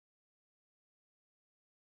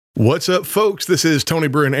What's up, folks? This is Tony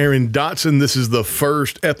Brewer and Aaron Dotson. This is the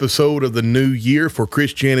first episode of the new year for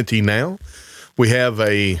Christianity Now. We have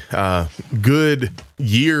a good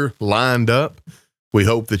year lined up. We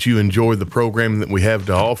hope that you enjoy the program that we have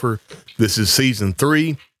to offer. This is season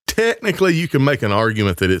 3. Technically, you can make an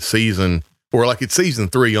argument that it's season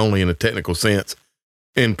 3 only in a technical sense.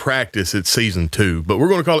 In practice, it's season 2. But we're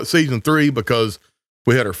going to call it season 3 because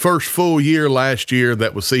we had our first full year last year.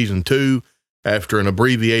 That was season 2. After an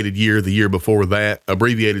abbreviated year the year before that,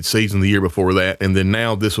 abbreviated season the year before that, and then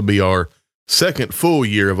now this will be our second full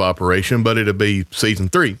year of operation, but it'll be season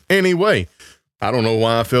 3. Anyway, I don't know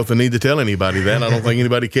why I felt the need to tell anybody that. I don't think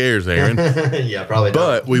anybody cares, Aaron. Yeah, probably not.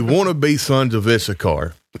 But we want to be sons of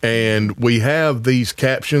Issachar, and we have these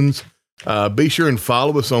captions. Be sure and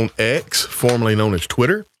follow us on X, formerly known as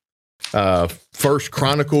Twitter. First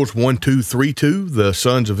Chronicles 1232, the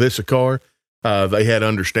sons of Issachar. They had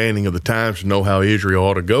understanding of the times to know how Israel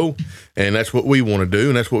ought to go, and that's what we want to do,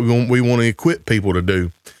 and that's what we want to equip people to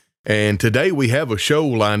do. And today we have a show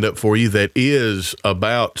lined up for you that is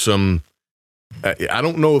about some, I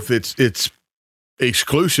don't know if it's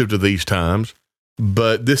exclusive to these times,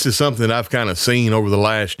 but this is something I've kind of seen over the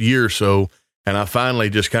last year or so, and I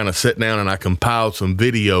finally just kind of sat down and I compiled some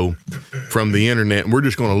video from the internet, and we're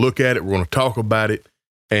just going to look at it, we're going to talk about it,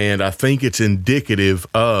 and I think it's indicative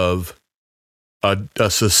of a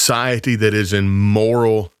society that is in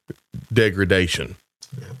moral degradation,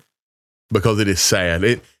 because it is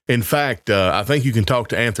sad. In fact, I think you can talk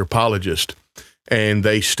to anthropologists, and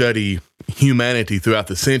they study humanity throughout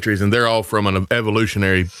the centuries, and they're all from an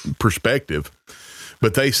evolutionary perspective.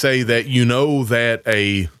 But they say that that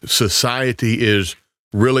a society is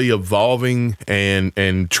really evolving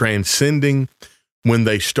and transcending when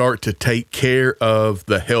they start to take care of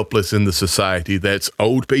the helpless in the society. That's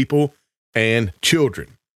old people and children.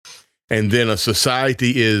 And then a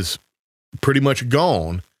society is pretty much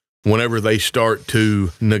gone whenever they start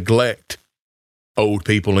to neglect old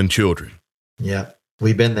people and children. Yeah,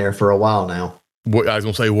 we've been there for a while now. I was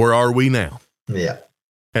going to say, where are we now? Yeah.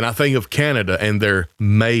 And I think of Canada and their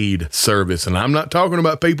maid service. And I'm not talking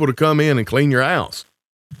about people to come in and clean your house.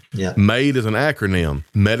 Yeah. MAID is an acronym,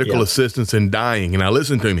 medical assistance in dying. And now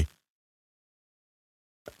listen to me.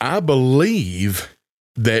 I believe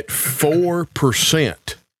that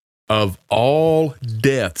 4% of all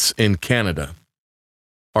deaths in Canada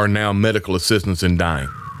are now medical assistance in dying.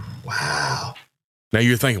 Wow. Now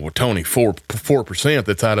you're thinking, well, Tony, 4%,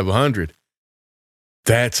 that's out of 100.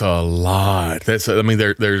 That's a lot.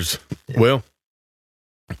 There's, well,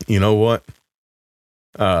 you know what?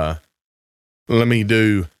 Let me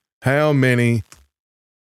do how many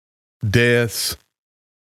deaths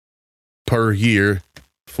per year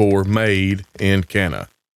for MAID in Canada.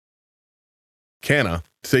 Canada,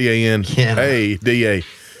 C-A-N-A-D-A.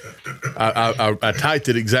 I typed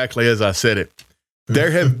it exactly as I said it.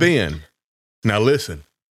 There have been, now listen,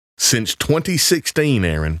 since 2016,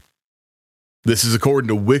 Aaron, this is according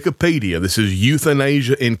to Wikipedia. This is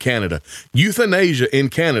euthanasia in Canada. Euthanasia in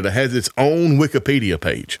Canada has its own Wikipedia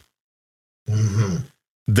page. Mm-hmm.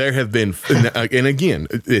 There have been, and again,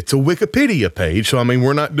 it's a Wikipedia page, so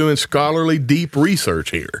we're not doing scholarly, deep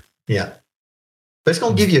research here. Yeah. But it's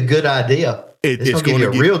going to give you a good idea. It's going to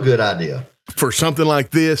give you a real good idea. For something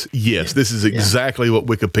like this, yes, this is exactly what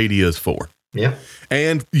Wikipedia is for. Yeah.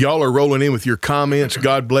 And y'all are rolling in with your comments.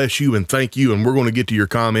 God bless you and thank you, and we're going to get to your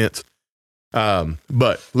comments.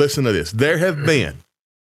 But listen to this. There have been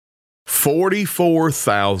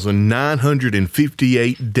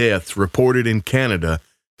 44,958 deaths reported in Canada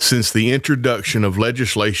since the introduction of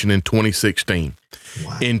legislation in 2016.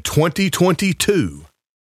 Wow. In 2022,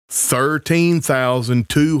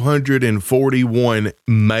 13,241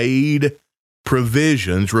 MAID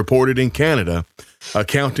provisions reported in Canada,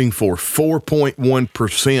 accounting for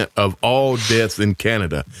 4.1% of all deaths in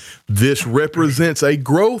Canada. This represents a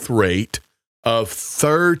growth rate of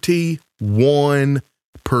 31%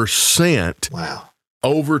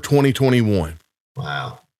 over 2021.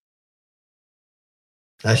 Wow.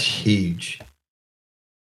 That's huge.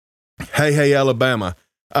 Hey, Alabama.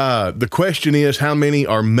 The question is, how many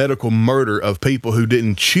are medical murder of people who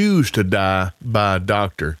didn't choose to die by a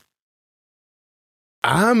doctor?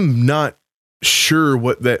 I'm not sure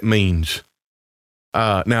what that means.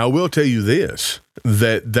 Now, I will tell you this,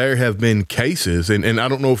 that there have been cases, and I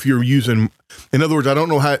don't know if you're using, in other words, I don't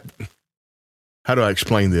know how do I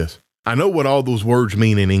explain this? I know what all those words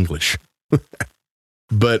mean in English,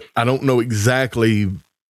 but I don't know exactly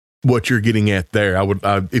what you're getting at there.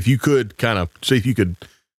 If you could kind of see if you could,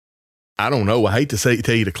 I don't know. I hate to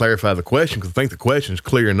tell you to clarify the question because I think the question is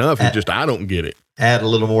clear enough. It's just, I don't get it. Add a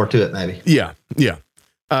little more to it, maybe. Yeah.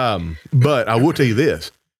 But I will tell you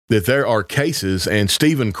this, that there are cases, and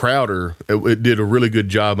Steven Crowder did a really good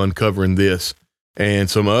job uncovering this and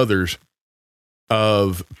some others,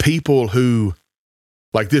 of people who,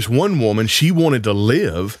 like this one woman, she wanted to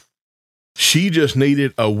live. She just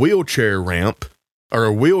needed a wheelchair ramp or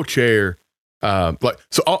a wheelchair.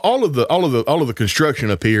 So all of the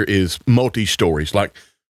construction up here is multi-stories. Like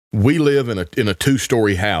we live in a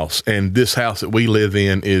 2-story house, and this house that we live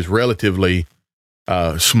in is relatively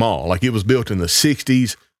small. Like it was built in the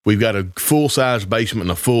 60s. We've got a full-size basement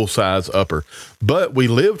and a full-size upper. But we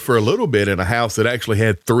lived for a little bit in a house that actually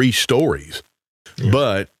had 3 stories. Yeah.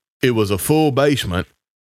 But it was a full basement,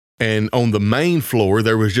 and on the main floor,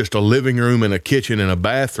 there was just a living room and a kitchen and a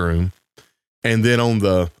bathroom. And then on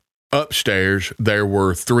the upstairs, there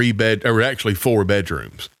were 4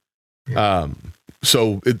 bedrooms. Yeah.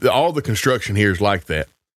 So all the construction here is like that.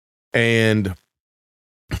 And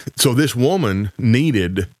so this woman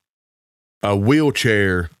needed a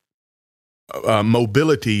wheelchair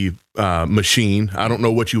mobility machine. I don't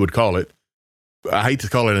know what you would call it. I hate to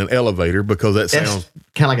call it an elevator because that sounds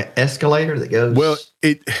kind of like an escalator that goes. Well,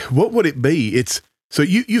 what would it be? It's so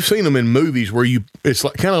you've seen them in movies where it's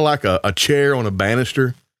like kind of like a chair on a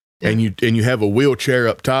banister, yeah. and you have a wheelchair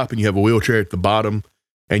up top and you have a wheelchair at the bottom,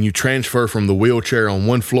 and you transfer from the wheelchair on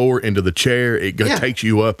one floor into the chair. It takes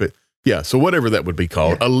you up it. Yeah. So whatever that would be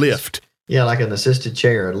called, a lift. Yeah, like an assisted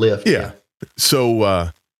chair, a lift. Yeah.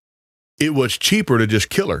 So it was cheaper to just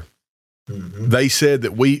kill her. Mm-hmm. They said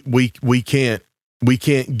that we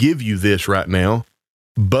can't give you this right now,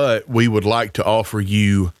 but we would like to offer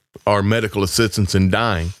you our medical assistance in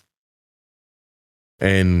dying.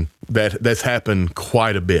 And that's happened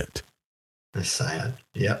quite a bit. That's sad.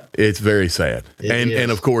 Yeah. It's very sad.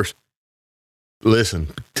 And of course, listen,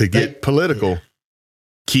 to get political,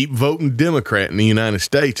 keep voting Democrat in the United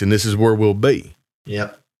States, and this is where we'll be.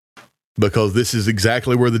 Yep. Because this is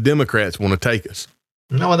exactly where the Democrats want to take us.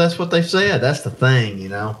 No, that's what they said. That's the thing,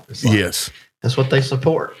 It's like, yes. That's what they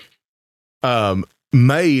support.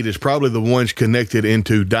 MAID is probably the ones connected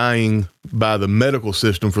into dying by the medical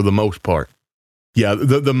system for the most part. Yeah,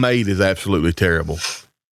 the MAID is absolutely terrible.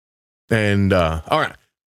 And, all right.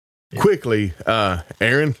 Yeah. Quickly,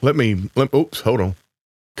 Aaron, hold on.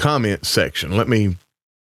 Comment section.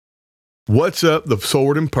 What's up, the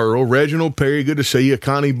Sword and Pearl? Reginald Perry, good to see you.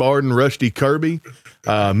 Connie Barden, Rusty Kirby,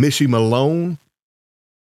 Missy Malone.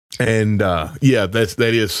 And, that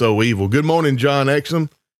is so evil. Good morning, John Exum.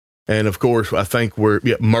 And of course, I think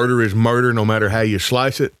murder is murder, no matter how you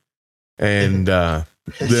slice it. And, then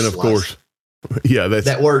of course,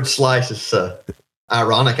 that word slice is,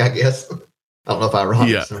 ironic, I guess. I don't know if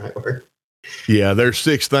ironic is the right word. Yeah. There's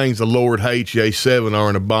 6 things the Lord hates. Yea, 7 are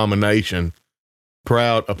an abomination.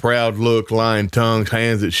 A proud look, lying tongues,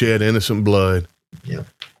 hands that shed innocent blood. Yeah.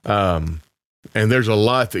 And there's a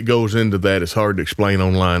lot that goes into that. It's hard to explain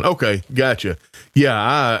online. Okay, gotcha.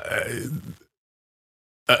 Yeah,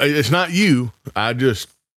 it's not you. I just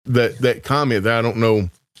that comment that I don't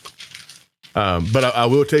know. But I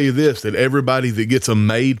will tell you this: that everybody that gets a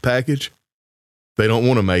MAID package, they don't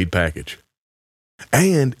want a MAID package.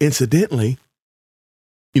 And incidentally,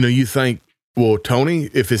 you think, well,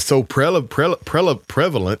 Tony, if it's so prevalent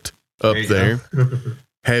up there.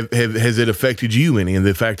 Has it affected you any? And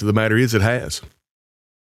the fact of the matter is, it has.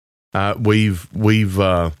 We've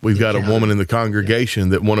got a woman in the congregation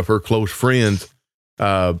that one of her close friends,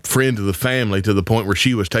 friend of the family, to the point where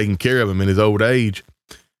she was taking care of him in his old age.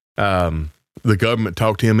 The government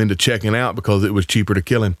talked him into checking out because it was cheaper to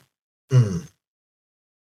kill him. Mm.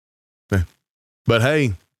 But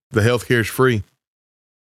hey, the healthcare is free.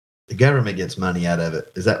 The government gets money out of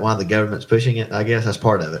it. Is that why the government's pushing it? I guess that's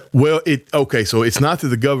part of it. Well, so it's not that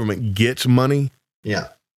the government gets money. Yeah.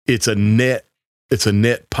 It's a net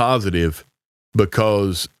positive,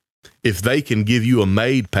 because if they can give you a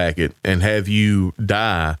MAID packet and have you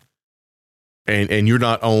die and you're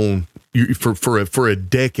not for a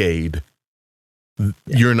decade,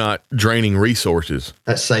 you're not draining resources.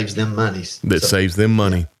 That saves them money. Saves them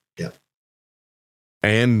money. Yeah.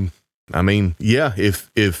 And I mean,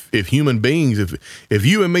 if human beings, if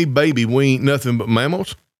you and me, baby, we ain't nothing but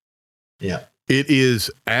mammals. Yeah. It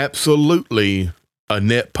is absolutely a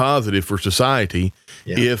net positive for society.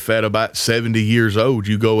 Yeah. If at about 70 years old,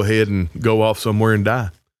 you go ahead and go off somewhere and die.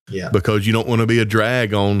 Yeah. Because you don't want to be a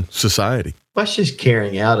drag on society. That's just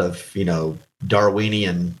carrying out of,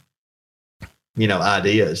 Darwinian,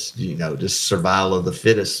 ideas, just survival of the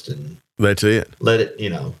fittest, and that's it. Let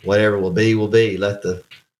it, whatever will be, will be. Let the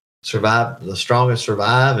strongest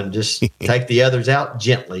survive, and just take the others out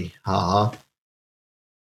gently. I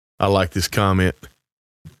like this comment.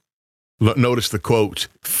 Notice the quotes.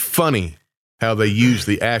 Funny how they use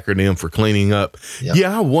the acronym for cleaning up. Yep.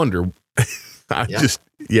 Yeah, I wonder. It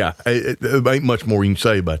ain't much more you can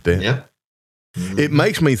say about that. Yep. Mm-hmm. It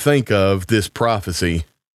makes me think of this prophecy,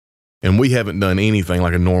 and we haven't done anything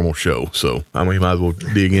like a normal show, so we might as well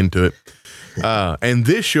dig into it. And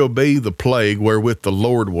this shall be the plague wherewith the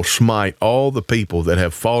Lord will smite all the people that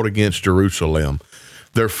have fought against Jerusalem.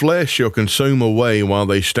 Their flesh shall consume away while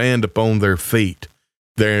they stand upon their feet.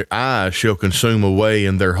 Their eyes shall consume away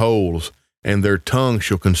in their holes, and their tongue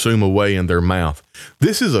shall consume away in their mouth.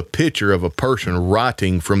 This is a picture of a person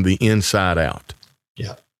rotting from the inside out.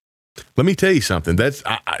 Yeah. Let me tell you something. This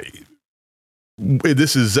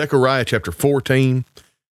is Zechariah chapter 14.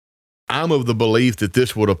 I'm of the belief that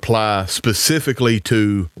this would apply specifically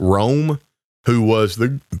to Rome, who was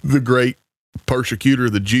the great persecutor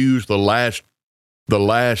of the Jews, the last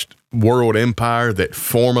world empire that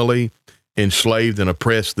formally enslaved and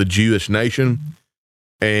oppressed the Jewish nation.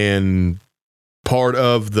 And part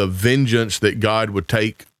of the vengeance that God would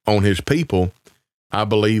take on his people, I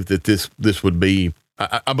believe that this would be,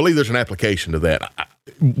 I believe there's an application to that.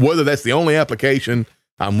 Whether that's the only application,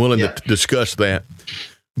 I'm willing to discuss that.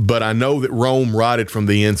 But I know that Rome rotted from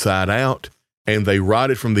the inside out, and they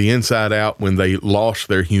rotted from the inside out when they lost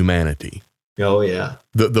their humanity. Oh, yeah.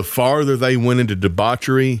 The farther they went into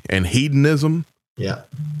debauchery and hedonism,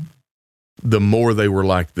 the more they were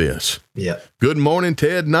like this. Yeah. Good morning,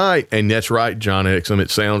 Ted Knight. And that's right, John Exum. It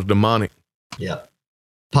sounds demonic. Yeah.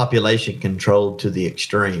 Population controlled to the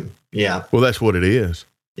extreme. Yeah. Well, that's what it is.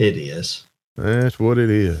 It is. That's what it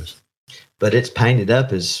is. But it's painted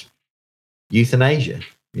up as euthanasia,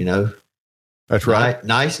 That's right.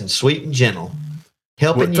 Nice and sweet and gentle.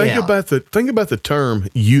 Helping you out. Think about the term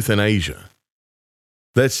euthanasia.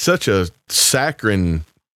 That's such a saccharine.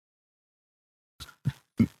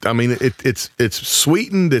 I mean, it's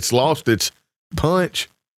sweetened. It's lost its punch.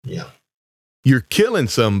 Yeah. You're killing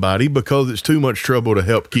somebody because it's too much trouble to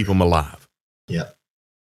help keep them alive. Yep.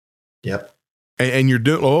 Yep. And you're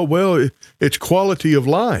doing, it's quality of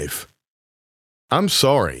life. I'm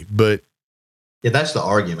sorry, but. Yeah, that's the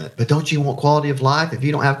argument. But don't you want quality of life? If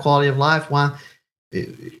you don't have quality of life, why?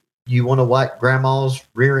 You want to wipe grandma's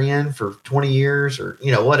rear end for 20 years or,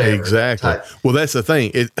 whatever. Exactly. Well, that's the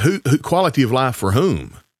thing. Who quality of life for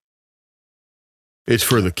whom? It's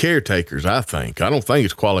for the caretakers, I think. I don't think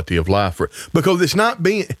it's quality of life because it's not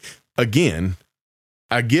being, again,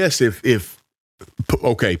 I guess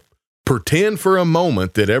pretend for a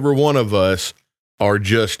moment that every one of us are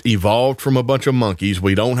just evolved from a bunch of monkeys.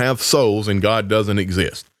 We don't have souls and God doesn't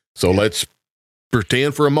exist. So let's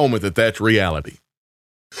pretend for a moment that that's reality.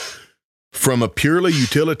 From a purely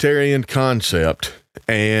utilitarian concept,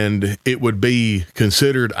 and it would be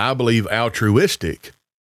considered, I believe, altruistic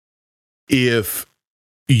if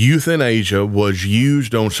euthanasia was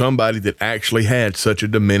used on somebody that actually had such a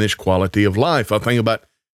diminished quality of life. I think about,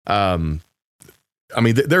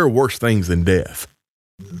 there are worse things than death.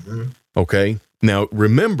 Mm-hmm. Okay. Now,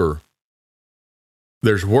 remember,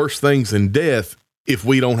 there's worse things than death if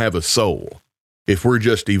we don't have a soul, if we're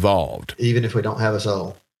just evolved. Even if we don't have a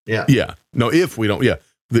soul. Yeah. Yeah. No, if we don't. Yeah.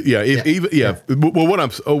 Well,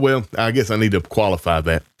 I guess I need to qualify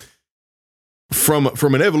that. From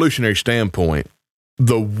an evolutionary standpoint,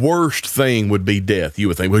 the worst thing would be death, you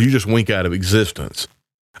would think. Well, you just wink out of existence.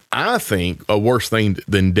 I think a worse thing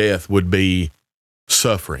than death would be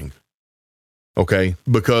suffering. Okay,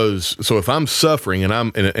 because so if I'm suffering and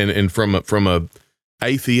I'm and from a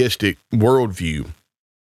atheistic worldview,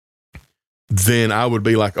 then I would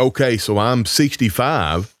be like, okay, so I'm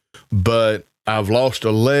 65, but I've lost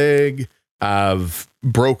a leg, I've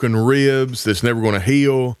broken ribs that's never going to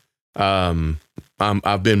heal,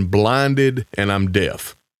 I've been blinded, and I'm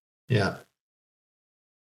deaf. Yeah.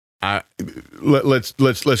 Let's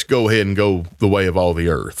go ahead and go the way of all the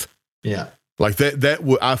earth. Yeah. Like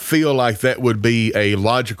I feel like that would be a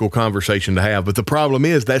logical conversation to have. But the problem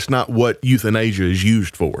is that's not what euthanasia is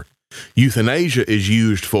used for. Euthanasia is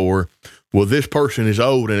used for, well, this person is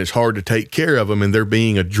old and it's hard to take care of them and they're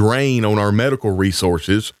being a drain on our medical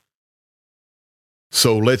resources.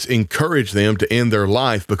 So let's encourage them to end their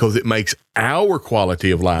life because it makes our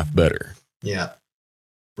quality of life better. Yeah.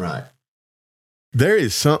 Right. There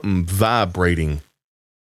is something vibrating.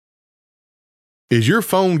 Is your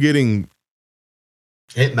phone getting...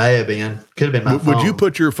 It may have been. Could have been my phone. Would you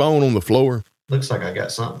put your phone on the floor? Looks like I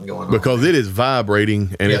got something going on. Because it is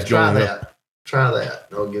vibrating and it's going up. Try that.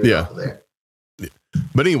 I'll get it off of there.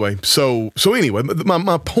 But anyway, so anyway,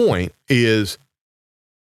 my point is,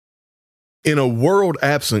 in a world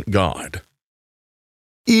absent God,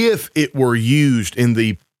 if it were used in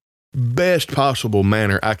the best possible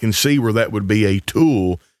manner, I can see where that would be a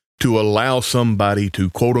tool to allow somebody to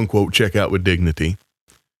quote unquote check out with dignity.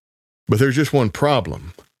 But there's just one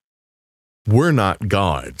problem. We're not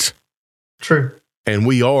gods. True. And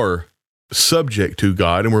we are subject to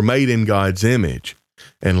God, and we're made in God's image,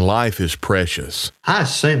 and life is precious. I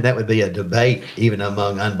assume that would be a debate even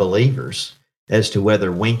among unbelievers as to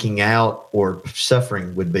whether winking out or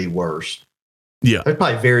suffering would be worse. Yeah. There's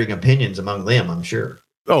probably varying opinions among them, I'm sure.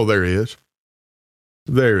 Oh, there is.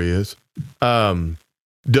 There is.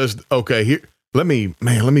 Okay, let me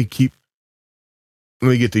give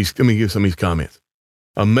some of these comments.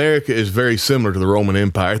 America is very similar to the Roman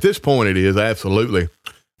Empire. At this point, it is, absolutely.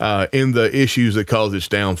 In the issues that caused its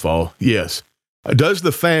downfall, yes. Does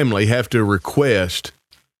the family have to request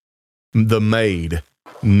the maid?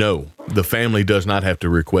 No, the family does not have to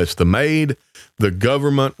request the maid. The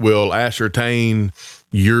government will ascertain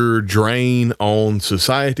your drain on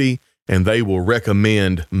society, and they will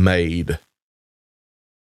recommend maid.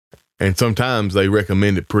 And sometimes they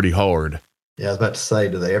recommend it pretty hard. Yeah, I was about to say,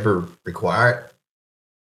 do they ever require it?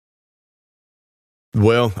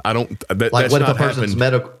 Well, I don't. That's what if not a person's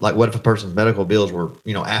happened. what if a person's medical bills were,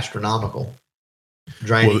 astronomical,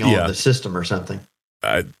 draining on the system or something?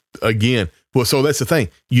 Again, so that's the thing.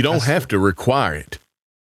 You don't have to require it,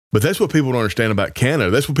 but that's what people don't understand about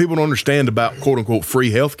Canada. That's what people don't understand about quote unquote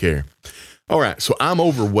free healthcare. All right, so I'm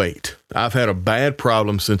overweight. I've had a bad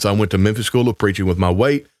problem since I went to Memphis School of Preaching with my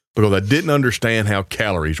weight because I didn't understand how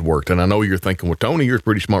calories worked. And I know you're thinking, well, Tony, you're a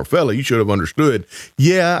pretty smart fella. You should have understood.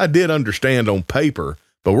 Yeah, I did understand on paper,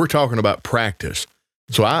 but we're talking about practice.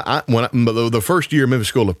 So the first year of Memphis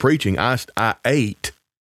School of Preaching, I ate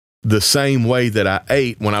the same way that I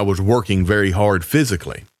ate when I was working very hard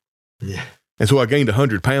physically. Yeah. And so I gained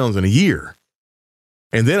 100 pounds in a year.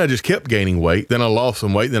 And then I just kept gaining weight. Then I lost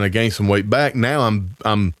some weight. Then I gained some weight back. Now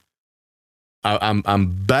I'm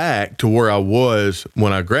back to where I was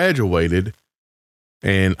when I graduated,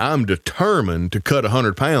 and I'm determined to cut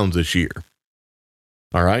 100 pounds this year.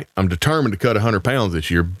 All right? I'm determined to cut 100 pounds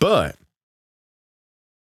this year, but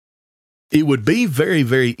it would be very,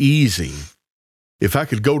 very easy if I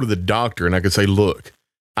could go to the doctor and I could say, look,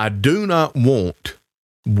 I do not want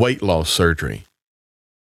weight loss surgery,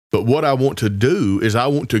 but what I want to do is I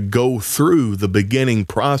want to go through the beginning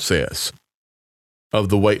process of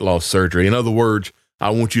the weight loss surgery. In other words,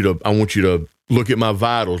 I want you to look at my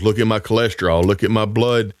vitals, look at my cholesterol, look at my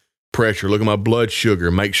blood pressure, look at my blood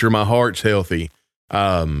sugar, make sure my heart's healthy.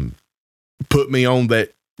 Put me on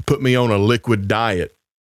a liquid diet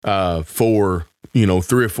for 3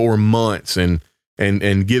 or 4 months and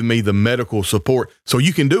give me the medical support. So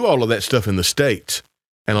you can do all of that stuff in the States.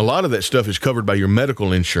 And a lot of that stuff is covered by your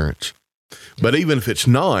medical insurance. But even if it's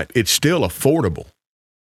not, it's still affordable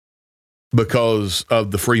because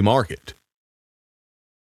of the free market.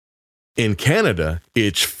 In Canada,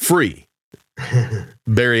 it's free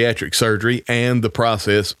bariatric surgery and the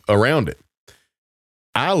process around it.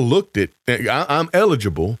 I'm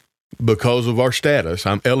eligible because of our status.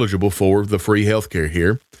 I'm eligible for the free healthcare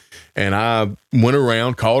here. And I went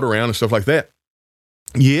around, called around and stuff like that.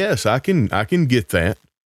 Yes, I can get that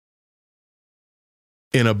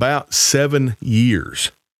in about 7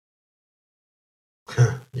 years.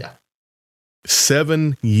 Yeah.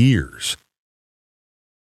 7 years.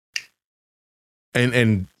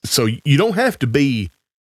 And so you don't have to they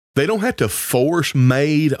don't have to force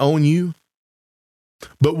maid on you.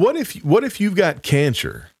 But what if you've got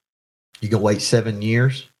cancer? You can wait 7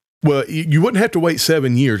 years? Well, you wouldn't have to wait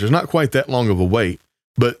 7 years. It's not quite that long of a wait.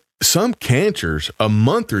 But some cancers, a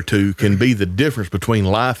month or two can be the difference between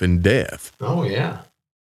life and death. Oh, yeah.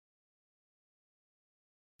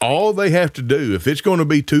 All they have to do, if it's going to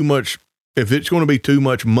be too much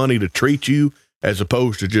money to treat you as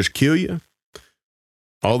opposed to just kill you,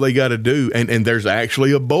 all they got to do, and there's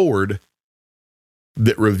actually a board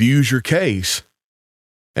that reviews your case.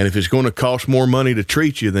 And if it's going to cost more money to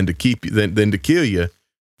treat you than to kill you,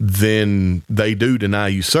 then they do deny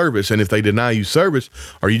you service. And if they deny you service,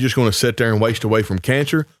 are you just going to sit there and waste away from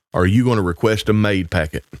cancer? Or are you going to request a MAID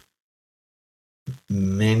packet?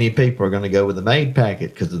 Many people are going to go with the MAID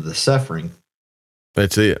packet because of the suffering.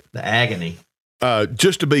 That's it. The agony.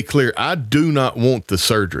 Just to be clear, I do not want the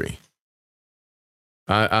surgery.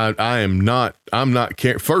 I'm not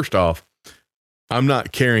first off, I'm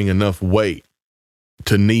not carrying enough weight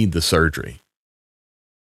to need the surgery.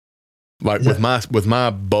 Like with my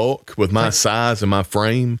bulk, with my size and my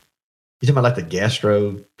frame. You talking about like the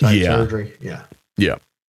gastro type surgery? Yeah. Yep.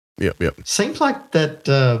 Seems like that,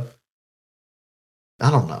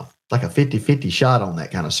 I don't know, like a 50-50 shot on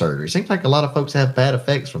that kind of surgery. Seems like a lot of folks have bad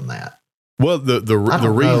effects from that. Well, the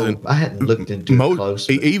reason I hadn't looked into it close.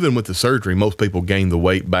 Even with the surgery, most people gain the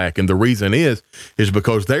weight back, and the reason is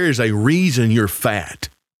because there is a reason you're fat.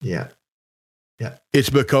 Yeah. Yeah. It's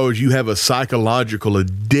because you have a psychological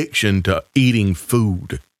addiction to eating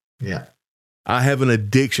food. Yeah. I have an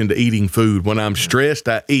addiction to eating food. When I'm stressed,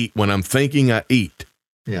 I eat. When I'm thinking, I eat.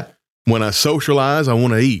 Yeah. When I socialize, I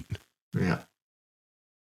want to eat. Yeah.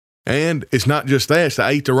 And it's not just that, it's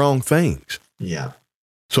I eat the wrong things. Yeah.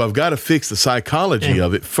 So I've got to fix the psychology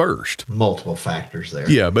of it first. Multiple factors there.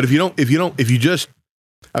 Yeah, but if you just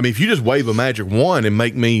wave a magic wand and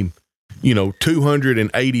make me,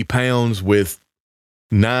 280 pounds with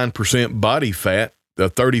 9% body fat, a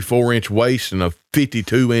 34-inch waist and a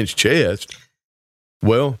 52-inch chest,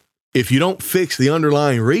 well, if you don't fix the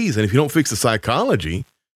underlying reason, if you don't fix the psychology,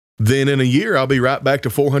 then in a year I'll be right back to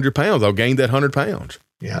 400 pounds. I'll gain that 100 pounds.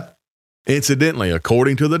 Yeah. Incidentally,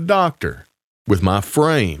 according to the doctor, with my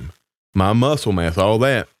frame, my muscle mass, all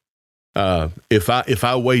that, if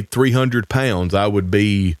I weighed 300 pounds, I would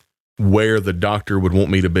be where the doctor would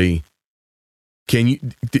want me to be. Do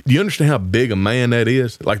you understand how big a man that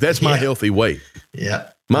is? Like, that's my healthy weight.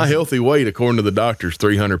 Yeah. My healthy weight, according to the doctor, is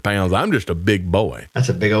 300 pounds. I'm just a big boy. That's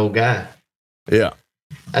a big old guy. Yeah.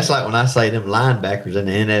 That's like when I say them linebackers in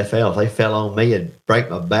the NFL, if they fell on me, it'd break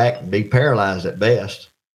my back and be paralyzed at best.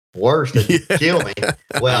 Worst, it'd kill me.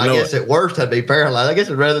 Well, I guess at worst, I'd be paralyzed. I guess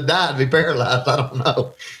I'd rather die than be paralyzed. I don't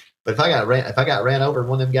know. But if I got ran over and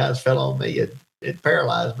one of them guys fell on me, it'd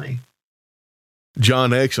paralyze me. John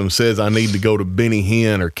Exum says I need to go to Benny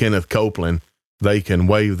Hinn or Kenneth Copeland. They can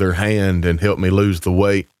wave their hand and help me lose the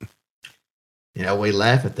weight. We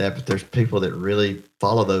laugh at that, but there's people that really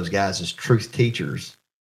follow those guys as truth teachers.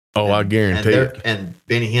 Oh, I guarantee it. And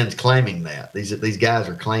Benny Hinn's claiming that. These guys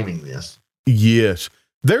are claiming this. Yes.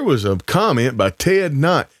 There was a comment by Ted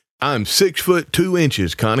Knott. I'm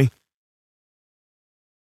 6'2", Connie.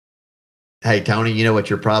 Hey, Tony, you know what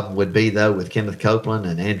your problem would be, though, with Kenneth Copeland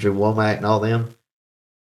and Andrew Womack and all them?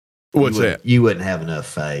 What's that? You wouldn't have enough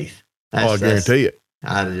faith. I guarantee it.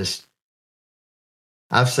 I've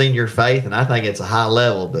seen your faith, and I think it's a high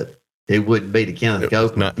level, but it wouldn't be to Kenneth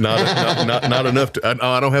Copeland. Not enough.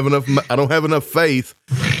 I don't have enough. I don't have enough faith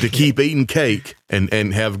to keep eating cake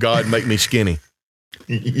and have God make me skinny.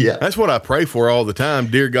 Yeah, that's what I pray for all the time.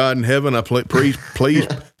 Dear God in heaven, please,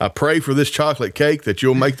 I pray for this chocolate cake that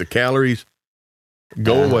you'll make the calories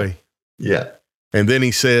go away. Yeah. And then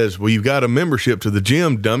he says, well, you've got a membership to the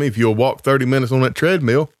gym, dummy, if you'll walk 30 minutes on that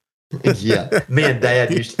treadmill. Yeah. Me and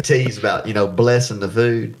Dad used to tease about, blessing the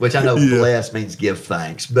food, which I know bless means give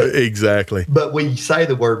thanks. But exactly. But we say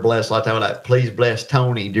the word bless a lot of time, like, please bless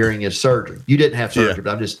Tony during his surgery. You didn't have surgery,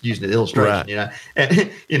 but I'm just using an illustration, right.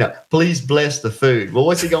 And, please bless the food. Well,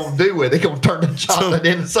 what's he going to do with it? He's going to turn the chocolate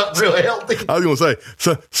into something really healthy. I was going to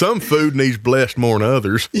say, some food needs blessed more than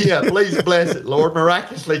others. Yeah, please bless it, Lord.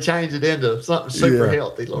 Miraculously change it into something super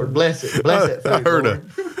healthy, Lord. Bless it. Bless that food, I heard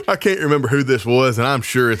I can't remember who this was, and I'm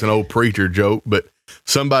sure it's an old preacher joke, but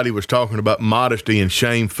somebody was talking about modesty and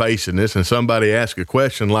shamefacedness, and somebody asked a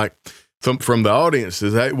question like from the audience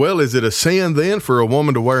says, hey, well, is it a sin then for a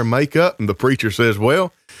woman to wear makeup? And the preacher says,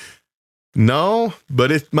 well, no,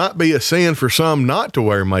 but it might be a sin for some not to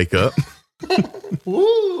wear makeup.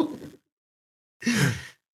 Woo.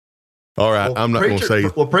 All right, well, I'm not going to say.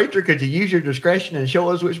 Well, preacher, could you use your discretion and show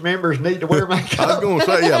us which members need to wear makeup? I was going to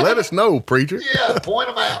say, let us know, preacher. Yeah, point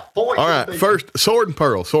them out. All right, first, sword and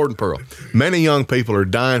pearl. Many young people are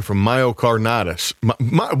dying from myocarditis.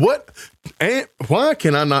 What? And why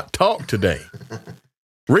can I not talk today?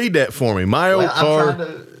 Read that for me. Well,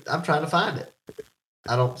 I'm trying to find it.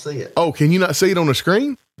 I don't see it. Oh, can you not see it on the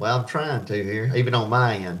screen? Well, I'm trying to here, even on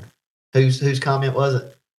my end. Whose comment was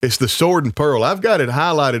it? It's the sword and pearl. I've got it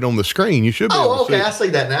highlighted on the screen. You should be able to see it. I see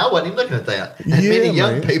that now. I wasn't even looking at that. And many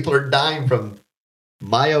young people are dying from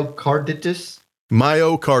myocarditis.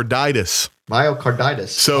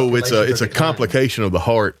 So it's a complication of the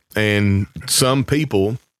heart. And some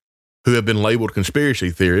people who have been labeled conspiracy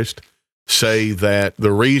theorists say that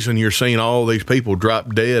the reason you're seeing all these people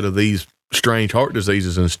drop dead of these strange heart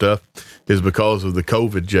diseases and stuff is because of the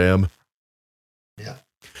COVID jab. Yeah.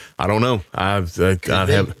 I don't know. I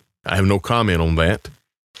have no comment on that.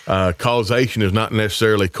 Causation is not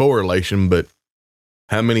necessarily correlation, but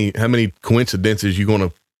how many coincidences you going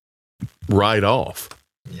to write off?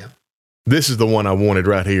 Yeah. This is the one I wanted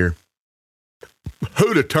right here.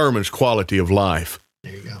 Who determines quality of life?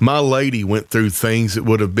 There you go. My lady went through things that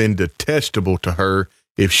would have been detestable to her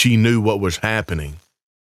if she knew what was happening.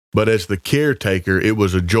 But as the caretaker, it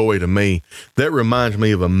was a joy to me. That reminds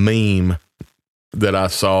me of a meme that I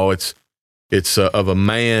saw. It's of a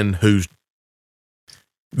man whose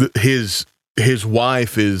his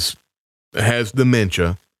wife has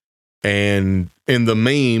dementia, and in the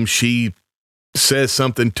meme, she says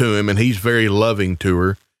something to him, and he's very loving to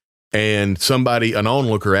her. And an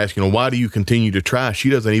onlooker asking, why do you continue to try? She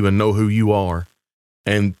doesn't even know who you are.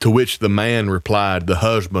 And to which the man replied, the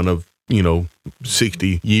husband of,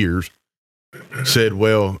 60 years, said,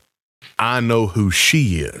 well, I know who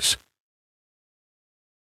she is.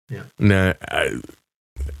 Yeah. Now,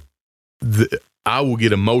 I will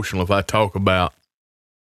get emotional if I talk about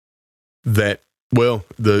that. Well,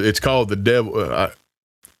 it's called the devil.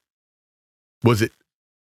 Was it?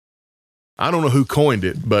 I don't know who coined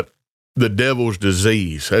it, but the devil's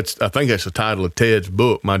disease. I think that's the title of Ted's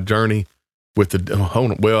book, My Journey with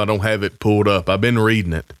the. Well, I don't have it pulled up. I've been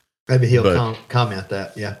reading it. Maybe he'll comment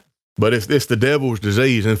that. Yeah. But it's the devil's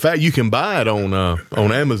disease. In fact, you can buy it on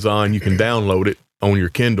Amazon. You can download it on your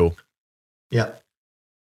Kindle. Yeah.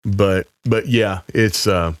 But yeah, it's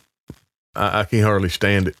I can't hardly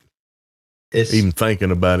stand it. It's even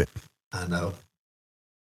thinking about it. I know.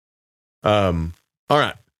 All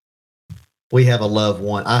right. We have a loved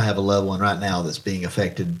one. I have a loved one right now that's being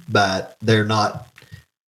affected by it. They're not,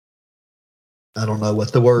 I don't know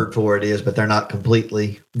what the word for it is, but they're not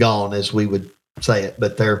completely gone as we would say it,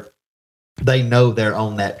 but they know they're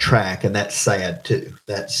on that track, and that's sad too.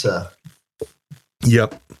 That's,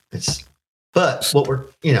 yep. But what we're,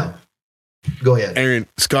 go ahead. Aaron,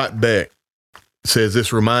 Scott Beck says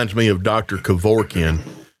this reminds me of Dr. Kevorkian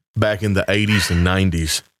back in the 80s and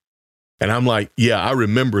 90s. And I'm like, yeah, I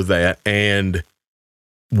remember that. And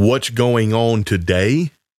what's going on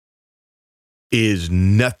today is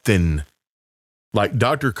nothing. Like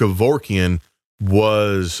Dr. Kevorkian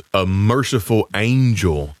was a merciful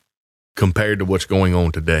angel compared to what's going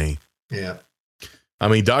on today. Yeah. I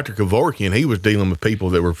mean, Dr. Kevorkian, he was dealing with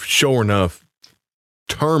people that were sure enough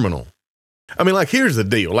terminal. I mean, like, here's the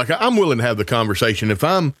deal. Like, I'm willing to have the conversation. If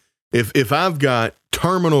I've got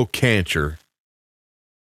terminal cancer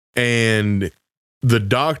and the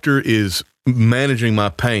doctor is managing my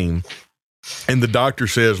pain, and the doctor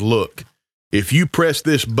says, look, if you press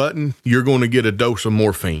this button, you're going to get a dose of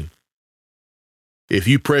morphine. If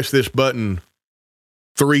you press this button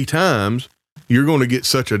 3 times, you're going to get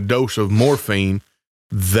such a dose of morphine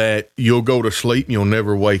that you'll go to sleep and you'll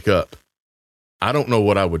never wake up. I don't know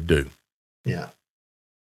what I would do. Yeah.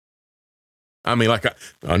 I mean, like, I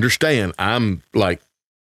understand. I'm like,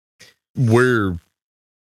 we're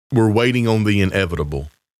waiting on the inevitable.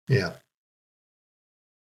 Yeah.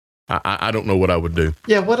 I don't know what I would do.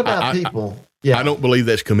 Yeah. What about people? Yeah. I don't believe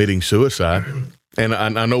that's committing suicide. And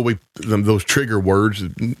I know those trigger words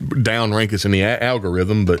downrank us in the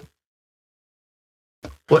algorithm, but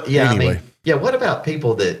anyway. What about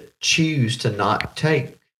people that choose to not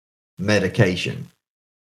take medication?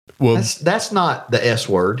 Well, that's not the S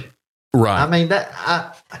word. Right. I mean,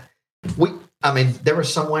 there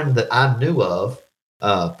was someone that I knew of,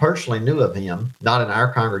 personally knew of him, not in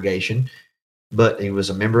our congregation, but he was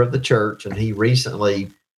a member of the church, and he recently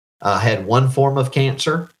had one form of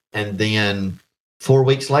cancer, and then 4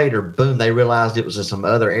 weeks later, boom, they realized it was in some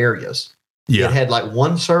other areas. Yeah. It had like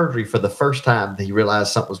one surgery for the first time. He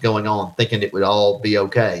realized something was going on, thinking it would all be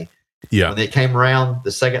okay. Yeah. When it came around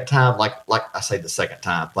the second time, like I say the second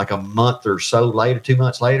time, like a month or so later, 2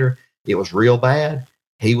 months later, it was real bad.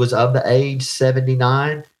 He was of the age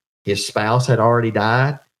 79. His spouse had already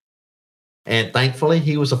died. And thankfully,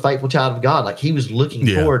 he was a faithful child of God. Like, he was looking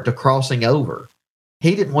forward to crossing over.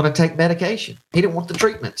 He didn't want to take medication. He didn't want the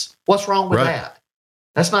treatments. What's wrong with that?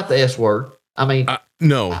 That's not the S word. I mean,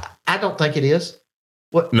 no. I don't think it is.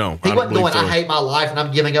 What? No. He wasn't going, I hate my life and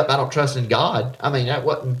I'm giving up. I don't trust in God. I mean, that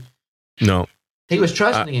wasn't. No. He was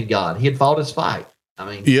trusting in God. He had fought his fight. I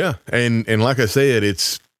mean. Yeah. And like I said,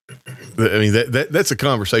 that's a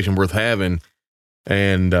conversation worth having.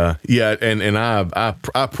 And I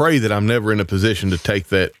pray that I'm never in a position to take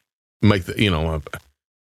that, make the,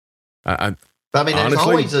 I mean, there's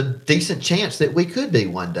always a decent chance that we could be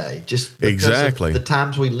one day, just because of the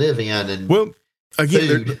times we live in. And well,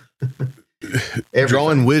 again,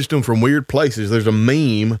 drawing wisdom from weird places. There's a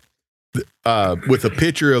meme with a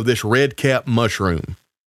picture of this red cap mushroom.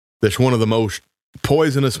 That's one of the most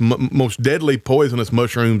poisonous, most deadly poisonous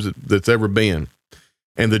mushrooms that's ever been.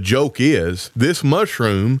 And the joke is, this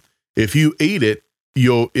mushroom, if you eat it,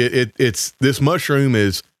 this mushroom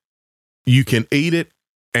is, you can eat it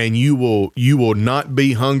and you will not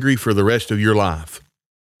be hungry for the rest of your life.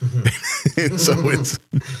 Mm-hmm. So it's,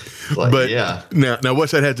 now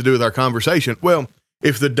what's that have to do with our conversation? Well,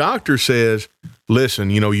 if the doctor says, listen,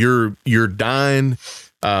 you're dying,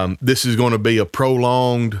 this is going to be a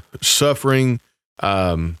prolonged suffering,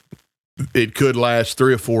 it could last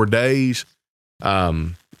 3 or 4 days.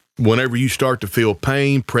 Whenever you start to feel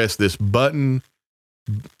pain, press this button.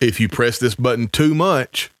 If you press this button too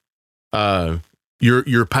much,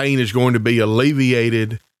 your pain is going to be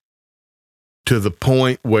alleviated to the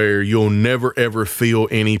point where you'll never, ever feel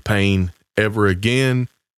any pain ever again.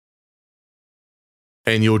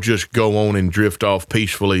 And you'll just go on and drift off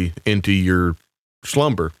peacefully into your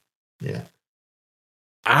slumber. Yeah.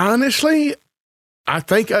 Honestly, I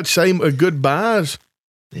think I'd say a goodbyes.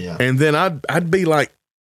 Yeah. And then I'd be like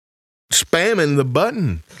spamming the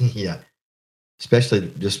button. Yeah.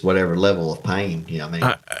 Especially just whatever level of pain. Yeah. I mean,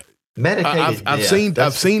 medicated.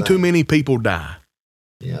 I've seen too many people die.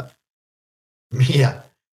 Yeah. Yeah.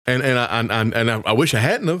 And I wish I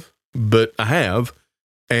hadn't have, but I have.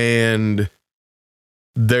 And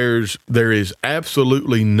there is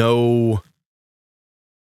absolutely no,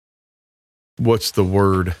 what's the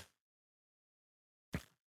word?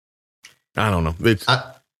 I don't know.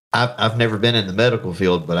 I've never been in the medical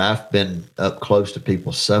field, but I've been up close to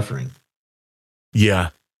people suffering. Yeah.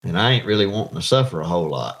 And I ain't really wanting to suffer a whole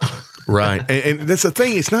lot. Right. And that's the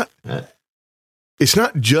thing. It's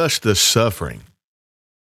not just the suffering.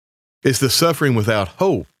 It's the suffering without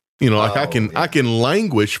hope. I can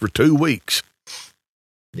languish for 2 weeks.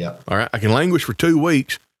 Yeah. All right. I can languish for 2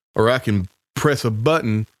 weeks, or I can press a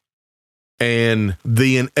button and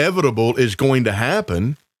the inevitable is going to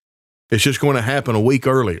happen. It's just going to happen a week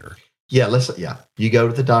earlier. Yeah. You go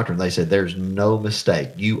to the doctor and they said, there's no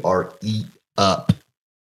mistake. You are eat up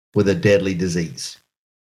with a deadly disease.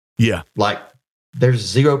 Yeah. Like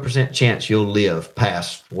there's 0% chance you'll live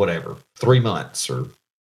past whatever, 3 months or.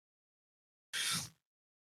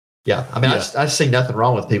 Yeah. I mean, I see nothing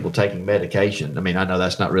wrong with people taking medication. I mean, I know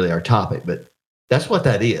that's not really our topic, but that's what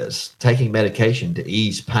that is. Taking medication to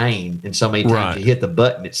ease pain. And so many times you hit the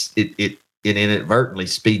button, it inadvertently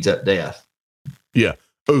speeds up death. Yeah.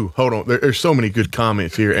 Oh, hold on. There's so many good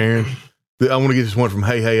comments here, Aaron. I want to get this one from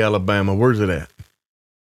Hey, Alabama. Where's it at?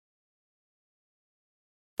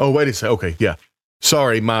 Oh, wait a second. Okay. Yeah.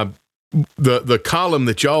 Sorry. The column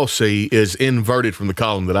that y'all see is inverted from the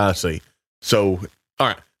column that I see. So, all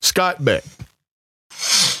right. Scott Beck.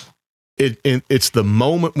 It's the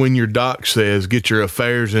moment when your doc says, get your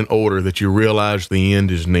affairs in order, that you realize the end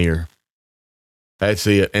is near. That's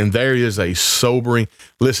it. And there is a sobering,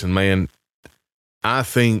 listen, man, I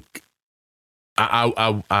think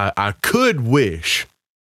I could wish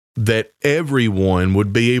that everyone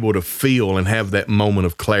would be able to feel and have that moment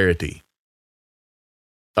of clarity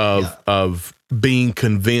of being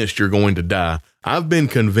convinced you're going to die. I've been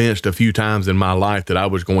convinced a few times in my life that I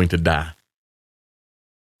was going to die.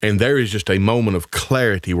 And there is just a moment of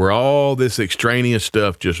clarity where all this extraneous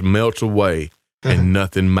stuff just melts away and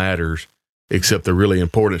nothing matters except the really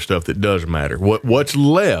important stuff that does matter. What's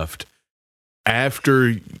left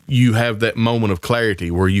after you have that moment of clarity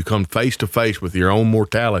where you come face to face with your own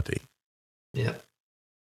mortality? Yeah.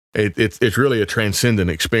 It's really a transcendent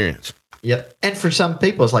experience. Yep. And for some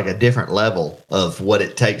people, it's like a different level of what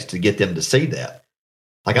it takes to get them to see that.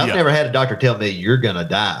 Like I've never had a doctor tell me you're going to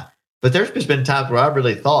die, but there's just been times where I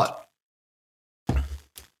really thought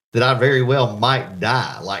that I very well might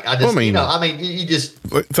die. Like you just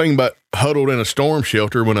think about huddled in a storm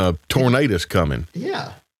shelter when a tornado's coming.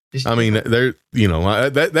 Yeah. That's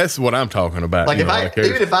what I'm talking about. Like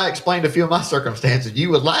even if I explained a few of my circumstances, you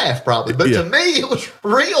would laugh probably. But to me, it was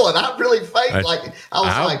real, and I really felt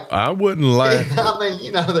I wouldn't laugh. I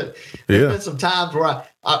mean, there's been some times where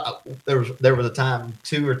there was a time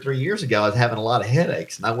 2 or 3 years ago I was having a lot of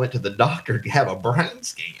headaches, and I went to the doctor to have a brain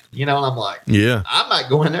scan. And I'm like, I might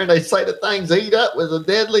go in there and they say the thing's eat up with a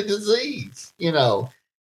deadly disease.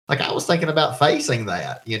 Like I was thinking about facing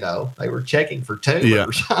that, they were checking for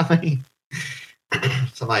tumors. Yeah. I mean,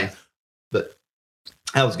 but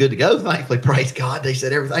I was good to go. Thankfully, praise God. They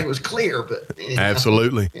said everything was clear, but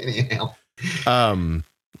absolutely. Anyhow.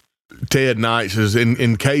 Ted Knight says,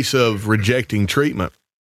 in case of rejecting treatment,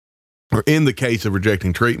 or in the case of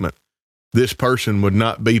rejecting treatment, this person would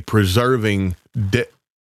not be preventing death.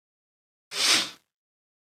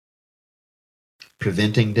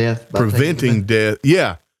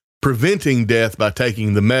 Yeah. Preventing death by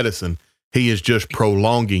taking the medicine. He is just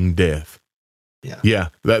prolonging death. Yeah. Yeah.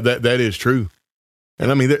 That is true.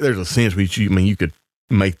 And I mean, there's a sense which you could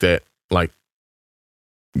make that like,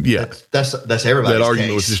 yeah, that's everybody. That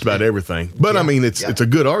argument was just about everything, but I mean, it's a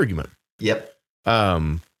good argument. Yep.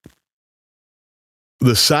 The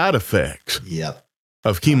side effects. Yep.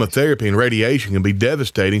 Of chemotherapy and radiation can be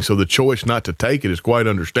devastating. So the choice not to take it is quite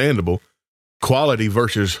understandable. Quality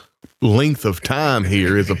versus length of time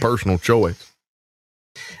here is a personal choice.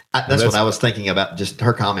 That's what I was thinking about. Just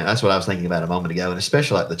her comment. That's what I was thinking about a moment ago, and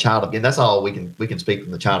especially like the child of. And that's all we can speak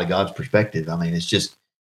from the child of God's perspective. I mean, it's just,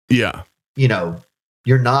 yeah,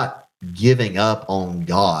 you're not giving up on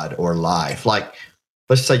God or life. Like,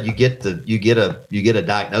 let's say you get a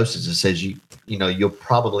diagnosis that says you'll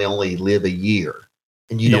probably only live a year,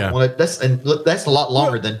 and you don't want to. That's a lot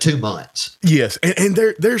longer than 2 months. Yes, and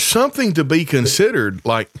there's something to be considered.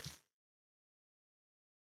 Like,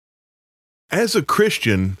 as a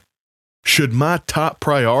Christian, should my top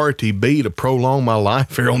priority be to prolong my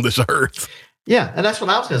life here on this earth? Yeah, and that's what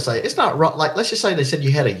I was going to say. It's not wrong. Like, let's just say they said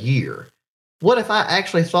you had a year. What if I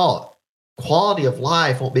actually thought quality of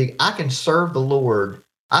life won't be? I can serve the Lord.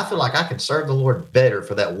 I feel like I can serve the Lord better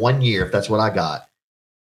for that 1 year, if that's what I got,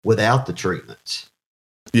 without the treatments.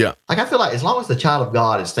 Yeah. Like, I feel like as long as the child of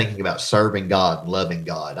God is thinking about serving God and loving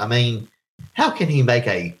God, I mean, how can he make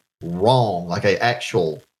a wrong, like an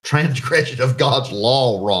actual transgression of God's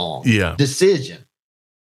law wrong decision?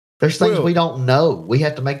 There's things we don't know. We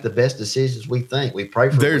have to make the best decisions we think. We pray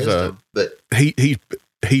for wisdom, but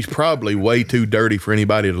he's probably way too dirty for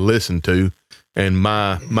anybody to listen to, and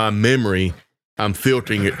my memory, I'm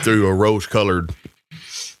filtering it through a rose-colored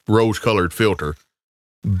filter.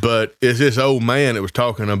 But it's this old man that was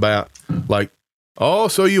talking about, like, oh,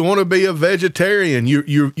 so you want to be a vegetarian?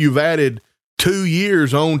 You've added 2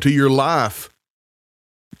 years onto your life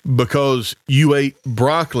because you ate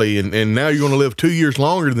broccoli, and now you're going to live 2 years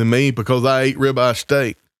longer than me because I ate ribeye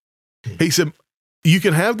steak. He said, you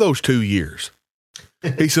can have those 2 years.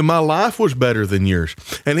 He said, my life was better than yours.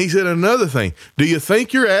 And he said, another thing, do you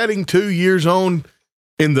think you're adding 2 years on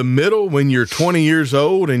in the middle when you're 20 years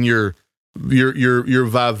old and you're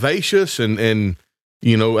vivacious and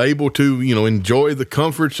able to, enjoy the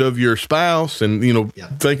comforts of your spouse and,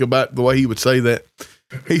 think about the way he would say that.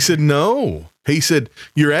 He said, no. He said,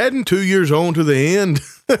 you're adding 2 years on to the end.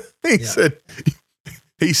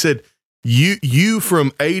 He said, you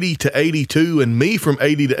from 80 to 82 and me from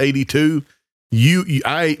 80 to 82,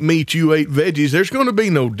 I ate meat, you ate veggies. There's going to be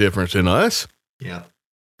no difference in us. Yeah.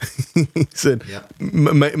 He said,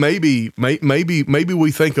 maybe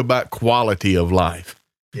we think about quality of life.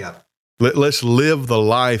 Yeah. Let's live the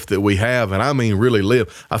life that we have, and I mean really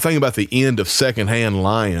live. I think about the end of Secondhand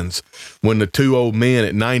Lions when the two old men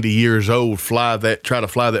at 90 years old try to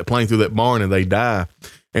fly that plane through that barn and they die,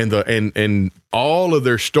 and all of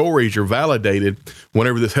their stories are validated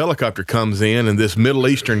whenever this helicopter comes in and this Middle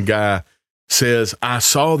Eastern guy says, "I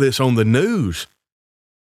saw this on the news.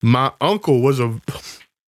 My uncle was a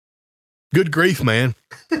good grief, man."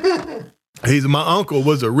 My uncle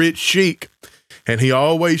was a rich sheik. And he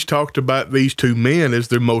always talked about these two men as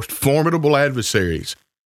their most formidable adversaries.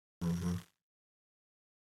 Mm-hmm.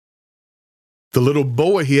 The little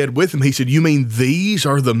boy he had with him, he said, "You mean these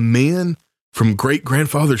are the men from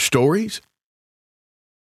great-grandfather's stories?"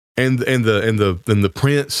 And the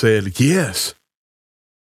prince said, "Yes."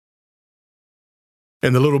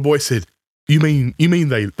 And the little boy said, You mean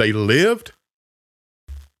they lived?"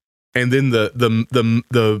 And then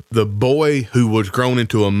the boy who was grown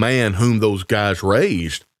into a man whom those guys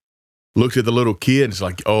raised looked at the little kid and it's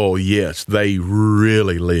like, "Oh yes, they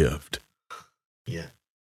really lived." Yeah.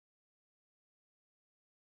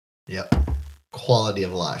 Yep. Quality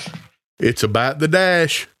of life. It's about the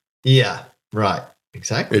dash. Yeah. Right.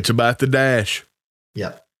 Exactly. It's about the dash.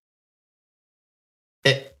 Yep.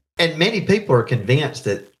 And many people are convinced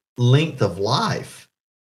that length of life.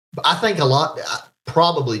 I think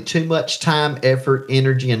probably too much time, effort,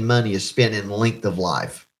 energy, and money is spent in length of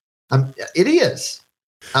life. It is.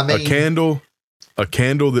 I mean, a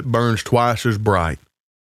candle that burns twice as bright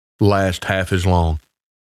lasts half as long.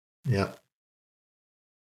 Yep.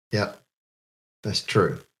 Yep. That's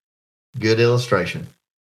true. Good illustration.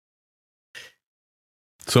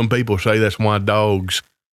 Some people say that's why dogs,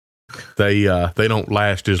 they don't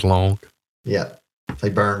last as long. Yeah. They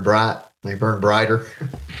burn bright. They burn brighter.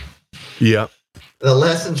 Yeah. The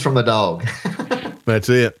lessons from a dog. That's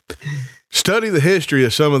it. Study the history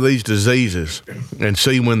of some of these diseases and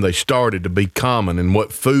see when they started to be common and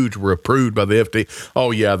what foods were approved by the FDA.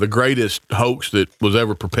 Oh, yeah, the greatest hoax that was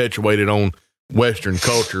ever perpetuated on Western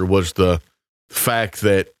culture was the fact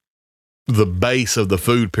that the base of the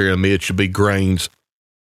food pyramid should be grains.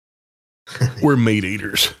 We're meat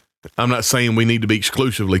eaters. I'm not saying we need to be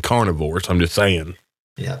exclusively carnivores. I'm just saying.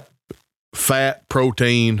 Yeah. Fat,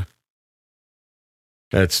 protein.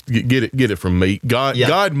 That's get it from meat.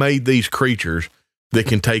 God made these creatures that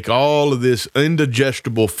can take all of this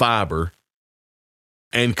indigestible fiber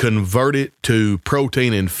and convert it to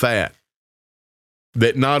protein and fat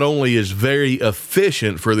that not only is very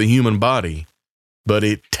efficient for the human body, but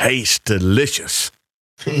it tastes delicious.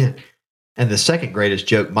 And the second greatest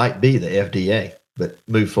joke might be the FDA, but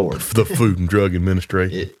move forward. The Food and Drug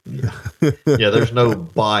Administration. Yeah, there's no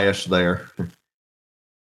bias there.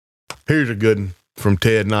 Here's a good one from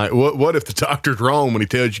Ted Knight. What if the doctor's wrong when he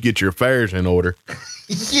tells you to get your affairs in order?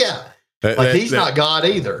 Yeah. He's not God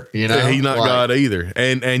either, you know? He's not God either.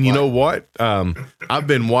 And you know what? I've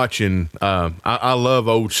been watching, I love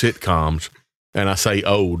old sitcoms, and I say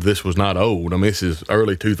old. This was not old. I mean, this is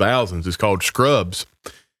early 2000s. It's called Scrubs.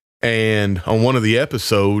 And on one of the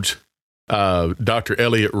episodes, Dr.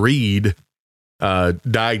 Elliot Reed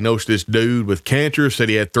diagnosed this dude with cancer, said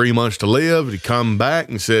he had 3 months to live. He come back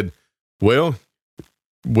and said, well,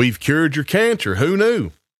 we've cured your cancer. Who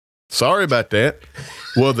knew? Sorry about that.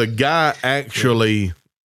 Well, the guy actually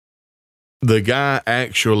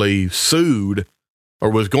sued, or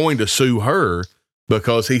was going to sue her,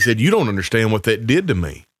 because he said, you don't understand what that did to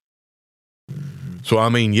me. So, I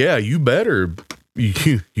mean, yeah, you better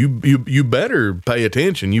pay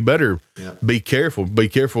attention. You better be careful. Be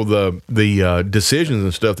careful the decisions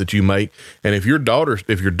and stuff that you make. And if your doctor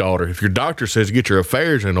says get your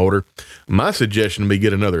affairs in order, my suggestion would be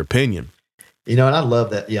get another opinion. You know, and I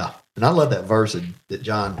love that. Yeah. And I love that verse that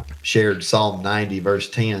John shared, Psalm 90, verse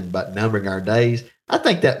 10, about numbering our days. I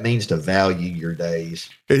think that means to value your days.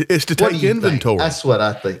 It's to take inventory. That's what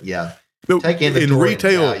I think, yeah. Take inventory in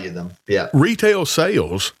retail, and value them. Yeah. Retail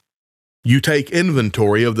sales, you take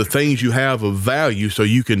inventory of the things you have of value so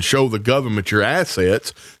you can show the government your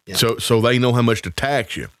assets, so they know how much to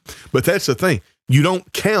tax you. But that's the thing. You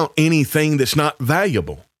don't count anything that's not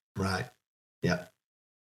valuable. Right. Yeah.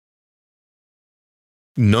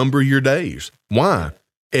 Number your days. Why?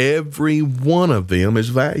 Every one of them is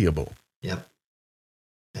valuable. Yep.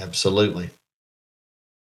 Absolutely.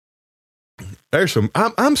 There's some,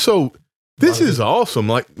 this is awesome.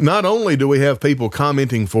 Like, not only do we have people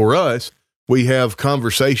commenting for us, we have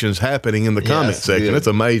conversations happening in the comment section. Good. That's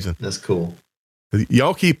amazing. That's cool.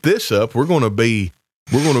 Y'all keep this up. We're going to be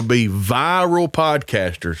viral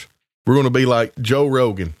podcasters. We're going to be like Joe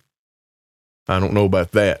Rogan. I don't know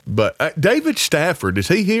about that, but David Stafford, is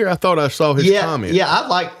he here? I thought I saw his comment. Yeah,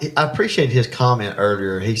 I appreciate his comment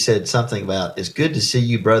earlier. He said something about, it's good to see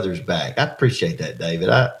you brothers back. I appreciate that, David.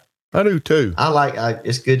 I do too.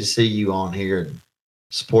 It's good to see you on here and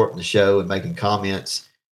supporting the show and making comments.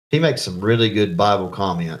 He makes some really good Bible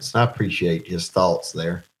comments. I appreciate his thoughts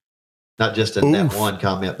there. Not just in that one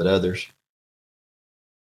comment, but others.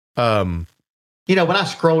 You know, when I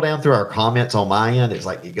scroll down through our comments on my end, it's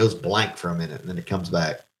like it goes blank for a minute and then it comes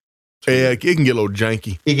back. Yeah, it can get a little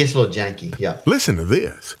janky. It gets a little janky, yeah. Listen to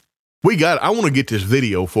this. I want to get this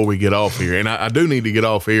video before we get off here, and I do need to get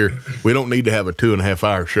off here. We don't need to have a 2.5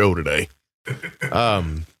 hour show today.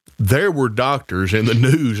 There were doctors in the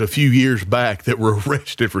news a few years back that were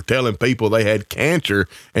arrested for telling people they had cancer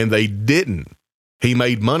and they didn't. He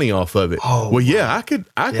made money off of it. Oh, well, yeah,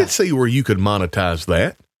 I could see where you could monetize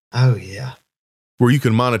that. Oh, yeah. Where you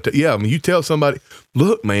can monetize. Yeah, I mean, you tell somebody,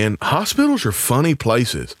 look, man, hospitals are funny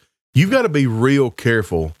places. You've got to be real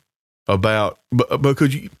careful about,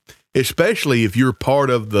 because especially if you're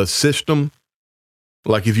part of the system,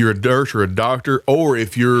 like if you're a nurse or a doctor, or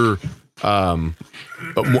if you're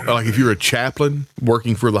like if you're a chaplain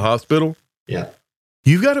working for the hospital. Yeah.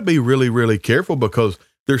 You've got to be really, really careful, because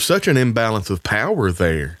there's such an imbalance of power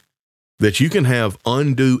there that you can have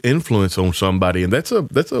undue influence on somebody, and that's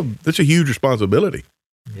a huge responsibility.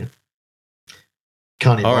 Yeah.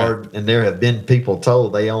 Connie Bard, and there have been people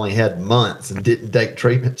told they only had months and didn't take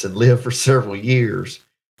treatments and live for several years.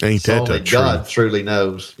 Ain't that only God truly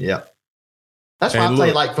knows. Yeah. That's why I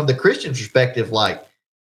say, like, from the Christian perspective, like,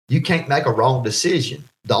 you can't make a wrong decision.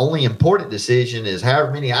 The only important decision is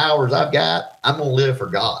however many hours I've got, I'm going to live for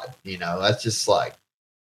God. You know, that's just like,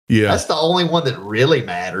 that's the only one that really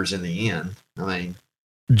matters in the end. I mean,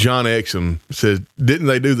 John Exum says, didn't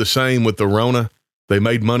they do the same with the Rona? They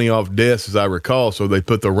made money off deaths, as I recall, so they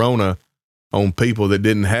put the Rona on people that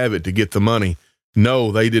didn't have it to get the money.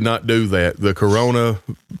 No, they did not do that. The Corona,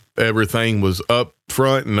 everything was up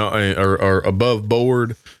front and or above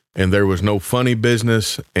board, and there was no funny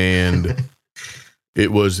business, and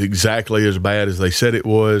it was exactly as bad as they said it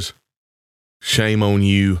was. Shame on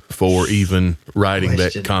you for even writing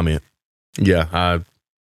that comment. Yeah, I'm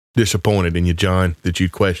disappointed in you, John, that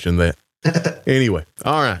you'd question that. Anyway,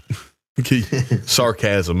 all right.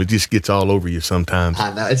 Sarcasm, it just gets all over you sometimes.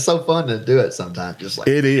 I know. It's so fun to do it sometimes. Just like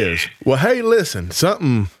it is. Well, hey, listen,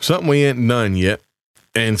 something we ain't done yet,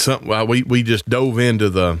 and something we just dove into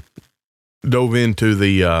the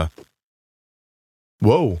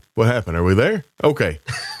whoa, what happened? Are we there? Okay.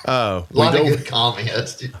 A lot of good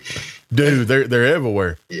comments. Dude, they're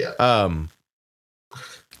everywhere. Yeah.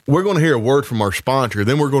 we're going to hear a word from our sponsor.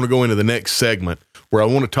 Then we're going to go into the next segment where I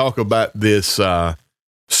want to talk about this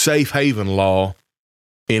safe haven law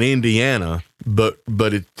in Indiana. But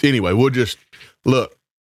anyway, we'll just look.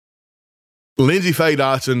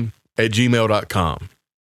 LindsayFayeDotson@gmail.com.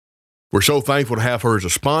 We're so thankful to have her as a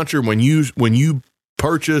sponsor. When you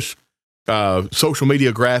purchase social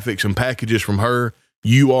media graphics and packages from her,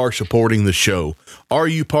 you are supporting the show. Are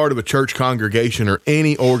you part of a church congregation or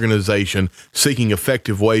any organization seeking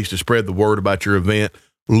effective ways to spread the word about your event?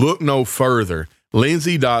 Look no further.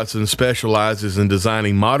 Lindsay Dotson specializes in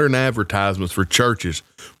designing modern advertisements for churches.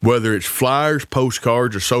 Whether it's flyers,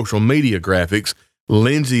 postcards, or social media graphics,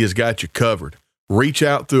 Lindsay has got you covered. Reach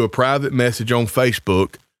out through a private message on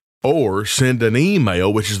Facebook or send an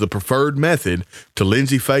email, which is the preferred method, to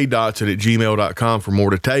LindsayFayeDotson@gmail.com for more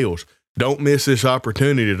details. Don't miss this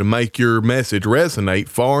opportunity to make your message resonate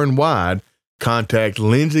far and wide. Contact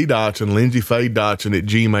Lindsay Dotson,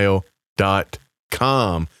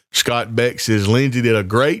 LindsayFayeDotson@gmail.com. Scott Beck says, Lindsay did a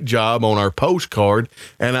great job on our postcard,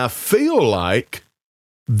 and I feel like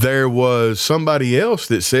there was somebody else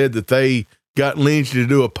that said that they got Lindsay to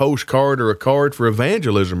do a postcard or a card for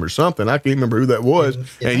evangelism or something. I can't remember who that was.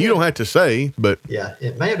 And you don't have to say, but. Yeah,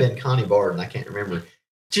 it may have been Connie Barden. I can't remember.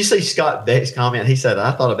 Did you see Scott Beck's comment? He said,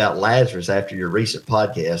 I thought about Lazarus after your recent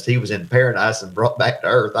podcast. He was in paradise and brought back to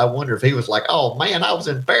earth. I wonder if he was like, oh, man, I was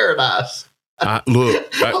in paradise. I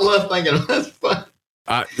love thinking that's fun.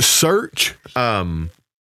 Search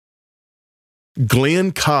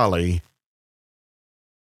Glenn Colley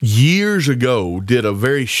years ago did a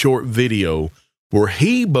very short video where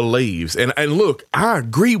he believes, and look, I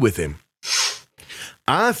agree with him.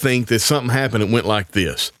 I think that something happened that went like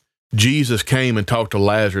this. Jesus came and talked to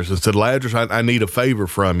Lazarus and said, Lazarus, I need a favor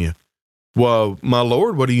from you. Well, my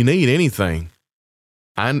Lord, what do you need? Anything.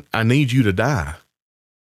 I need you to die.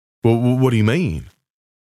 Well, what do you mean?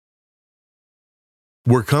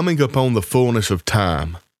 We're coming upon the fullness of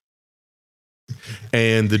time,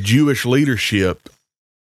 and the Jewish leadership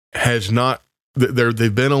has not,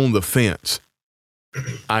 they've been on the fence.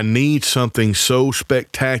 I need something so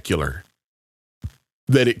spectacular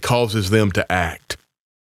that it causes them to act.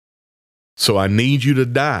 So I need you to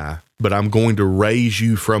die, but I'm going to raise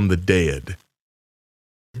you from the dead.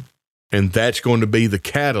 And that's going to be the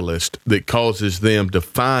catalyst that causes them to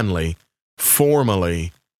finally,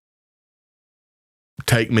 formally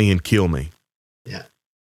take me and kill me. Yeah.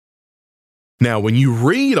 Now, when you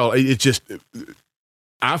read all, it's just,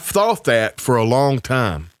 I've thought that for a long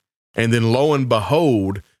time. And then lo and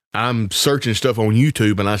behold, I'm searching stuff on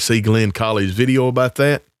YouTube and I see Glenn Colley's video about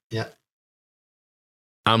that. Yeah.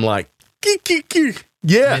 I'm like,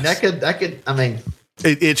 yes. I mean,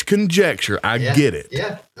 it's conjecture. I get it.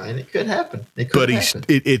 Yeah. I mean, it could happen. But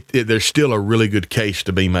there's still a really good case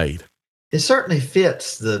to be made. It certainly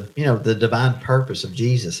fits the divine purpose of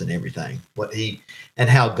Jesus and everything, and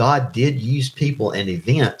how God did use people and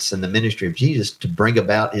events in the ministry of Jesus to bring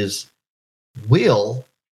about his will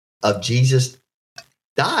of Jesus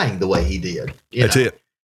dying the way he did. That's it.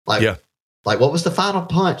 Like what was the final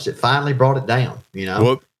punch that finally brought it down?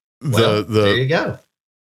 Well, there you go.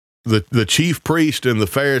 The chief priest and the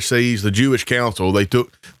Pharisees, the Jewish council, they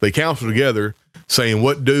counseled together, saying,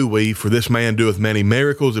 what do we? For this man doeth many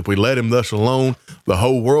miracles. If we let him thus alone, the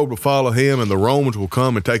whole world will follow him, and the Romans will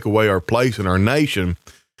come and take away our place in our nation.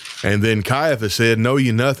 And then Caiaphas said, know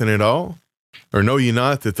ye nothing at all? Or know ye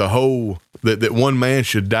not that that one man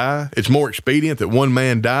should die? It's more expedient that one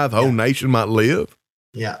man die, the whole nation might live.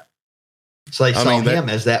 Yeah. So they saw him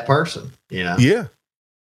as that person, Yeah.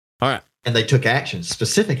 All right. And they took action,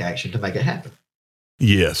 specific action, to make it happen.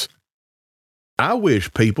 Yes. I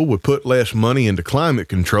wish people would put less money into climate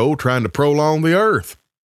control trying to prolong the earth.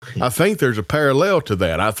 I think there's a parallel to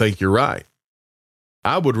that. I think you're right.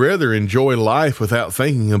 I would rather enjoy life without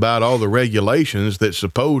thinking about all the regulations that's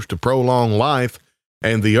supposed to prolong life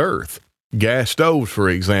and the earth. Gas stoves, for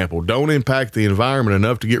example, don't impact the environment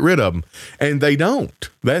enough to get rid of them. And they don't.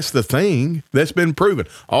 That's the thing. That's been proven.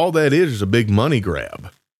 All that is a big money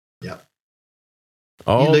grab. Yep.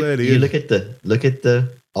 You look at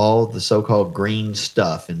all the so-called green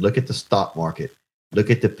stuff, and look at the stock market. Look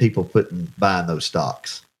at the people buying those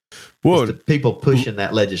stocks. Well, it's the people pushing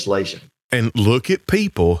that legislation. And look at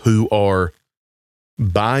people who are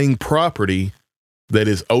buying property that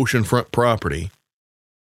is oceanfront property,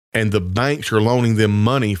 and the banks are loaning them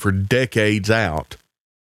money for decades out.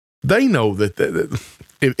 They know that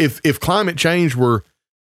if climate change were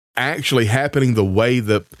actually happening the way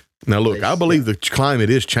that, now look, I believe the climate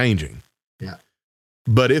is changing. Yeah.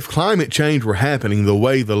 But if climate change were happening the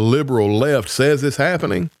way the liberal left says it's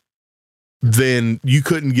happening, then you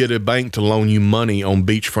couldn't get a bank to loan you money on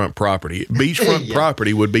beachfront property. Beachfront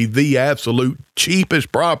property would be the absolute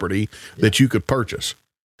cheapest property that you could purchase.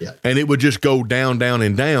 Yeah. And it would just go down, down,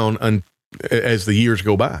 and down as the years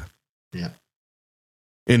go by. Yeah.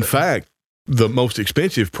 In fact, the most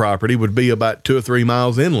expensive property would be about 2 or 3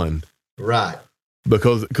 miles inland. Right.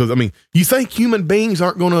 Because I mean, you think human beings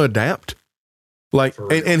aren't going to adapt? Like,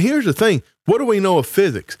 and here's the thing. What do we know of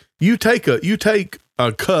physics? You take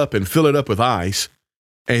a cup and fill it up with ice,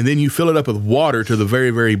 and then you fill it up with water to the very,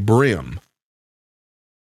 very brim.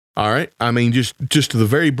 All right? I mean, just to the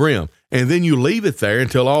very brim. And then you leave it there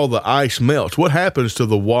until all the ice melts. What happens to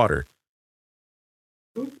the water?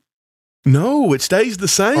 No, it stays the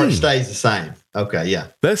same. Or it stays the same. Okay, yeah.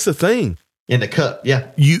 That's the thing. In the cup,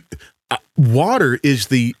 yeah. Water is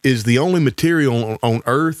the only material on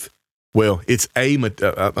Earth. Well, it's I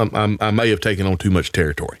may have taken on too much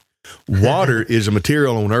territory. Water is a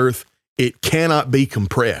material on Earth. It cannot be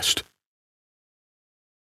compressed.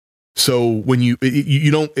 So when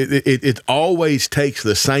it always takes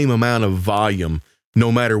the same amount of volume,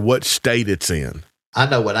 no matter what state it's in. I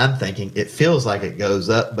know what I'm thinking. It feels like it goes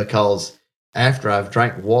up because after I've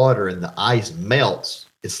drank water and the ice melts,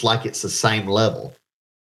 it's like it's the same level.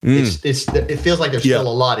 It feels like there's still a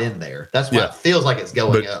lot in there. That's why it feels like it's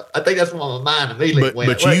going up. I think that's why my mind immediately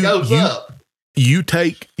went. But it goes up. You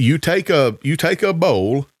take a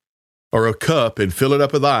bowl or a cup and fill it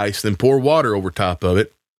up with ice, then pour water over top of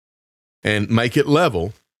it and make it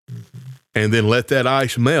level, and then let that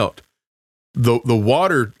ice melt. The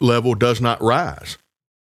water level does not rise.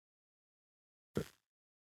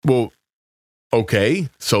 Well, okay,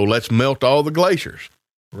 so let's melt all the glaciers.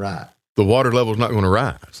 Right. The water level is not going to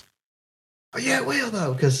rise. Oh, yeah, it will,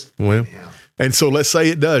 though, because... And so let's say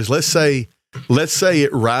it does. Let's say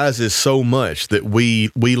it rises so much that we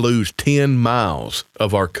lose 10 miles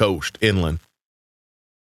of our coast inland.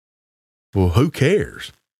 Well, who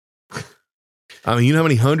cares? I mean, you know how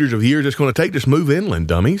many hundreds of years it's going to take? Just move inland,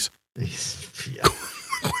 dummies. Yeah.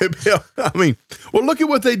 I mean, well, look at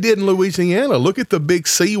what they did in Louisiana. Look at the big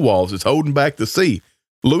seawalls that's holding back the sea.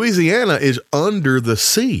 Louisiana is under the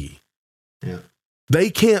sea. Yeah. They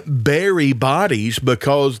can't bury bodies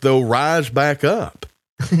because they'll rise back up.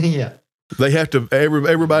 Yeah. They have to,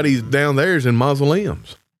 everybody's down there is in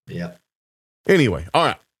mausoleums. Yeah. Anyway, all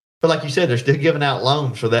right. But like you said, they're still giving out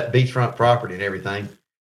loans for that beachfront property and everything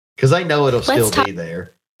because they know it'll still be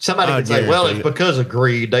there. Somebody can say, well, it's because of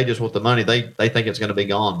greed. They just want the money. They think it's going to be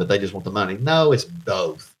gone, but they just want the money. No, it's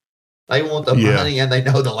both. They want the money and they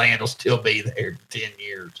know the land will still be there in 10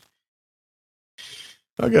 years.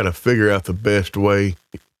 I got to figure out the best way.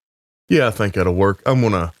 Yeah, I think that'll work. I'm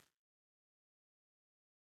looking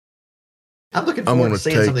forward to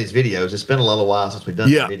seeing some of these videos. It's been a little while since we've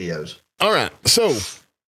done some videos. All right. So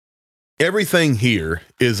everything here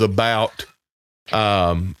is about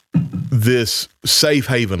this safe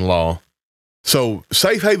haven law. So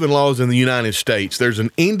safe haven laws in the United States, there's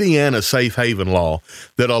an Indiana safe haven law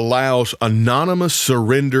that allows anonymous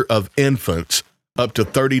surrender of infants up to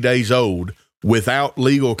 30 days old without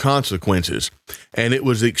legal consequences. And it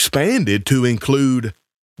was expanded to include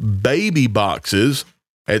baby boxes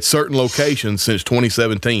at certain locations since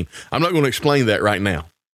 2017. I'm not going to explain that right now.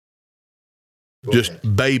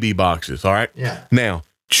 Just baby boxes, all right? Yeah. Now,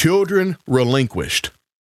 children relinquished.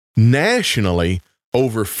 Nationally,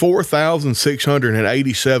 over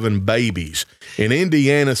 4,687 babies. In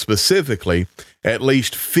Indiana specifically, at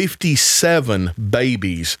least 57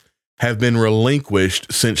 babies have been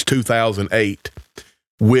relinquished since 2008,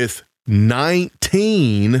 with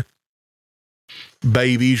 19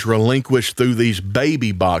 babies relinquished through these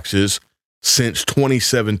baby boxes since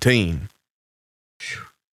 2017.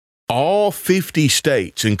 All 50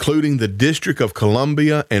 states, including the District of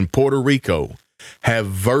Columbia and Puerto Rico, have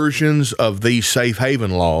versions of these safe haven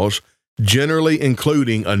laws, generally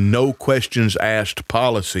including a no questions asked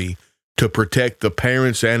policy to protect the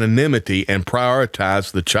parent's anonymity and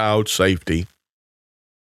prioritize the child's safety.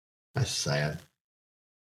 That's sad.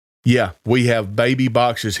 Yeah, we have baby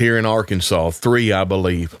boxes here in Arkansas, 3, I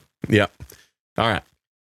believe. Yeah. All right.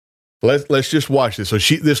 Let's just watch this. So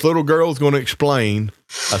this little girl is going to explain.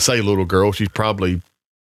 I say little girl, she's probably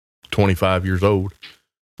 25 years old.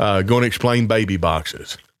 Going to explain baby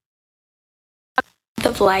boxes.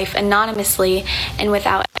 Of life anonymously and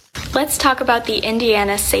without. Let's talk about the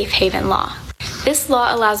Indiana Safe Haven Law. This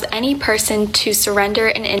law allows any person to surrender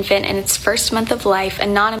an infant in its first month of life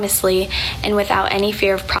anonymously and without any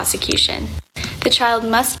fear of prosecution. The child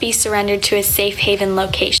must be surrendered to a safe haven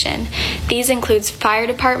location. These includes fire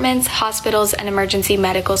departments, hospitals, and emergency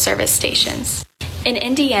medical service stations. In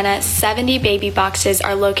Indiana, 70 baby boxes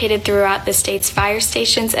are located throughout the state's fire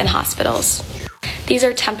stations and hospitals. These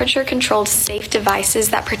are temperature-controlled, safe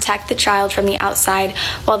devices that protect the child from the outside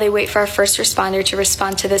while they wait for a first responder to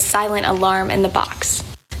respond to the silent alarm in the box.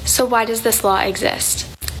 So why does this law exist?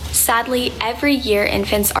 Sadly, every year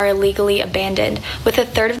infants are illegally abandoned, with a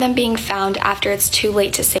third of them being found after it's too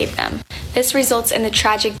late to save them. This results in the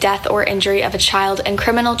tragic death or injury of a child and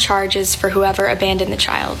criminal charges for whoever abandoned the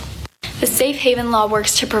child. The Safe Haven Law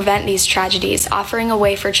works to prevent these tragedies, offering a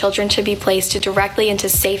way for children to be placed directly into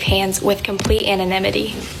safe hands with complete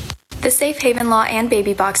anonymity. The Safe Haven Law and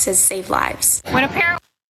baby boxes save lives. When a parent...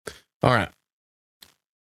 All right.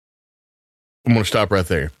 I'm going to stop right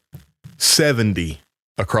there. 70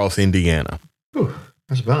 across Indiana. Ooh,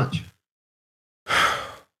 that's a bunch.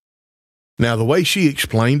 Now, the way she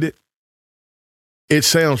explained it, it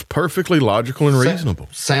sounds perfectly logical and reasonable.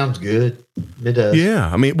 Sounds good. It does. Yeah.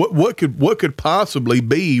 I mean, what could possibly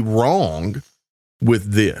be wrong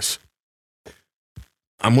with this?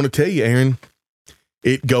 I'm going to tell you, Aaron,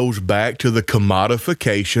 it goes back to the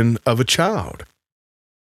commodification of a child.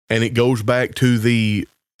 And it goes back to the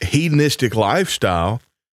hedonistic lifestyle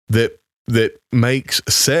that makes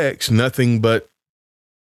sex nothing but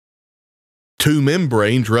two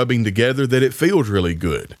membranes rubbing together that it feels really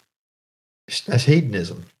good. That's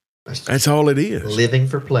hedonism. That's all it is. Living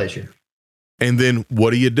for pleasure. And then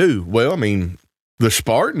what do? Well, I mean, the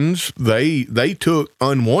Spartans, they took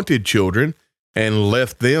unwanted children and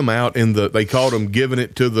left them out they called them giving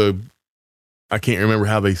it to the, I can't remember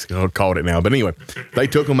how they called it now. But anyway, they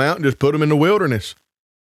took them out and just put them in the wilderness.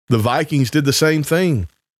 The Vikings did the same thing.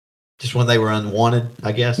 Just when they were unwanted,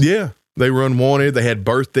 I guess? Yeah, they were unwanted. They had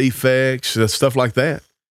birth defects, stuff like that.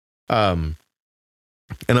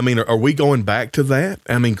 And I mean, are we going back to that?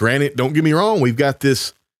 I mean, granted, don't get me wrong. We've got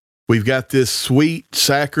this sweet,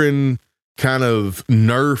 saccharine kind of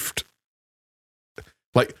nerfed,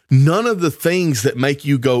 like none of the things that make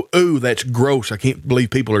you go, ooh, that's gross. I can't believe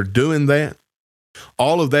people are doing that.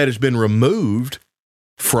 All of that has been removed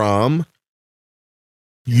from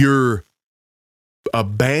your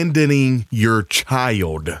abandoning your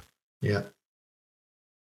child. Yeah.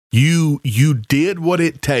 You did what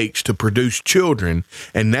it takes to produce children,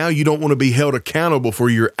 and now you don't want to be held accountable for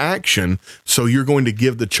your action, so you're going to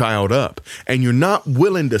give the child up. And you're not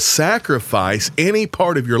willing to sacrifice any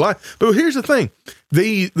part of your life. But here's the thing.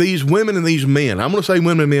 These women and these men, I'm going to say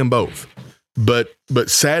women and men both, but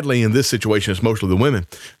sadly in this situation, it's mostly the women.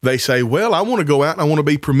 They say, well, I want to go out and I want to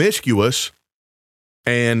be promiscuous.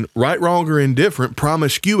 And right, wrong, or indifferent,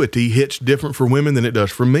 promiscuity hits different for women than it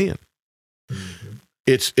does for men. Mm-hmm.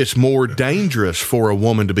 It's more dangerous for a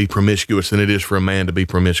woman to be promiscuous than it is for a man to be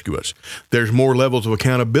promiscuous. There's more levels of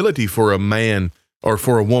accountability for a man or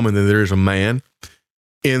for a woman than there is a man,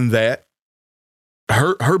 in that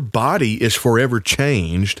her body is forever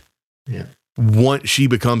changed once she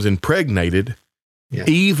becomes impregnated,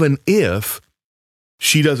 even if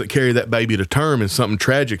she doesn't carry that baby to term and something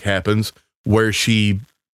tragic happens where she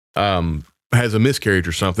has a miscarriage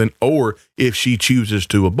or something, or if she chooses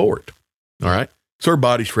to abort. All right. So her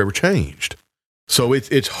body's forever changed. So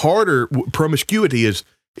it's harder. Promiscuity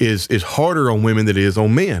is harder on women than it is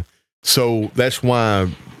on men. So that's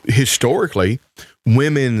why historically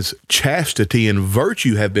women's chastity and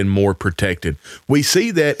virtue have been more protected. We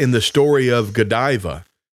see that in the story of Godiva.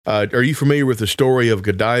 Are you familiar with the story of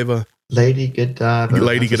Godiva? Lady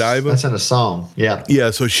Godiva. That's in a song. Yeah.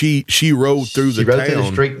 Yeah. So she rode through the town. She rode through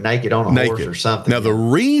the street naked on a horse or something. Now, the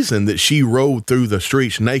reason that she rode through the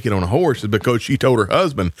streets naked on a horse is because she told her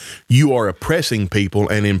husband, you are oppressing people,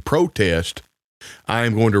 and in protest, I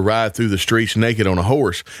am going to ride through the streets naked on a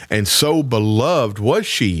horse. And so beloved was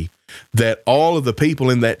she that all of the people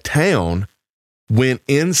in that town went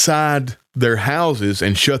inside their houses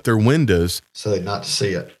and shut their windows. So they not to see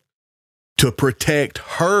it. To protect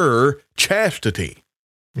her chastity.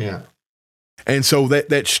 Yeah. And so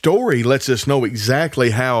that story lets us know exactly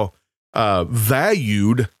how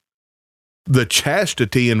valued the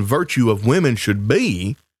chastity and virtue of women should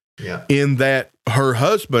be, in that her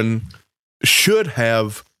husband should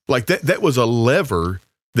have, like that was a lever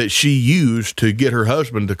that she used to get her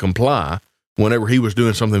husband to comply whenever he was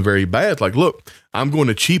doing something very bad. Like, look, I'm going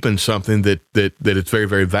to cheapen something that it's very,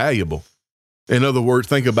 very valuable. In other words,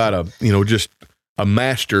 think about just a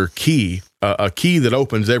master key. A key that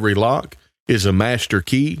opens every lock is a master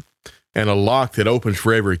key, and a lock that opens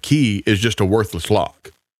for every key is just a worthless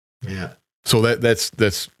lock. Yeah. So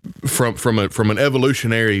that's from an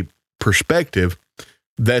evolutionary perspective,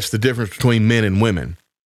 that's the difference between men and women.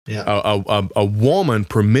 Yeah. A woman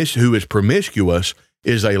who is promiscuous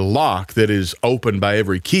is a lock that is opened by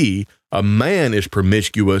every key. A man is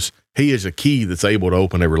promiscuous. He is a key that's able to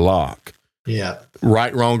open every lock. Yeah.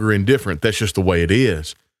 Right, wrong, or indifferent. That's just the way it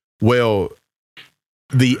is. Well,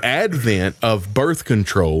 the advent of birth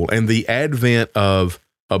control and the advent of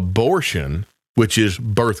abortion, which is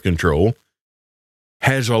birth control,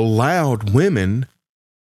 has allowed women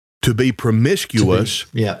to be promiscuous.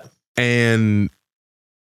 Yeah. And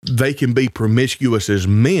they can be promiscuous as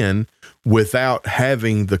men without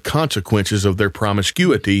having the consequences of their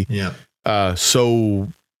promiscuity. Yeah. So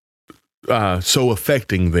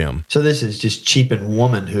affecting them. So this is just cheapen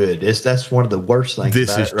womanhood. That's one of the worst things.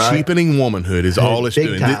 This is right? Cheapening womanhood is all it's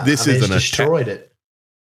doing. This is it's destroyed it.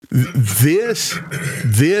 This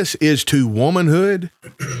is to womanhood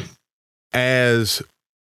as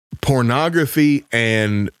pornography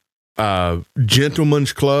and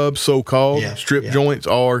gentlemen's clubs, so-called strip joints,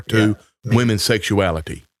 are to women's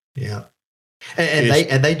sexuality. Yeah,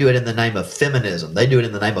 and they do it in the name of feminism. They do it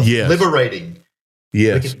in the name of liberating.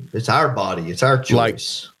 Yes, it's our body. It's our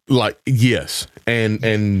choice. Yes, and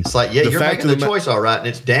it's like you're making the choice all right, and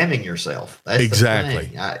it's damning yourself. That's exactly.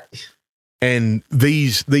 The thing. And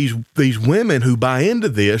these women who buy into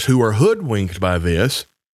this, who are hoodwinked by this,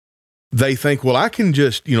 they think, well, I can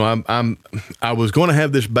just, I was going to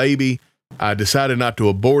have this baby. I decided not to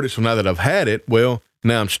abort it. So now that I've had it, well,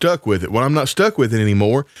 now I'm stuck with it. Well, I'm not stuck with it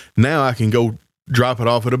anymore. Now I can go drop it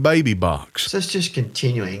off at a baby box. So it's just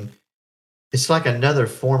continuing. It's like another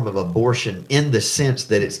form of abortion in the sense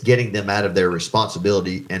that it's getting them out of their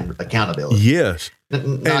responsibility and accountability. Yes.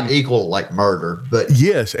 Not equal like murder, but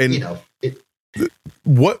yes. And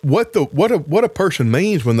what a person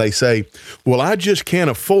means when they say, well, I just can't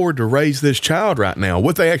afford to raise this child right now.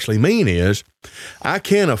 What they actually mean is, I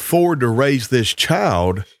can't afford to raise this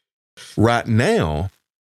child right now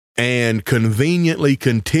and conveniently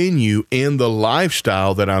continue in the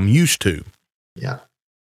lifestyle that I'm used to. Yeah.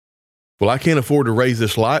 Well, I can't afford to raise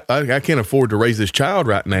this I can't afford to raise this child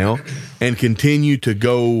right now and continue to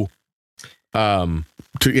go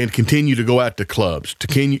continue to go out to clubs, to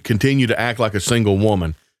continue to act like a single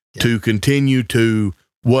woman, to continue to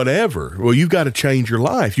whatever. Well, you've got to change your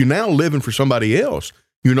life. You're now living for somebody else.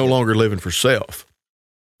 You're no longer living for self.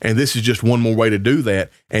 And this is just one more way to do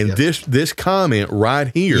that. And this comment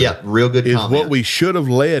right here real good is comment. what we should have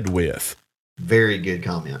led with. Very good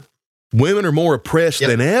comment. Women are more oppressed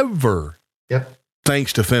than ever. Yep.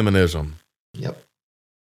 Thanks to feminism. Yep.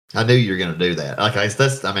 I knew you were going to do that. Okay,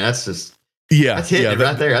 that's just hitting it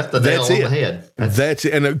right there. That's the nail on the head. That's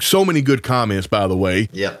it. And so many good comments, by the way.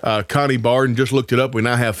 Yep. Connie Barden just looked it up. We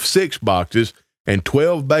now have 6 boxes and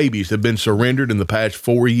 12 babies have been surrendered in the past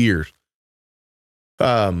 4 years.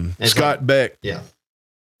 Scott Beck. Yeah.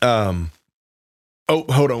 Oh,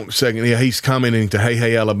 hold on a second. Yeah, he's commenting to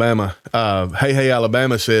Hey Alabama. Hey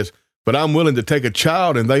Alabama says, but I'm willing to take a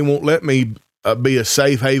child and they won't let me be a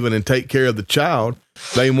safe haven and take care of the child.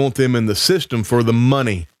 They want them in the system for the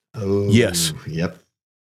money. Oh, yes. Yep.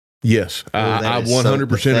 Yes. I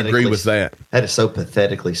 100% agree with that. That is so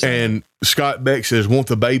pathetically sad. And Scott Beck says, won't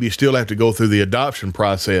the baby still have to go through the adoption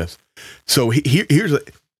process? So it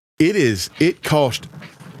cost,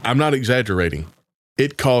 I'm not exaggerating,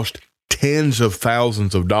 it cost tens of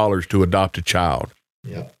thousands of dollars to adopt a child.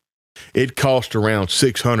 Yep. It cost around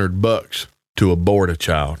 $600 to abort a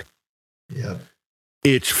child. Yep.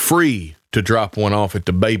 It's free to drop one off at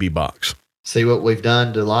the baby box. See what we've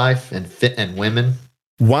done to life and women?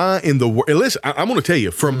 Why in the world? Listen, I'm going to tell you,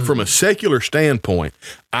 from a secular standpoint,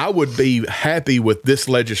 I would be happy with this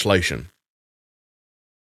legislation.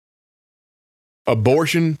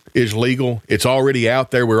 Abortion is legal. It's already out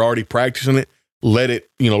there. We're already practicing it.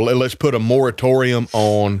 Let's put a moratorium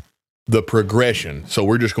on the progression. So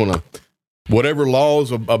we're just going to, whatever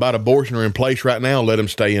laws about abortion are in place right now, let them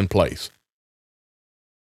stay in place.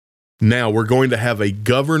 Now we're going to have a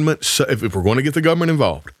government, if we're going to get the government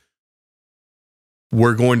involved,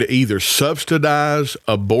 we're going to either subsidize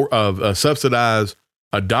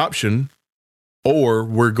adoption, or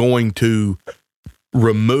we're going to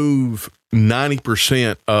remove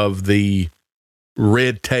 90% of the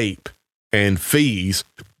red tape and fees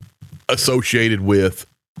associated with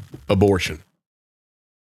abortion.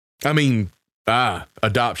 I mean,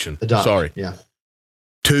 adoption. Sorry. Yeah.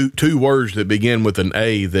 Two words that begin with an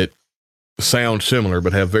A that sound similar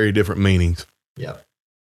but have very different meanings. Yeah.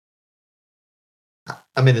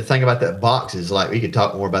 I mean, the thing about that box is, like, we could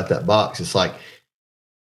talk more about that box. It's like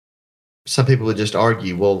some people would just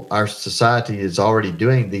argue, well, our society is already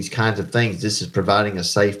doing these kinds of things. This is providing a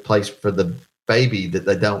safe place for the baby that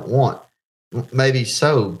they don't want. Maybe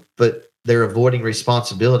so, but they're avoiding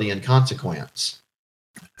responsibility and consequence.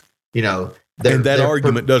 And that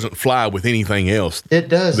argument doesn't fly with anything else. It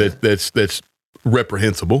does. That's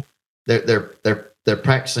reprehensible. They're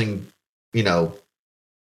practicing,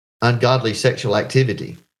 ungodly sexual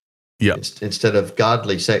activity. Yeah. Instead of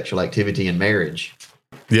godly sexual activity in marriage.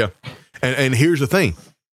 Yeah. And here's the thing.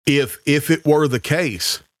 If it were the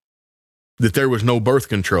case that there was no birth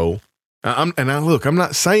control, I'm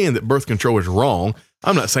not saying that birth control is wrong.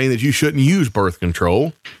 I'm not saying that you shouldn't use birth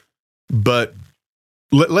control, but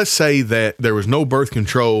let's say that there was no birth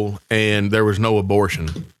control and there was no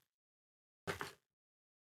abortion.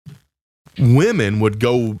 Women would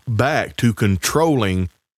go back to controlling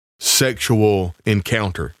sexual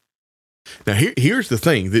encounter. Now, here's the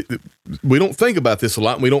thing. We don't think about this a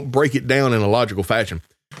lot, and we don't break it down in a logical fashion.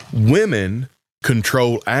 Women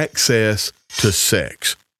control access to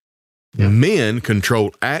sex. Yeah. Men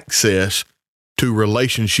control access to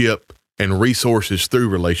relationship and resources through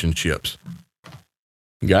relationships.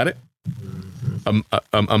 Got it?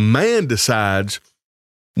 A man decides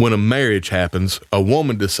when a marriage happens. A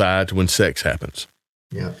woman decides when sex happens.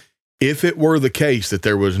 Yeah. If it were the case that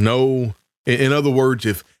there was no, in other words,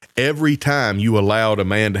 if every time you allowed a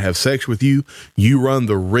man to have sex with you, you run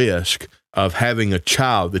the risk of having a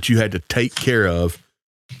child that you had to take care of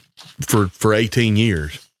for 18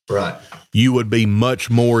 years. Right. You would be much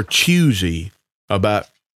more choosy about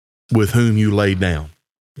with whom you lay down.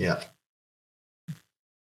 Yeah.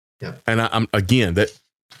 Yeah. And I'm again that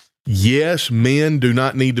yes, men do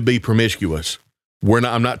not need to be promiscuous.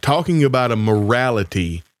 I'm not talking about a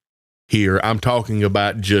morality here. I'm talking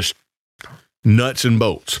about just nuts and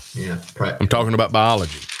bolts. Yeah. I'm talking about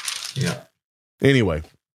biology. Yeah. Anyway.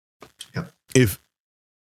 Yep.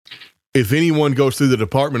 If anyone goes through the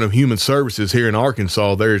Department of Human Services here in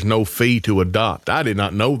Arkansas, there is no fee to adopt. I did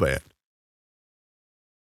not know that.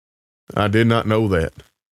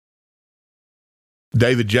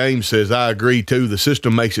 David James says, I agree too. The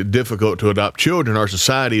system makes it difficult to adopt children. Our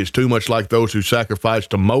society is too much like those who sacrifice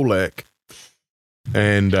to Molech.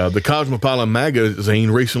 And the Cosmopolitan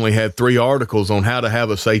magazine recently had 3 articles on how to have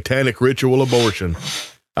a satanic ritual abortion.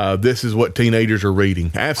 This is what teenagers are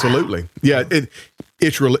reading. Absolutely. Yeah.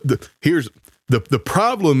 Here's the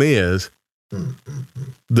problem is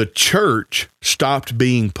the church stopped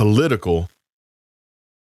being political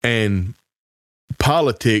and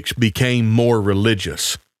politics became more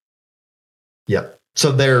religious. Yep.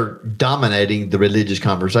 So they're dominating the religious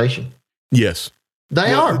conversation. Yes.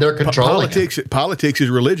 They are. They're controlling Politics is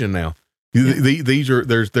religion now. Yeah. These are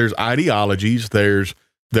there's ideologies, there's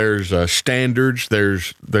standards,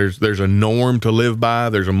 there's a norm to live by,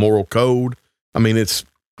 there's a moral code. I mean, it's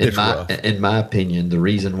rough. In my opinion, the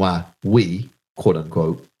reason why we, quote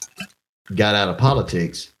unquote, got out of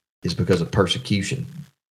politics is because of persecution.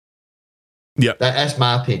 Yeah. That's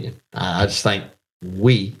my opinion. I just think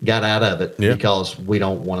we got out of it because we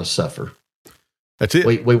don't want to suffer. That's it.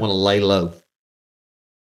 We want to lay low.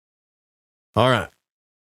 All right.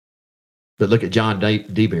 But look at John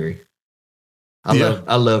DeBerry.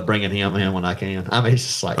 I love bringing him in when I can. I mean, it's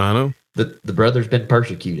just like, I know. The brother's been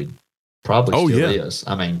persecuted. Probably still is.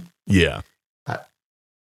 I mean. Yeah. All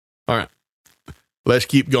right. Let's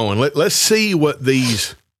keep going. Let's see what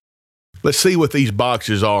these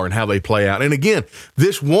boxes are and how they play out. And again,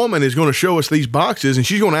 this woman is going to show us these boxes and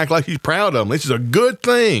she's going to act like she's proud of them. This is a good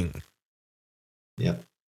thing. Yep.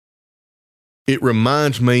 It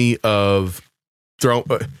reminds me of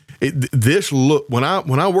this look when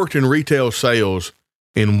I worked in retail sales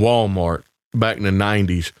in Walmart back in the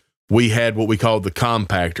 90s. We had what we called the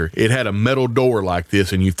compactor. It had a metal door like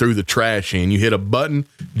this, and you threw the trash in. You hit a button,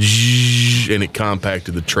 and it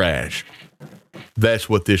compacted the trash. That's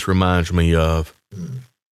what this reminds me of. One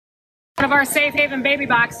of our safe haven baby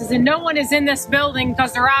boxes, and no one is in this building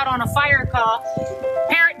because they're out on a fire call.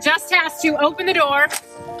 Parent just has to open the door,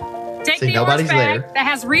 take the orange bag that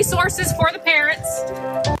has resources for the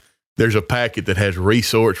parents. There's a packet that has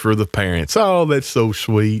resource for the parents. Oh, that's so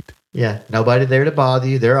sweet. Yeah, nobody there to bother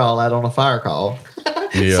you. They're all out on a fire call.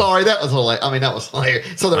 Yeah. Sorry, that was hilarious. I mean, that was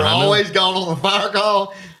hilarious. So they're always gone on a fire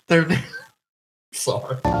call. They're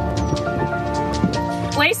sorry.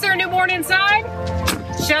 Place their newborn inside,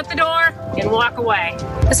 shut the door, and walk away.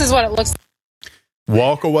 This is what it looks like.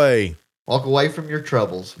 Walk away. Walk away from your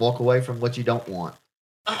troubles. Walk away from what you don't want.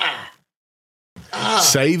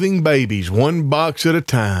 Saving babies one box at a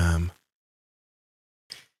time.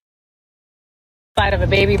 Side of a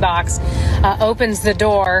baby box, opens the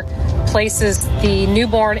door, places the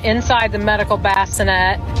newborn inside the medical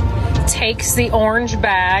bassinet, takes the orange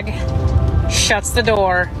bag, shuts the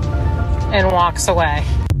door, and walks away.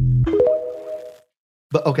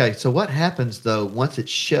 But okay, so what happens though once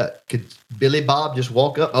it's shut? Could Billy Bob just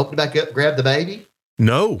walk up, open it back up, grab the baby?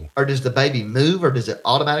 No. Or does the baby move, or does it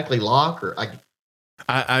automatically lock? Or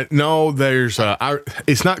I know there's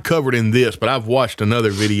it's not covered in this, but I've watched another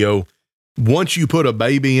video. Once you put a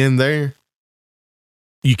baby in there,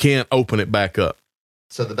 you can't open it back up.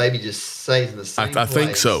 So the baby just stays in the same place. I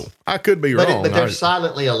think so. I could be wrong. But they're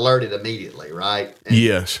silently alerted immediately, right?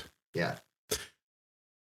 Yes. Yeah.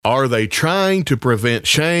 Are they trying to prevent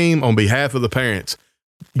shame on behalf of the parents?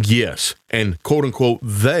 Yes. And quote unquote,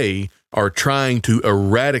 they are trying to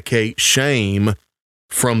eradicate shame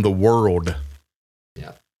from the world.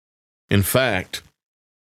 Yeah. In fact,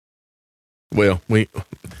 well, we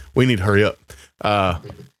need to hurry up.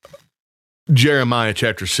 Jeremiah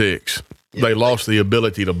chapter 6. Yeah, they lost the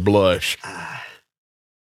ability to blush.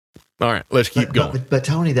 All right, let's keep going. But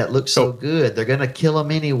Tony, that looks so good. They're going to kill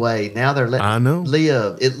them anyway. Now they're letting them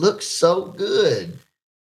live. It looks so good.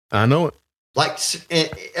 I know it. Like,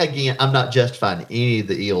 again, I'm not justifying any of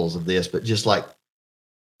the ills of this, but just like,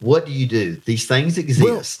 what do you do? These things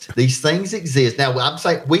exist. These things exist. Now, I'm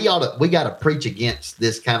saying we got to preach against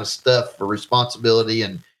this kind of stuff for responsibility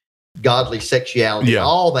and godly sexuality, and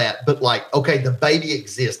all that. But like, okay, the baby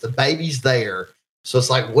exists. The baby's there. So it's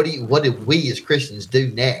like, what do we as Christians do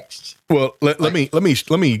next? Well, let me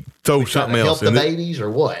throw something else. Help the babies or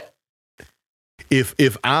what?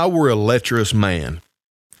 If I were a lecherous man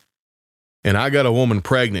and I got a woman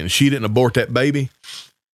pregnant and she didn't abort that baby,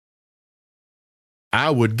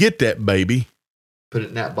 I would get that baby, put it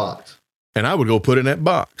in that box, and I would go put it in that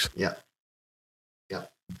box. Yeah. Yeah.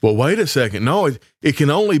 Well, wait a second. No, it can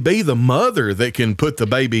only be the mother that can put the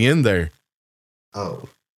baby in there. Oh.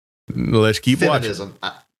 Let's keep Feminism.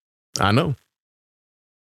 watching. I know.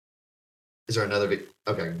 Is there another big?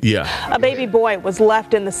 Okay. Yeah. A baby boy was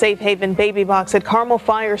left in the Safe Haven baby box at Carmel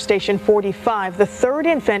Fire Station 45. The third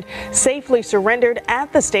infant safely surrendered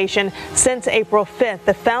at the station since April 5th.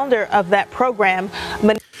 The founder of that program.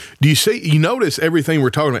 Do you notice everything we're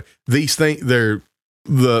talking about? These things,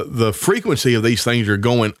 the frequency of these things are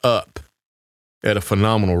going up at a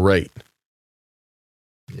phenomenal rate.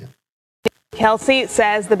 Yeah. Kelsey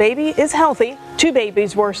says the baby is healthy. 2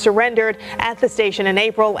 babies were surrendered at the station in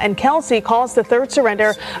April, and Kelsey calls the third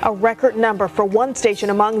surrender a record number for one station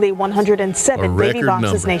among the 107 baby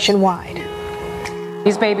boxes nationwide.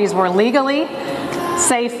 These babies were legally,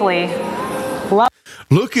 safely.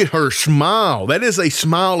 Look at her smile. That is a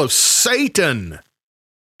smile of Satan.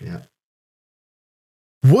 Yeah.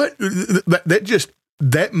 What?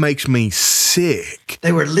 That makes me sick.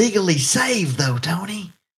 They were legally saved, though,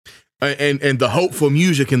 Tony. And the hopeful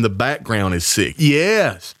music in the background is sick.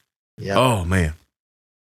 Yes. Yeah. Oh, man.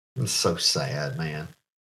 It's so sad, man.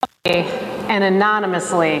 And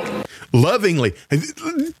anonymously. Lovingly.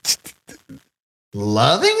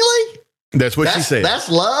 Lovingly? That's what she said. That's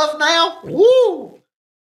love now? Woo!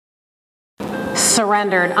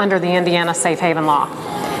 Surrendered under the Indiana Safe Haven law.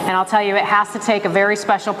 And I'll tell you, it has to take a very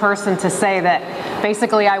special person to say that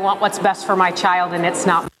basically I want what's best for my child and it's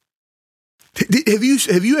not.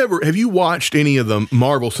 Have you watched any of the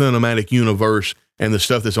Marvel Cinematic Universe and the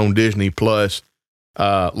stuff that's on Disney Plus,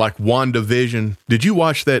 like WandaVision? Did you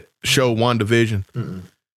watch that show, WandaVision? Mm-mm.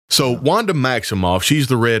 So Wanda Maximoff, she's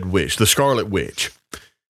the Red Witch, the Scarlet Witch,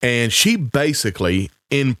 and she basically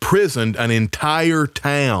imprisoned an entire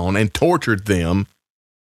town and tortured them.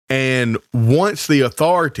 And once the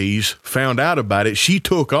authorities found out about it, she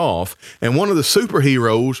took off, and one of the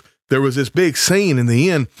superheroes, there was this big scene in the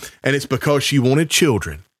end, and it's because she wanted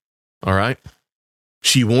children. All right?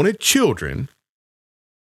 She wanted children.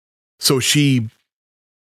 So she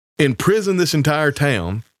imprisoned this entire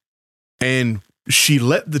town, and she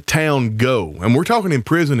let the town go. And we're talking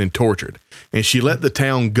imprisoned and tortured. And she let the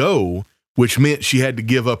town go, which meant she had to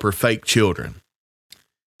give up her fake children.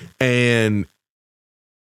 And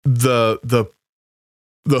the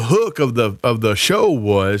hook of the show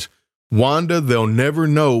was, Wanda, they'll never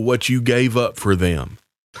know what you gave up for them.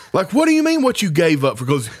 Like, what do you mean what you gave up?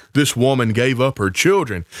 Because this woman gave up her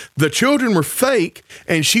children. The children were fake,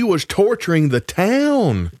 and she was torturing the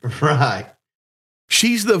town. Right.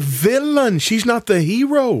 She's the villain. She's not the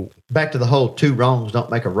hero. Back to the whole 2 wrongs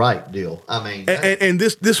don't make a right deal. I mean. And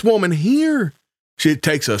this woman here, it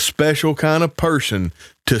takes a special kind of person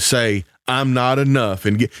to say, I'm not enough.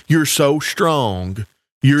 And you're so strong.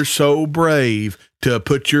 You're so brave to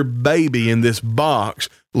put your baby in this box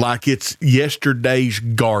like it's yesterday's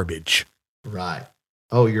garbage. Right.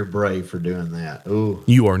 Oh, you're brave for doing that. Ooh.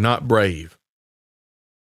 You are not brave.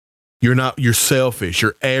 You're selfish.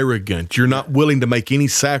 You're arrogant. You're not willing to make any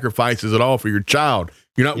sacrifices at all for your child.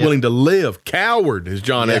 You're not willing to live. Coward, as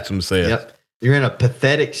John Exum said. Yep. You're in a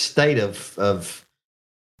pathetic state of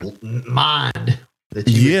mind that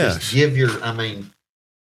you would just give your. I mean,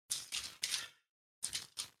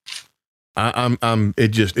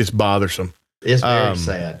 it's bothersome. It's very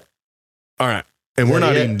sad. All right, and we're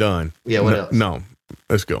not even done. Yeah, what else? No,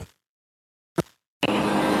 let's go.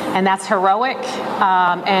 And that's heroic,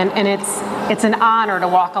 and it's an honor to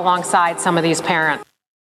walk alongside some of these parents.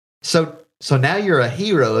 So now you're a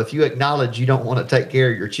hero if you acknowledge you don't want to take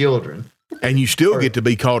care of your children. And you still get to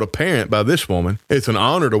be called a parent by this woman. It's an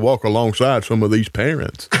honor to walk alongside some of these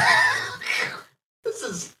parents. This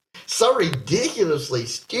is so ridiculously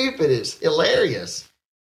stupid. It's hilarious.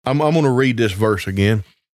 I'm going to read this verse again.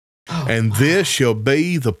 And this shall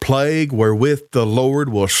be the plague wherewith the Lord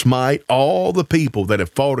will smite all the people that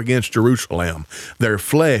have fought against Jerusalem. Their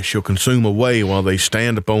flesh shall consume away while they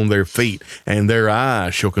stand upon their feet, and their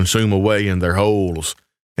eyes shall consume away in their holes,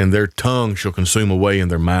 and their tongue shall consume away in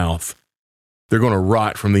their mouth. They're going to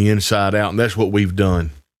rot from the inside out, and that's what we've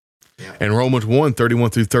done. Yeah. And Romans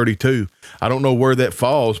 1:31-32, I don't know where that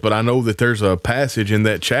falls, but I know that there's a passage in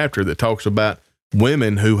that chapter that talks about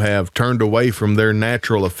women who have turned away from their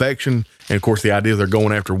natural affection. And, of course, the idea they're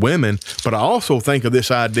going after women. But I also think of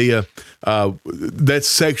this idea, that's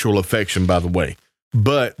sexual affection, by the way.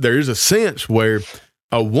 But there is a sense where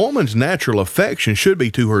a woman's natural affection should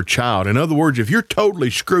be to her child. In other words, if you're totally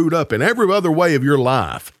screwed up in every other way of your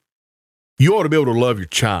life, you ought to be able to love your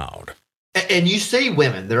child. And you see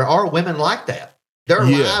women, there are women like that. Their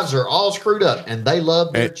lives are all screwed up, and they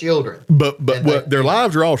love their children. But their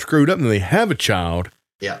lives are all screwed up, and they have a child.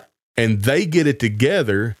 Yeah. And they get it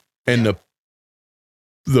together, and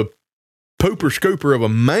the pooper scooper of a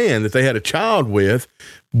man that they had a child with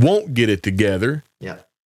won't get it together. Yeah.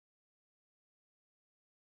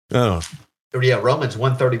 Oh. Yeah, Romans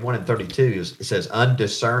 1:31-32, it says,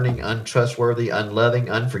 undiscerning, untrustworthy, unloving,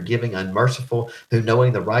 unforgiving, unmerciful, who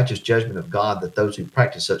knowing the righteous judgment of God, that those who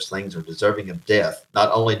practice such things are deserving of death,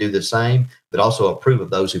 not only do the same, but also approve of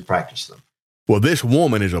those who practice them. Well, this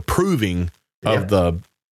woman is approving of the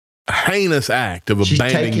heinous act of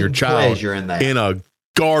abandoning your child in a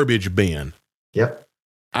garbage bin. Yep.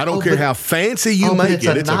 I don't care how fancy you make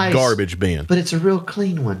it, it's a garbage bin. But it's a real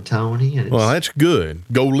clean one, Tony. And well, that's good.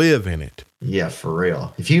 Go live in it. Yeah, for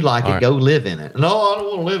real. If you like it, go live in it. No, I don't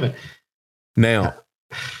want to live in it. Now,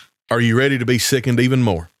 are you ready to be sickened even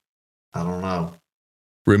more? I don't know.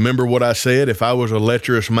 Remember what I said? If I was a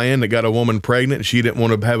lecherous man that got a woman pregnant and she didn't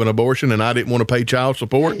want to have an abortion and I didn't want to pay child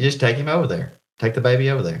support? You just take him over there. Take the baby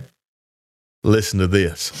over there. Listen to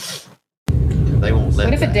this. They won't let.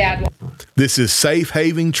 What if a dad? This is Safe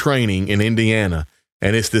Haven Training in Indiana,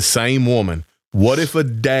 and it's the same woman. What if a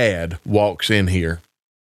dad walks in here?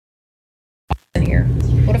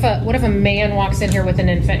 What if a man walks in here with an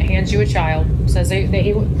infant, hands you a child, says that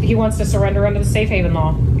he wants to surrender under the safe haven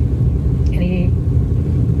law, and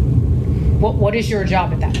what is your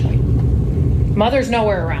job at that point? Mother's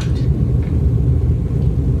nowhere around.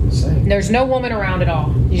 Same. There's no woman around at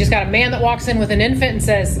all. You just got a man that walks in with an infant and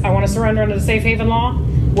says, I want to surrender under the safe haven law.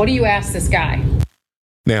 What do you ask this guy?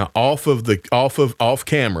 Now, off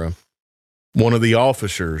camera, one of the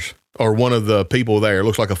officers or one of the people there,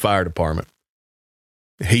 looks like a fire department.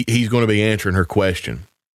 He's going to be answering her question.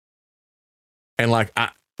 And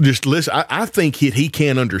I think he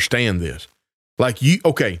can't understand this.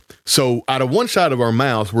 So out of one side of our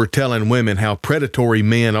mouth, we're telling women how predatory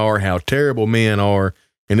men are, how terrible men are,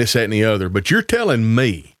 and this, that, and the other. But you're telling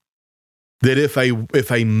me that if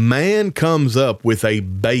a man comes up with a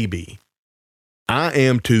baby, I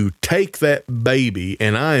am to take that baby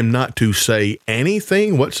and I am not to say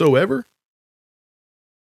anything whatsoever?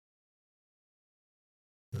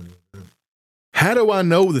 How do I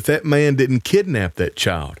know that man didn't kidnap that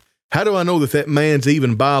child? How do I know that man's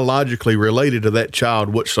even biologically related to that child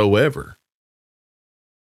whatsoever?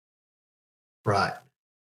 Right.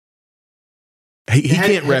 He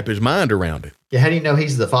can't wrap his mind around it. Yeah, how do you know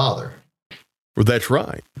he's the father? Well, that's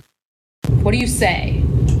right. What do you say?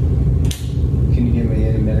 Can you give me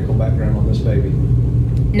any medical background on this baby?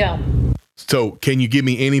 No. So, can you give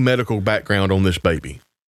me any medical background on this baby?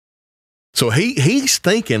 So he's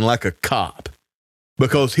thinking like a cop.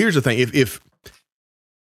 Because here's the thing, if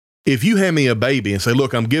you hand me a baby and say,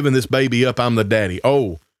 look, I'm giving this baby up, I'm the daddy.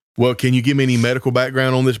 Oh, well, can you give me any medical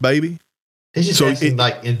background on this baby? He's just asking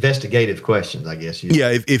like investigative questions, I guess.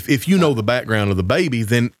 Yeah, if you know the background of the baby,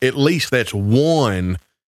 then at least that's one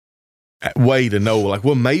way to know, like,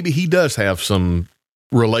 well, maybe he does have some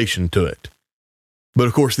relation to it. But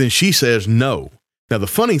of course, then she says no. Now, the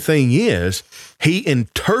funny thing is, he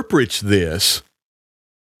interprets this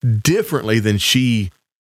differently than she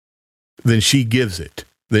gives it.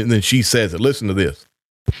 Then she says it. Listen to this.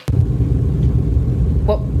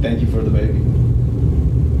 Well, thank you for the baby.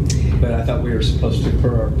 But I thought we were supposed to,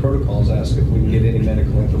 per our protocols, ask if we can get any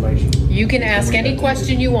medical information. You can ask any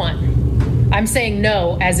question you want. I'm saying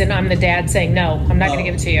no, as in I'm the dad saying no. I'm not going to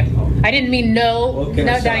give it to you. I didn't mean no. Well, can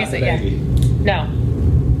I stop the baby? No.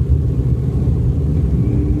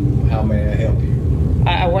 How may I help you?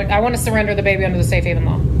 I want to surrender the baby under the safe haven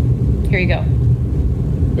law. Here you go.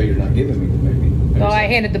 But you're not giving me the baby. No, I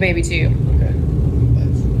handed the baby to you. Okay.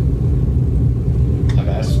 I've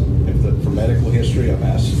asked for medical history. I've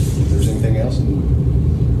asked if there's anything else,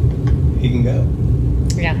 and he can go.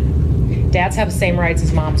 Yeah. Dads have the same rights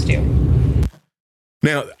as moms do.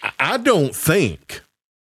 Now, I don't think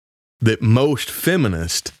that most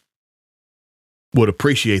feminists would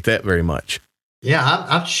appreciate that very much. Yeah,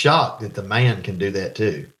 I'm shocked that the man can do that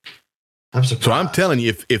too. I'm surprised. So I'm telling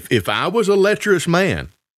you, if I was a lecherous man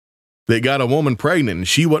that got a woman pregnant and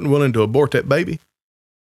she wasn't willing to abort that baby,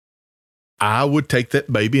 I would take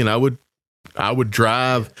that baby and I would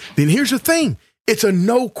drive. Then here's the thing. It's a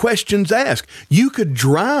no questions asked. You could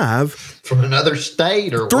drive from another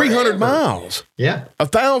state or 300 miles. Yeah.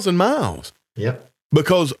 1,000 miles. Yep.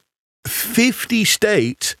 Because 50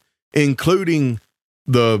 states, including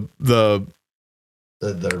the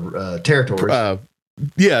territories.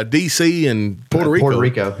 D.C. and Puerto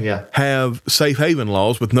Rico, yeah, have safe haven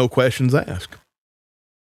laws with no questions asked.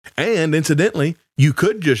 And incidentally, you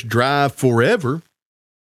could just drive forever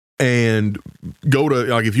and go to,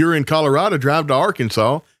 like if you're in Colorado, drive to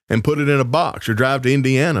Arkansas and put it in a box, or drive to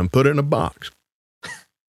Indiana and put it in a box.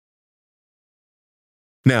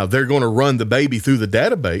 Now, they're going to run the baby through the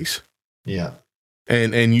database. Yeah.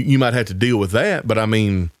 And you might have to deal with that. But I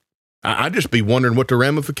mean, I'd just be wondering what the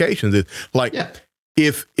ramifications is. Like,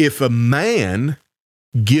 if a man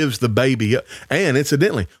gives the baby up, and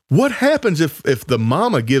incidentally, what happens if the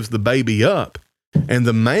mama gives the baby up and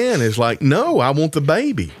the man is like, no, I want the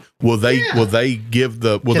baby? Will they run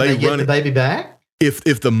the baby back?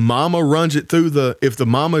 If the mama runs it through if the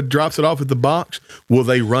mama drops it off at the box, will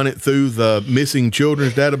they run it through the missing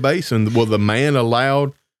children's database? And will the man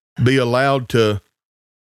be allowed to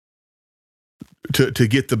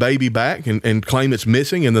get the baby back and claim it's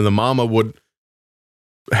missing, and then the mama would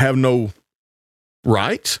have no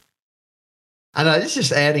rights? I know, it's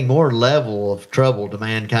just adding more level of trouble to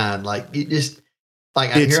mankind. Like, it just,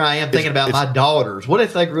 like, here I am thinking about my daughters. What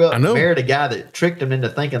if they grew up and married a guy that tricked them into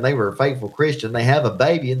thinking they were a faithful Christian? They have a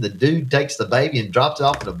baby, and the dude takes the baby and drops it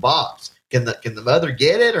off in a box. Can the mother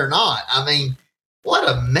get it or not? I mean, what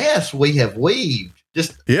a mess we have weaved.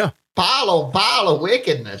 Just pile of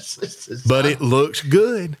wickedness. But it looks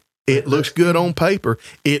good. It looks good on paper.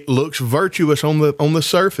 It looks virtuous on the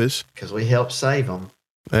surface because we helped save them.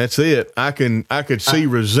 That's it. I could see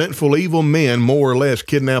resentful, evil men more or less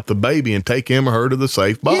kidnap the baby and take him or her to the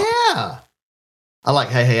safe box. Yeah. I like,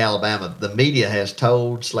 hey, Alabama. The media has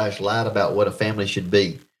told / lied about what a family should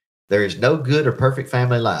be. There is no good or perfect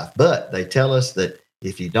family life, but they tell us that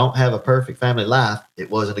if you don't have a perfect family life, it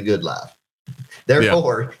wasn't a good life.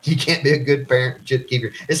 Therefore, you can't be a good parent.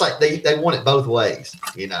 It's like they want it both ways,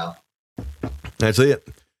 you know. That's it.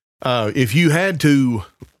 If you had to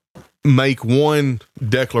make one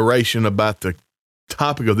declaration about the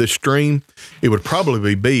topic of this stream, it would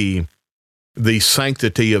probably be the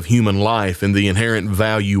sanctity of human life and the inherent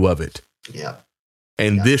value of it. Yeah.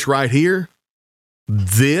 And this right here,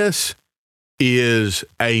 this is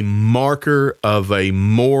a marker of a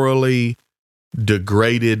morally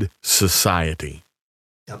degraded society.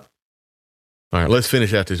 Yep. All right, let's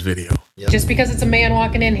finish out this video. Yep. Just because it's a man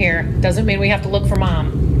walking in here doesn't mean we have to look for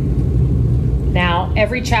mom. Now,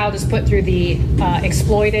 every child is put through the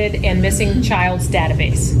exploited and missing child's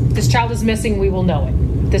database. If this child is missing, we will know it.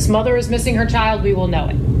 If this mother is missing her child, we will know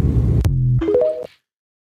it.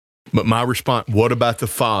 But my response, what about the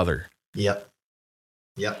father? Yep.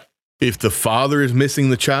 If the father is missing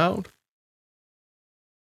the child?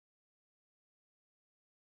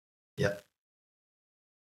 Yep.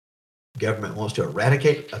 Government wants to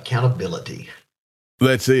eradicate accountability.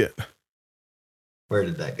 That's it. Where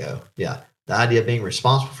did that go? Yeah. The idea of being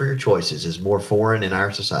responsible for your choices is more foreign in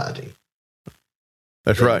our society.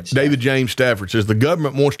 That's right. David James Stafford says the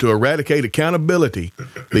government wants to eradicate accountability.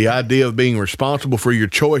 The idea of being responsible for your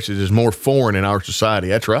choices is more foreign in our society.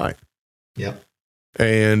 That's right. Yep.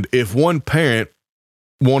 And if one parent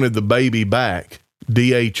wanted the baby back,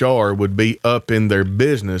 DHR would be up in their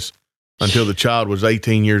business until the child was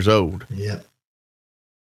 18 years old. Yep.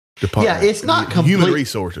 Department. Yeah, it's not human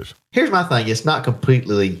resources. Here's my thing: it's not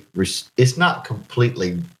completely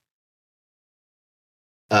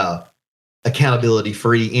accountability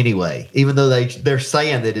free anyway, even though they're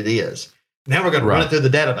saying that it is. Now we're going to run it through the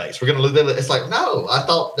database. We're going to look at it. It's like, no, I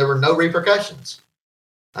thought there were no repercussions.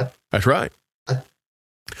 That's right.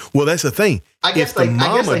 Well, that's the thing. I guess if the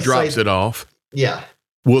mama drops it off, yeah,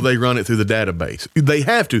 will they run it through the database? They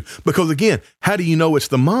have to, because again, how do you know it's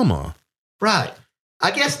the mama? Right. I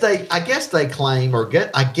guess they claim,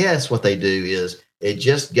 I guess what they do is it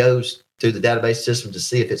just goes through the database system to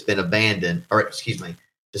see if it's been abandoned, or to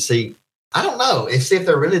see, I don't know, see if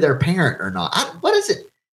they're really their parent or not. What is it?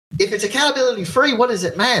 If it's accountability free, what does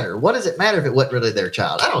it matter? What does it matter if it wasn't really their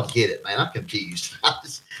child? I don't get it, man. I'm confused.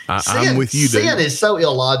 I'm with you, dude. Sin is so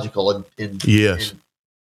illogical. Yes.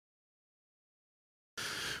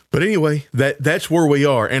 But anyway, that's where we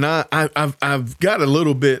are. And I've got a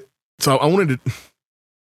little bit, so I wanted to,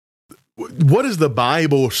 what does the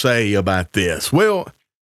Bible say about this? Well,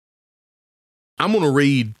 I'm going to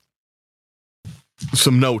read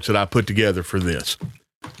some notes that I put together for this.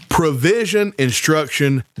 Provision,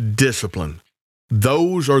 instruction, discipline.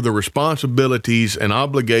 Those are the responsibilities and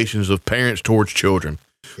obligations of parents towards children.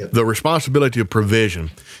 Yep. The responsibility of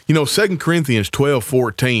provision. 2 Corinthians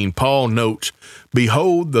 12:14, Paul notes,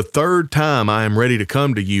 "Behold, the third time I am ready to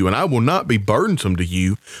come to you, and I will not be burdensome to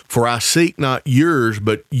you, for I seek not yours,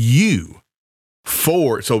 but you."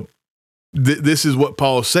 This is what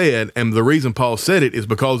Paul said, and the reason Paul said it is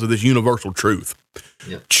because of this universal truth.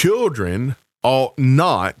 Yep. Children ought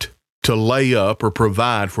not to lay up or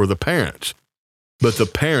provide for the parents, but the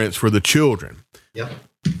parents for the children. Yep.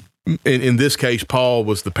 In this case, Paul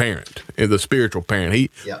was the parent, the spiritual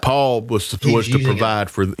parent. Paul was to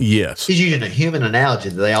provide for. Yes, he's using a human analogy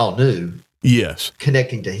that they all knew. Yes,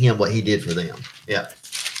 connecting to him what he did for them. Yeah.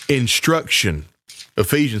 Instruction,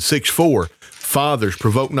 Ephesians 6:4. Fathers,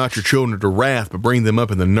 provoke not your children to wrath, but bring them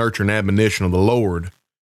up in the nurture and admonition of the Lord.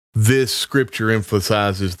 This scripture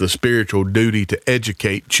emphasizes the spiritual duty to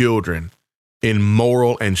educate children in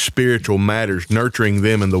moral and spiritual matters, nurturing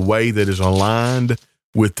them in the way that is aligned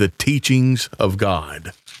with the teachings of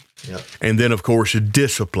God. Yep. And then, of course,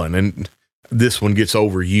 discipline. And this one gets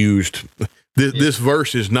overused. This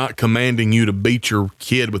verse is not commanding you to beat your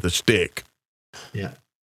kid with a stick. Yeah.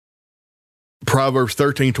 Proverbs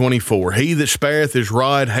 13:24. He that spareth his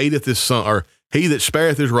rod hateth his son, or he that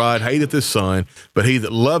spareth his rod hateth his son, but he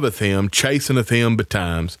that loveth him chasteneth him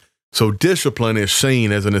betimes. So discipline is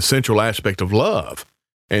seen as an essential aspect of love.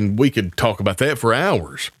 And we could talk about that for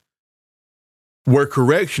hours. Where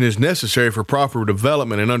correction is necessary for proper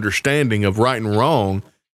development and understanding of right and wrong,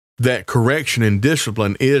 that correction and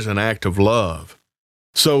discipline is an act of love.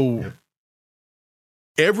 So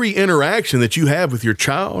every interaction that you have with your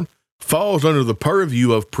child falls under the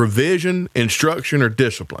purview of provision, instruction, or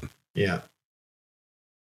discipline. Yeah.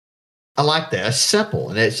 I like that. It's simple.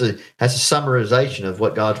 And that's a summarization of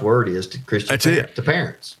what God's word is to Christians, to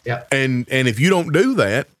parents. Yeah. And if you don't do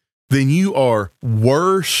that, then you are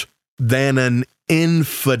worse than an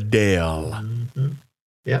infidel. Mm-hmm.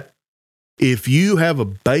 Yep. If you have a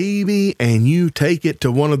baby and you take it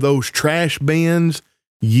to one of those trash bins,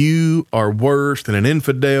 you are worse than an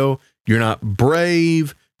infidel. You're not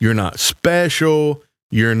brave. You're not special.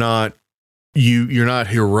 You're not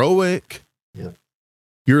heroic. Yep.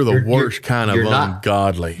 You're the worst kind of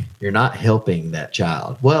ungodly. You're not helping that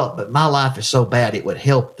child. Well, but my life is so bad it would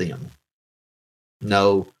help them.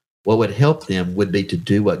 No, what would help them would be to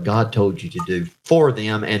do what God told you to do for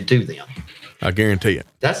them and to them. I guarantee it.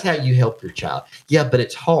 That's how you help your child. Yeah, but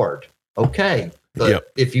it's hard. Okay.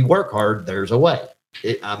 But if you work hard, there's a way.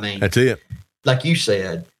 That's it. Like you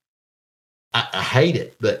said, I hate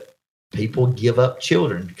it, but people give up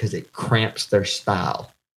children because it cramps their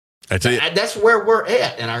style. That's it. That's where we're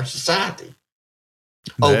at in our society.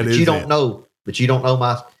 But you don't know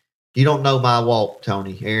my walk,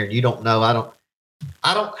 Tony, Aaron. You don't know.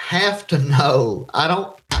 I don't have to know.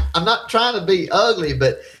 I'm not trying to be ugly,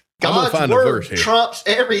 but God's word trumps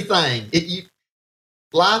everything.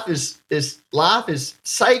 Life is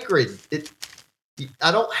sacred.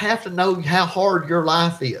 I don't have to know how hard your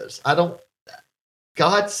life is.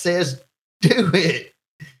 God says, do it.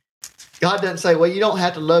 God doesn't say, well, you don't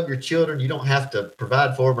have to love your children. You don't have to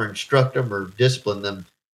provide for them or instruct them or discipline them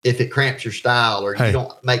if it cramps your style or you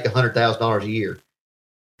don't make $100,000 a year.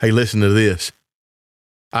 Hey, listen to this.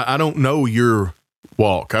 I don't know your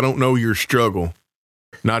walk. I don't know your struggle.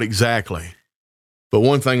 Not exactly. But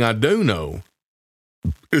one thing I do know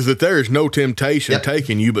is that there is no temptation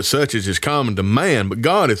taking you but such as is common to man. But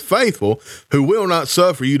God is faithful, who will not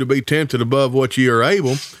suffer you to be tempted above what ye are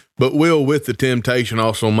able, but will with the temptation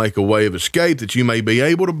also make a way of escape that you may be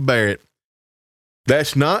able to bear it.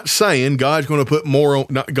 That's not saying God's going to put more on.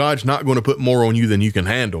 God's not going to put more on you than you can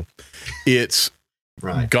handle. It's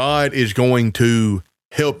right. God is going to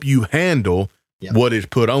help you handle what is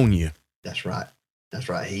put on you. That's right. That's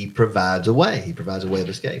right. He provides a way. He provides a way of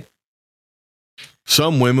escape.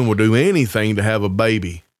 Some women will do anything to have a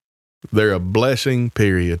baby. They're a blessing,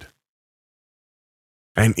 period.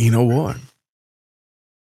 And you know what?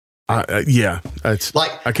 It's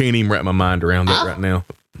like, I can't even wrap my mind around that right now.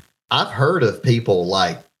 I've heard of people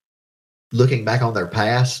like looking back on their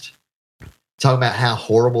past, talking about how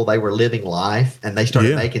horrible they were living life, and they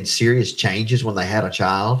started making serious changes when they had a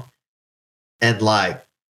child. And like,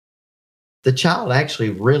 the child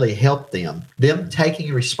actually really helped them. Them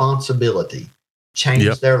taking responsibility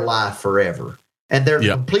changed their life forever. And they're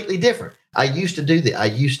completely different. I used to do that. I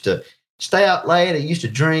used to stay out late. I used to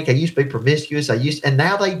drink. I used to be promiscuous. And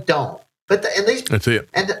now they don't. But that's it.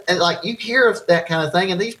 And like, you hear of that kind of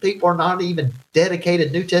thing, and these people are not even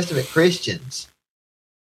dedicated New Testament Christians.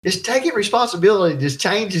 Just taking responsibility just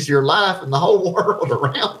changes your life and the whole world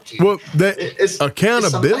around you. Well, it's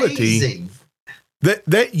accountability.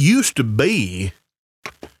 That used to be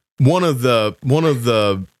one of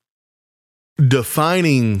the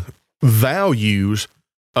defining values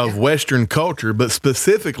of Western culture, but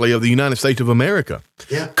specifically of the United States of America.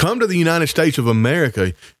 Yeah. Come to the United States of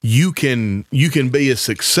America, you can be as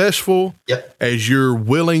successful as you're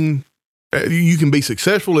willing. You can be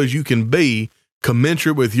successful as you can be,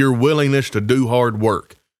 commensurate with your willingness to do hard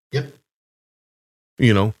work. Yep.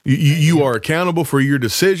 You know, you are accountable for your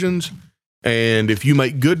decisions, and if you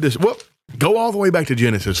make good decisions, go all the way back to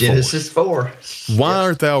Genesis 4. Genesis 4. Why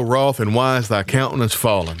art thou wroth, and why is thy countenance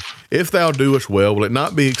fallen? If thou doest well, will it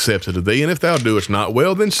not be accepted of thee? And if thou doest not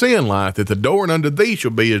well, then sin lieth at the door, and unto thee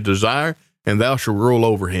shall be his desire, and thou shalt rule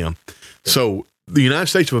over him. So the United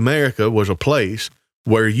States of America was a place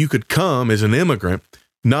where you could come as an immigrant,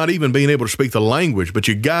 not even being able to speak the language, but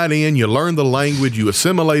you got in, you learned the language, you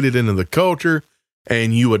assimilated into the culture,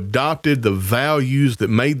 and you adopted the values that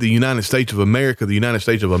made the United States of America the United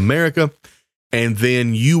States of America, and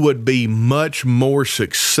then you would be much more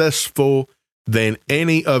successful than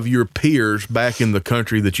any of your peers back in the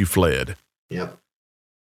country that you fled. Yep.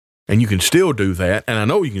 And you can still do that, and I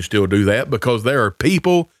know you can still do that because there are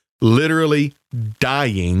people literally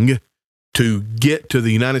dying to get to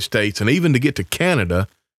the United States and even to get to Canada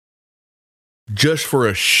just for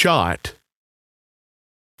a shot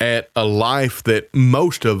at a life that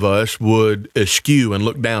most of us would eschew and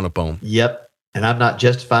look down upon. Yep. And I'm not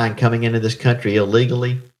justifying coming into this country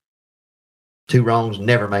illegally. Two wrongs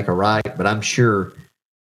never make a right, but I'm sure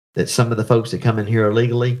that some of the folks that come in here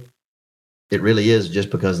illegally, it really is just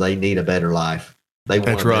because they need a better life. They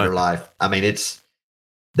want a better life. I mean,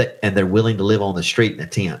 and they're willing to live on the street in a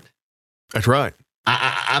tent. That's right.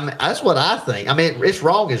 That's what I think. I mean, it's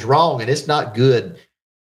wrong is wrong, and it's not good.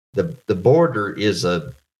 The border is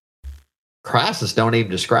a crisis. Don't even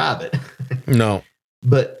describe it. No.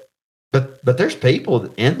 But there's people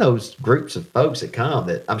in those groups of folks that come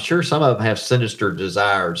that I'm sure some of them have sinister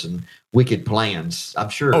desires and wicked plans. I'm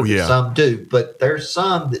sure some do, but there's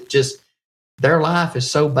some that just, their life is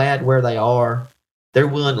so bad where they are, they're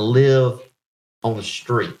willing to live on the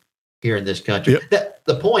street here in this country. Yep.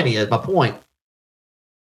 My point,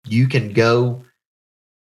 you can go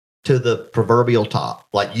to the proverbial top.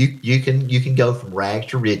 Like you can go from rags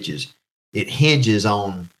to riches. It hinges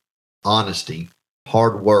on honesty,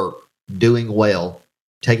 hard work, doing well,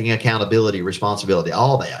 taking accountability, responsibility,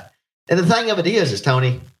 all that. And the thing of it is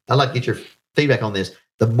Tony, I'd like to get your feedback on this.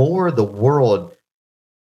 The more the world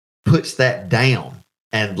puts that down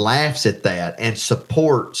and laughs at that and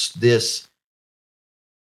supports this,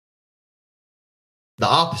 the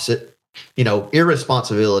opposite,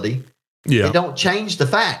 irresponsibility, they don't change the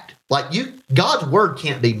fact. Like God's word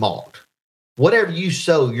can't be mocked. Whatever you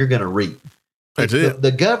sow, you're going to reap. That's it.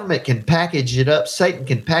 The government can package it up. Satan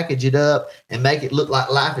can package it up and make it look like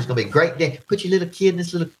life is going to be a great day. Put your little kid in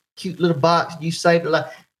this little cute little box. You saved a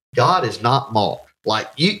life. God is not mocked. Like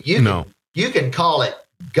you can call it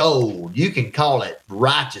gold. You can call it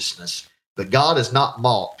righteousness, but God is not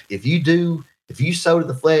mocked. If you sow to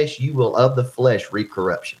the flesh, you will of the flesh reap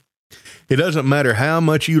corruption. It doesn't matter how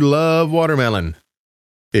much you love watermelon.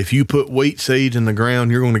 If you put wheat seeds in the ground,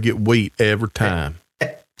 you're going to get wheat every time.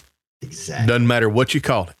 Exactly. Doesn't matter what you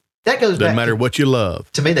call it. Doesn't matter what you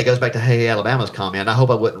love. To me, that goes back to Hey Alabama's comment. I hope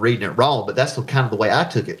I wasn't reading it wrong, but that's kind of the way I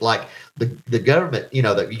took it. Like the government,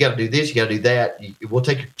 that you got to do this, you got to do that. We'll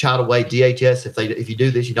take your child away, DHS. If you do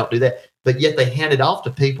this, you don't do that. But yet they hand it off to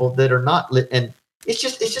people that are not and it's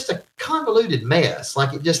just a convoluted mess.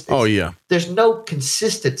 Like there's no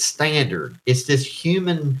consistent standard. It's this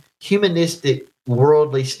humanistic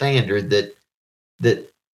worldly standard that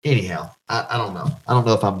anyhow, I don't know. I don't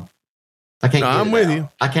know if I can't. I'm with you.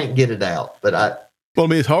 I can't get it out, but Well, I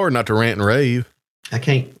mean, it's hard not to rant and rave. I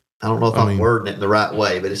can't. I don't know if I'm wording it in the right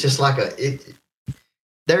way, but it's just like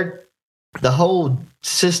the whole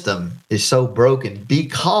system is so broken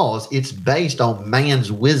because it's based on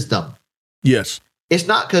man's wisdom. Yes. It's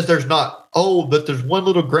not because there's not but there's one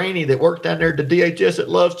little granny that works down there at the DHS that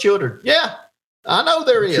loves children. Yeah, I know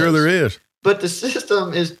there is. Sure there is. But the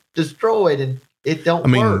system is destroyed and it don't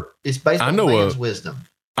work. It's based on man's wisdom.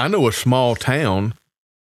 I know a small town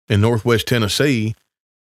in Northwest Tennessee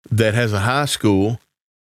that has a high school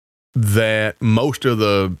that most of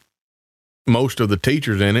the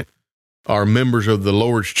teachers in it are members of the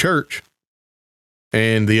Lord's Church,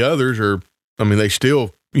 and the others are, they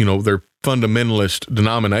still, they're fundamentalist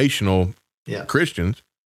denominational Christians.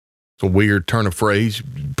 It's a weird turn of phrase.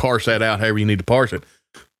 Parse that out however you need to parse it.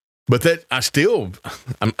 But I'm still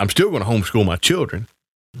going to homeschool my children.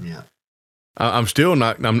 Yeah. I'm still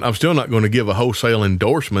not going to give a wholesale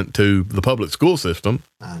endorsement to the public school system.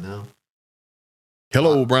 I know.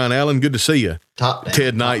 Hello, Brian Allen. Good to see you.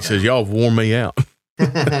 Ted Knight says, y'all have worn me out.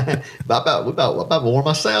 about wore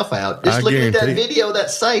myself out. Just looking at that video, that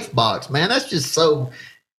safe box, man. That's just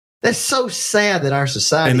that's so sad that our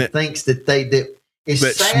society thinks that it's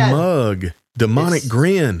that sad. Smug, demonic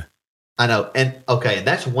grin. I know. And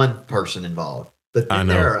that's one person involved. But then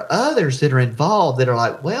there are others that are involved that are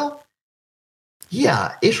like, well,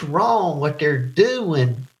 yeah, it's wrong what they're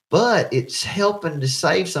doing, but it's helping to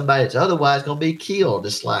save somebody that's otherwise going to be killed.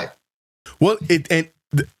 It's like, well,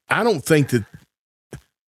 I don't think that.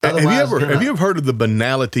 Have you ever heard of the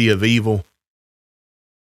banality of evil?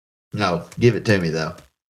 No, give it to me though.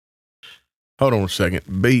 Hold on a second.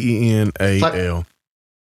 BENAL.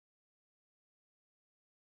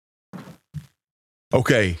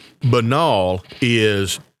 Okay, banal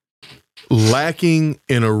is lacking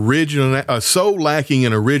in so lacking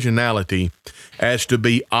in originality as to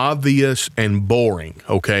be obvious and boring.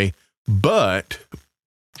 Okay, but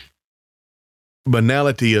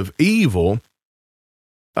banality of evil.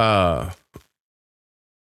 Let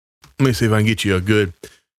me see if I can get you a good.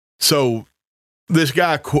 So this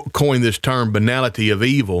guy coined this term, banality of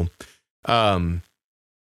evil.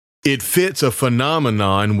 It fits a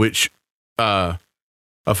phenomenon which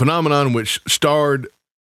starred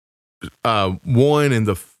one in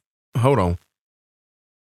the. Hold on.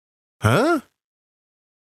 Huh?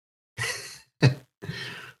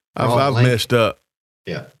 I've messed up.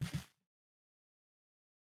 Yeah.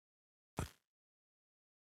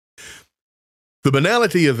 The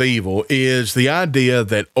banality of evil is the idea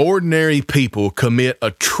that ordinary people commit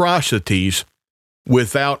atrocities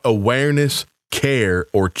without awareness, care,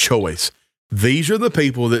 or choice. These are the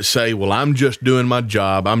people that say, well, I'm just doing my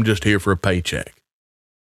job. I'm just here for a paycheck.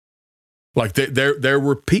 Like there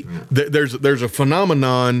were people, there's a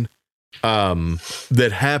phenomenon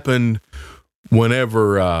that happened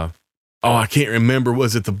whenever, I can't remember.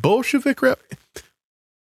 Was it the Bolshevik?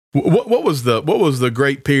 What was the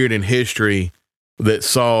great period in history that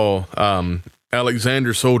saw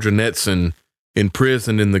Alexander Solzhenitsyn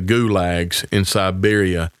imprisoned in the gulags in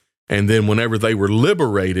Siberia, and then whenever they were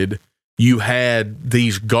liberated, you had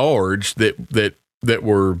these guards that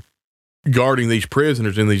were guarding these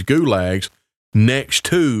prisoners in these gulags next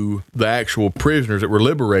to the actual prisoners that were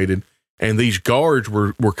liberated, and these guards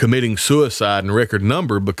were committing suicide in record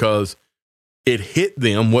number because it hit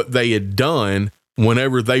them what they had done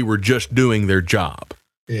whenever they were just doing their job.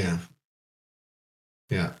 Yeah.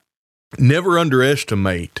 Yeah. Never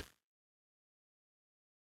underestimate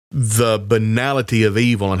the banality of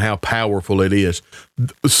evil and how powerful it is.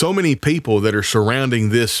 So many people that are surrounding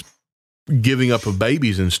this giving up of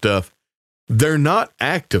babies and stuff, they're not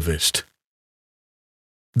activists.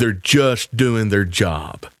 They're just doing their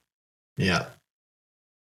job. Yeah.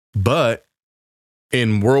 But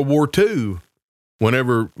in World War II,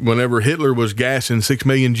 whenever Hitler was gassing 6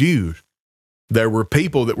 million Jews, there were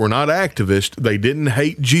people that were not activists. They didn't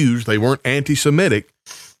hate Jews. They weren't anti-Semitic.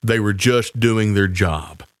 They were just doing their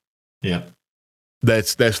job. Yeah.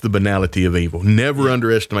 That's the banality of evil. Never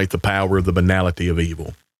underestimate the power of the banality of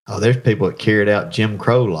evil. Oh, there's people that carried out Jim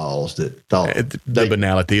Crow laws that thought the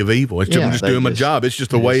banality of evil. It's I'm just doing my job. It's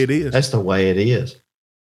just the way it is. That's the way it is.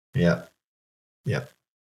 Yeah. Yeah.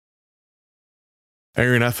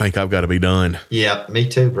 Aaron, I think I've got to be done. Yeah, me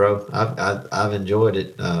too, bro. I've enjoyed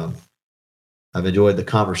it. I've enjoyed the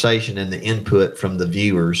conversation and the input from the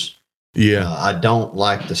viewers. Yeah. I don't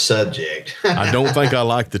like the subject. I don't think I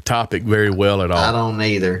like the topic very well at all. I don't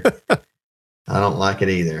either. I don't like it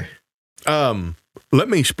either. Let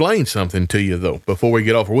me explain something to you, though, before we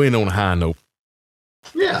get off. We're on a high note.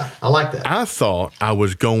 Yeah, I like that. I thought I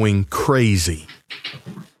was going crazy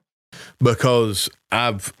because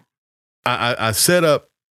I set up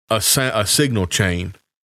a signal chain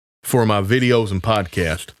for my videos and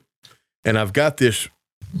podcast, and I've got this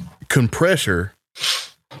compressor,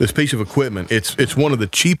 this piece of equipment. It's one of the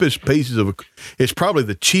cheapest pieces of. It's probably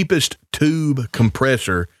the cheapest tube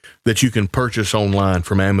compressor that you can purchase online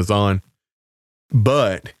from Amazon,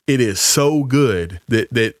 but it is so good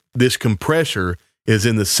that this compressor is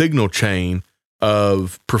in the signal chain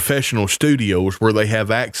of professional studios where they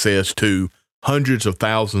have access to hundreds of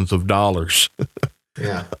thousands of dollars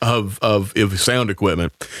of sound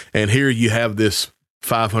equipment. And here you have this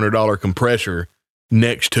 $500 compressor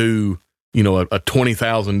next to, a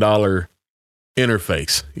 $20,000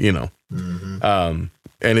 interface,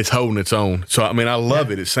 and it's holding its own. So, I mean, I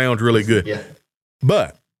love it. It sounds really good. Yeah.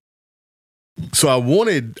 But so I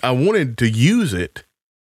wanted to use it,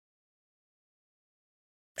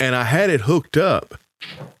 and I had it hooked up,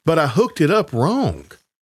 but I hooked it up wrong.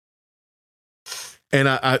 And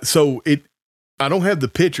I don't have the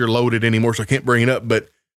picture loaded anymore, so I can't bring it up. But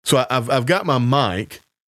so I've got my mic,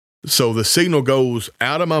 so the signal goes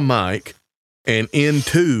out of my mic and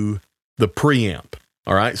into the preamp.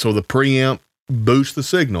 All right, so the preamp boosts the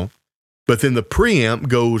signal, but then the preamp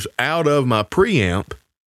goes out of my preamp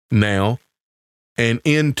now and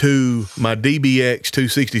into my DBX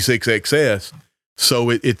 266XS. So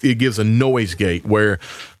it gives a noise gate where,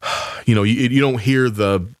 you don't hear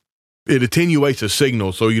it attenuates the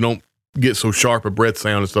signal so you don't get so sharp a breath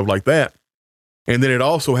sound and stuff like that. And then it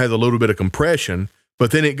also has a little bit of compression,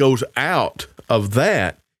 but then it goes out of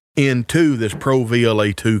that into this Pro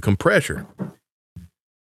VLA2 compressor.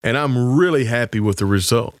 And I'm really happy with the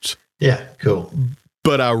results. Yeah, cool.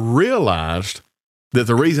 But I realized that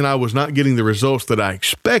the reason I was not getting the results that I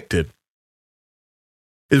expected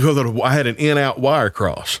is because I had an in-out wire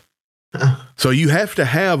cross. So you have to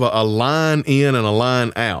have a line in and a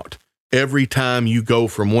line out every time you go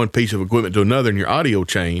from one piece of equipment to another in your audio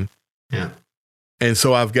chain. Yeah. And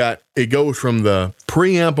so it goes from the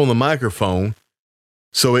preamp on the microphone.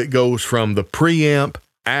 So it goes from the preamp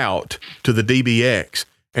out to the DBX,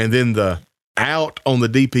 and then the out on the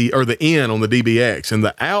DP, or the in on the DBX, and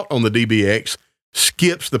the out on the DBX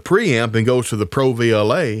skips the preamp and goes to the Pro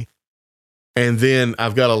VLA. And then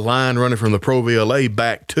I've got a line running from the Pro VLA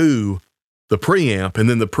back to the preamp, and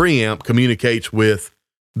then the preamp communicates with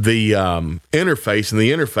the interface, and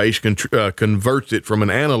the interface converts it from an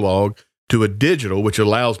analog to a digital, which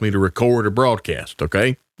allows me to record or broadcast.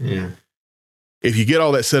 Okay. Yeah. If you get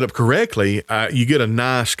all that set up correctly, you get a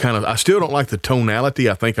nice kind of. I still don't like the tonality.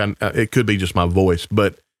 I think it could be just my voice,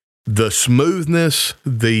 but the smoothness,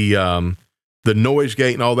 the noise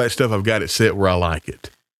gate, and all that stuff, I've got it set where I like it.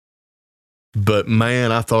 But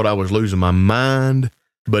man, I thought I was losing my mind,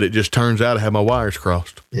 but it just turns out I had my wires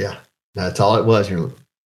crossed. Yeah, that's all it was. You're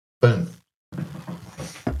boom.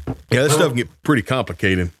 Yeah, this stuff can get pretty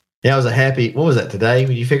complicated. Yeah, I was what was that, today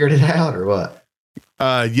when you figured it out, or what?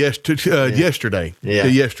 Yesterday. Yeah.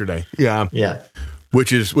 Yesterday. Yeah. Yeah.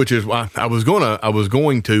 Which is why I was going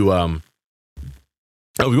to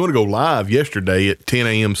go live yesterday at 10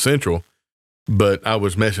 a.m. Central, but I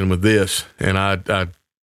was messing with this, and I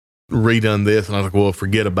redone this, and I was like, well,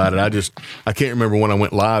 forget about it. I can't remember when I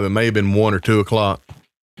went live. It may have been 1 or 2 o'clock.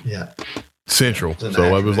 Yeah. Central.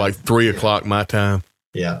 So it was like 3 o'clock my time.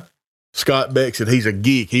 Yeah. Scott Beck said he's a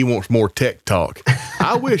geek. He wants more tech talk.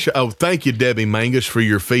 Thank you, Debbie Mangus, for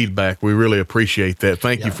your feedback. We really appreciate that.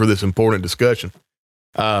 Thank you for this important discussion.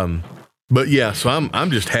 But yeah, so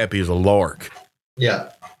I'm just happy as a lark.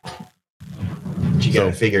 Yeah. You got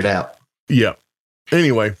it figured out. Yeah.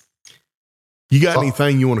 Anyway, you got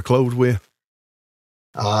anything you want to close with?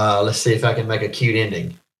 Let's see if I can make a cute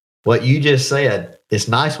ending. What you just said, it's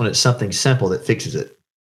nice when it's something simple that fixes it.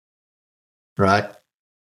 Right?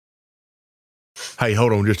 Hey,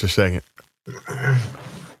 hold on just a second.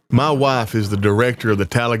 My wife is the director of the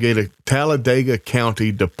Talladega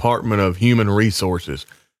County Department of Human Resources.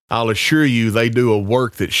 I'll assure you they do a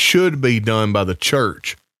work that should be done by the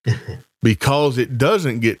church. Because it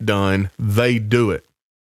doesn't get done, they do it.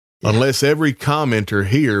 Yeah. Unless every commenter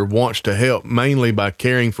here wants to help, mainly by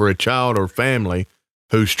caring for a child or family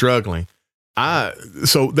who's struggling.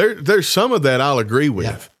 So there's some of that I'll agree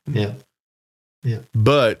with. Yeah.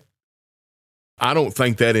 But I don't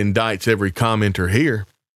think that indicts every commenter here.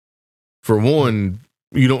 For one,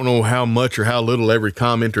 you don't know how much or how little every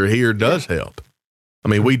commenter here does help. I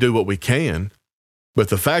mean, we do what we can, but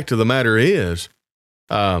the fact of the matter is,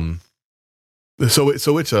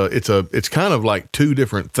 it's kind of like two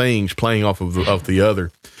different things playing off of the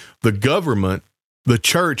other. The government the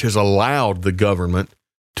church has allowed the government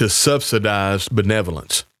to subsidize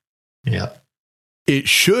benevolence. Yeah. It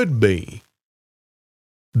should be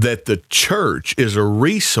that the church is a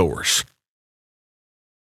resource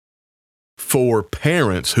for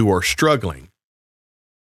parents who are struggling.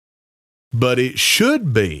 But it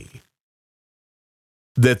should be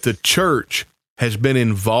that the church has been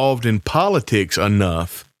involved in politics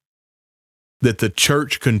enough that the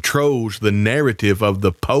church controls the narrative of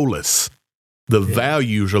the polis, the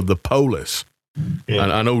values of the polis. Yeah.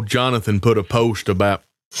 I know Jonathan put a post about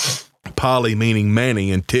poly meaning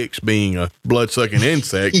many and ticks being a blood-sucking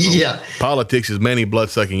insect. Yeah. Politics is many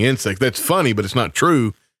blood-sucking insects. That's funny, but it's not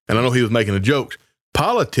true. And I know he was making a joke.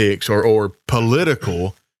 Politics or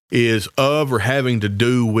political is of or having to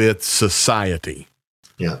do with society.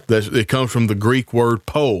 Yeah. It comes from the Greek word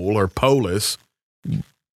pol or polis.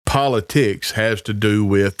 Politics has to do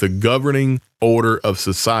with the governing order of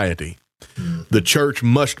society. Mm-hmm. The church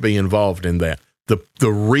must be involved in that.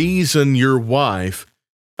 The reason your wife,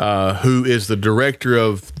 who is the director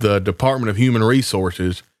of the Department of Human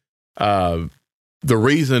Resources, the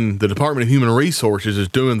reason the Department of Human Resources is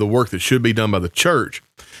doing the work that should be done by the church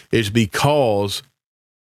is because,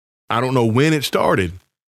 I don't know when it started,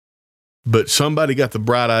 but somebody got the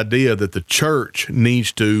bright idea that the church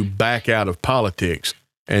needs to back out of politics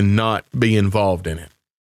and not be involved in it.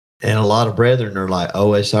 And a lot of brethren are like,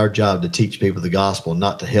 oh, it's our job to teach people the gospel,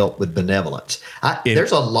 not to help with benevolence.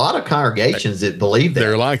 There's a lot of congregations that believe that.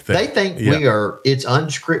 They're like that. They think it's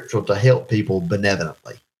unscriptural to help people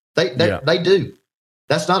benevolently. They do.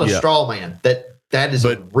 That's not a straw man. That is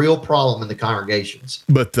a real problem in the congregations.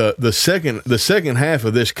 But the second half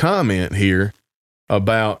of this comment here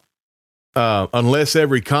about unless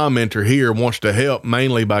every commenter here wants to help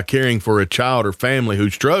mainly by caring for a child or family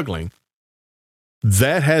who's struggling,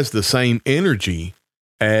 that has the same energy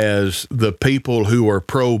as the people who are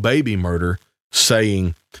pro-baby murder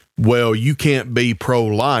saying, well, you can't be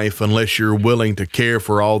pro-life unless you're willing to care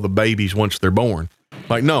for all the babies once they're born.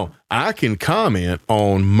 Like, no, I can comment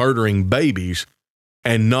on murdering babies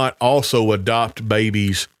and not also adopt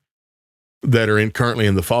babies that are currently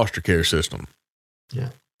in the foster care system. Yeah.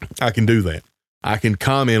 I can do that. I can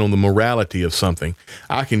comment on the morality of something.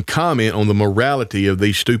 I can comment on the morality of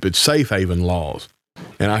these stupid safe haven laws.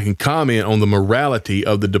 And I can comment on the morality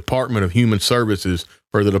of the Department of Human Services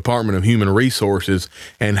or the Department of Human Resources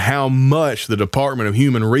and how much the Department of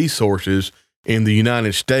Human Resources in the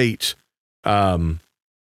United States, what's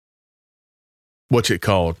it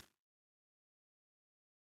called?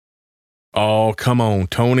 Oh, come on,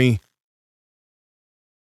 Tony.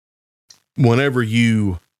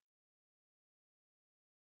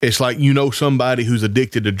 It's like somebody who's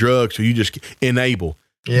addicted to drugs, so you just enable.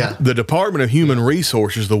 Yeah. The Department of Human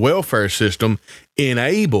Resources, the welfare system,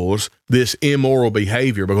 enables this immoral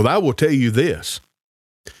behavior. Because I will tell you this.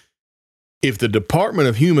 If the Department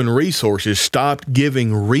of Human Resources stopped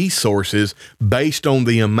giving resources based on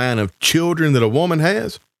the amount of children that a woman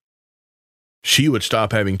has, she would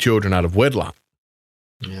stop having children out of wedlock.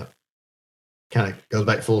 Yeah. Kind of goes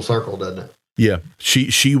back full circle, doesn't it? Yeah.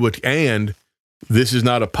 She would, and this is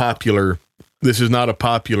not a popular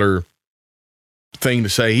thing to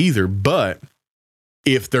say either, but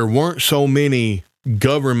if there weren't so many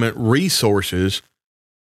government resources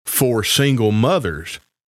for single mothers,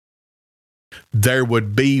 there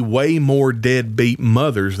would be way more deadbeat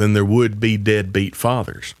mothers than there would be deadbeat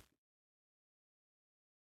fathers.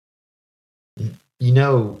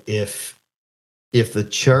 If the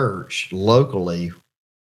church locally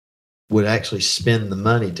would actually spend the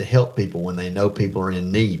money to help people when they know people are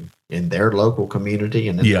in need in their local community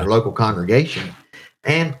and in their local congregation,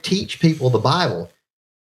 and teach people the Bible,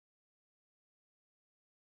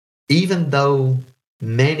 even though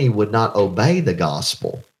many would not obey the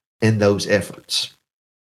gospel in those efforts.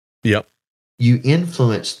 Yep. You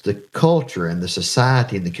influence the culture and the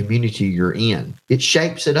society and the community you're in. It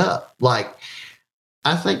shapes it up. Like,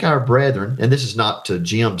 I think our brethren, and this is not to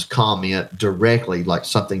Jim's comment directly, like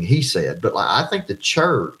something he said, but I think the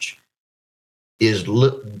church is,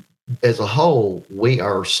 as a whole, we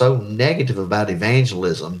are so negative about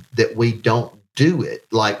evangelism that we don't do it.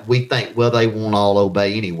 Like, we think, well, they won't all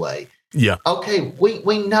obey anyway. Yeah. Okay,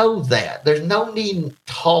 we know that. There's no need in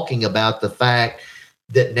talking about the fact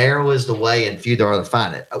that narrow is the way and few there are that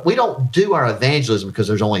find it. We don't do our evangelism because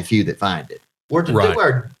there's only a few that find it. We're to do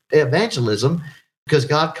our evangelism because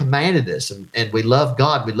God commanded us, and we love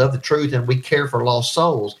God, we love the truth, and we care for lost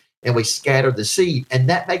souls, and we scatter the seed, and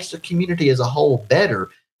that makes the community as a whole better.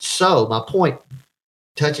 So my point,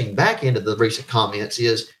 touching back into the recent comments,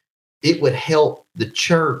 is it would help the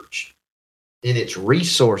church in its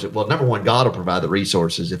resources. Well, number one, God will provide the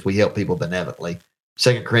resources if we help people benevolently.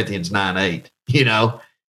 2 Corinthians 9:8,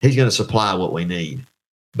 he's going to supply what we need.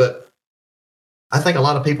 But I think a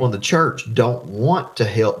lot of people in the church don't want to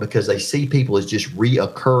help because they see people as just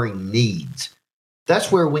reoccurring needs.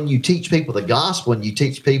 That's where when you teach people the gospel and you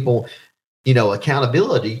teach people,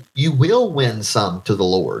 accountability, you will win some to the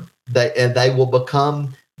Lord. They will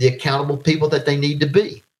become the accountable people that they need to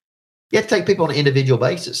be. You have to take people on an individual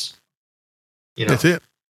basis. That's it.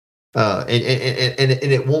 And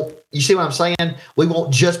it won't, you see what I'm saying? We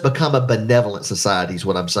won't just become a benevolent society is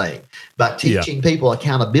what I'm saying. By teaching people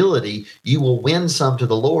accountability, you will win some to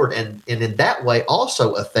the Lord and in that way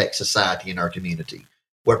also affect society in our community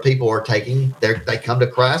where people are they come to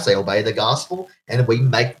Christ, they obey the gospel, and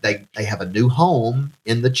they have a new home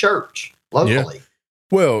in the church locally. Yeah.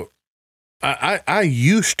 Well, I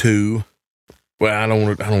used to, I don't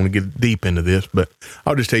want to get deep into this, but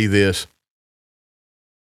I'll just tell you this.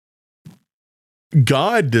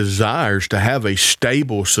 God desires to have a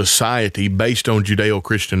stable society based on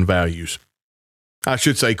Judeo-Christian values. I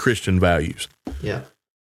should say Christian values. Yeah.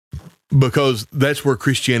 Because that's where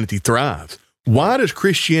Christianity thrives. Why does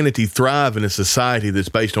Christianity thrive in a society that's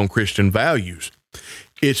based on Christian values?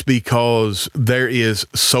 It's because there is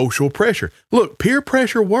social pressure. Look, peer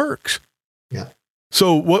pressure works. Yeah.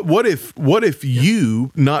 So what if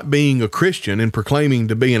you, not being a Christian and proclaiming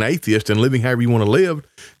to be an atheist and living however you want to live,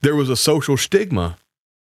 there was a social stigma?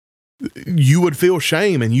 You would feel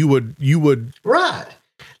shame and you would right.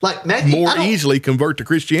 Like Matthew, more easily convert to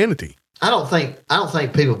Christianity. I don't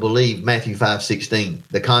think people believe Matthew 5:16,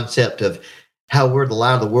 the concept of how we're the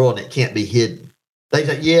light of the world and it can't be hidden. They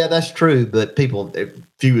say, yeah, that's true, but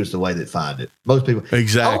few is the way that find it. Most people.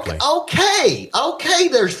 Exactly. Okay,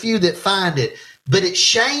 there's few that find it. But it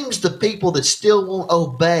shames the people that still won't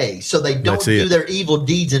obey, so they don't do their evil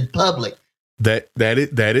deeds in public. That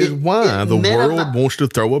is why the world wants to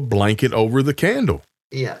throw a blanket over the candle.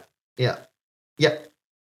 Yeah.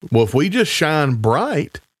 Well, if we just shine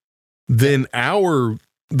bright, then the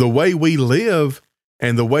way we live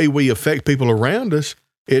and the way we affect people around us,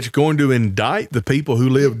 it's going to indict the people who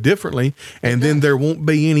live differently, and then there won't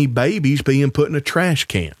be any babies being put in a trash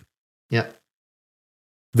can. Yeah.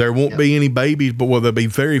 There won't be any babies, but there'll be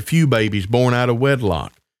very few babies born out of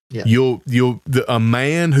wedlock. Yeah. A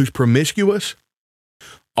man who's promiscuous,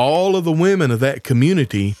 all of the women of that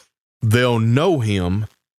community, they'll know him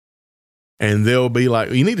and they'll be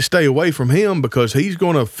like, you need to stay away from him because he's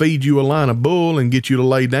going to feed you a line of bull and get you to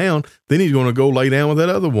lay down. Then he's going to go lay down with that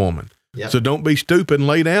other woman. Yep. So don't be stupid and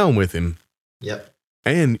lay down with him. Yep.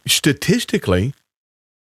 And statistically,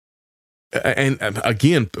 and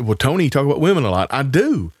again, well, Tony, you talk about women a lot. I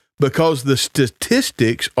do, because the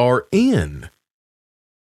statistics are in.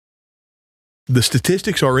 The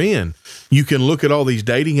statistics are in. You can look at all these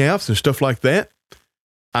dating apps and stuff like that.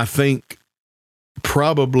 I think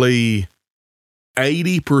probably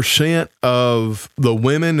 80% of the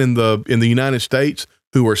women in the United States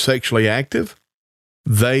who are sexually active,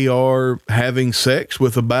 they are having sex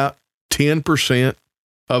with about 10%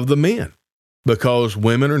 of the men. Because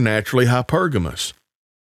women are naturally hypergamous.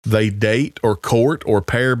 They date or court or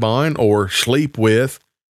pair bond or sleep with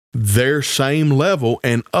their same level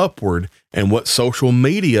and upward. And what social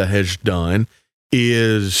media has done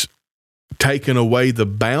is taken away the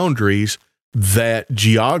boundaries that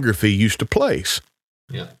geography used to place.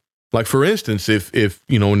 Yeah. Like, for instance, if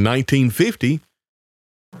in 1950,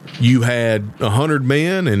 you had 100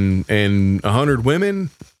 men and 100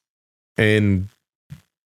 women, and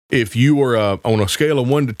if you were on a scale of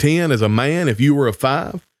 1 to 10 as a man, if you were a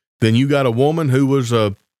 5, then you got a woman who was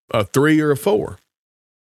a 3 or a 4.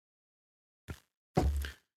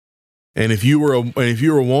 And if you were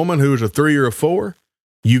a woman who was a 3 or a 4,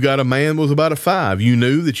 you got a man who was about a 5. You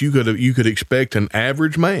knew that you could expect an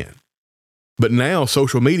average man. But now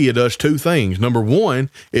social media does two things. Number one,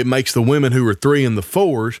 it makes the women who are 3 and the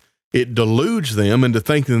 4s, it deludes them into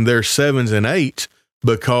thinking they're 7s and 8s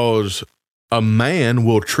because a man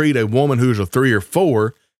will treat a woman who's a 3 or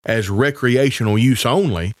 4 as recreational use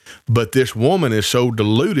only, but this woman is so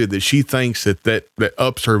deluded that she thinks that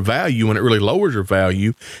ups her value when it really lowers her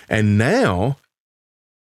value. And now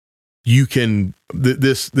you can,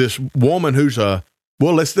 this woman who's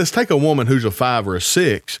let's take a woman who's a 5 or a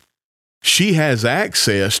 6. She has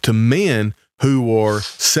access to men who are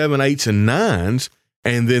 7, 8s, and 9s,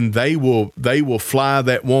 and then they will fly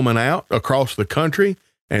that woman out across the country,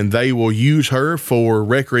 and they will use her for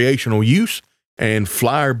recreational use and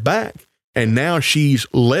fly her back. And now she's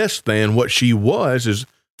less than what she was as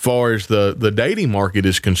far as the dating market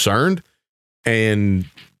is concerned. And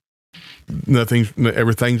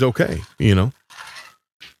everything's okay, you know?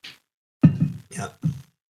 Yeah.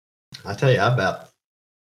 I tell you, about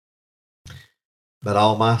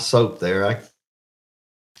all my soap there.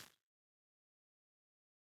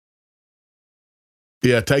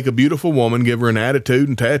 Yeah, take a beautiful woman, give her an attitude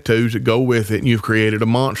and tattoos that go with it, and you've created a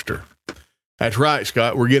monster. That's right,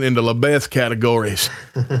 Scott. We're getting into LaBeth categories.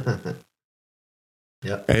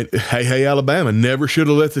 Yep. And hey, Alabama never should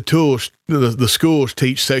have let the schools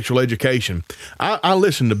teach sexual education. I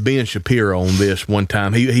listened to Ben Shapiro on this one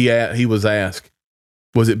time. He was asked,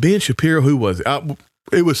 was it Ben Shapiro? Who was it?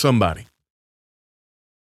 It was somebody.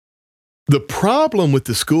 The problem with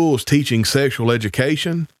the schools teaching sexual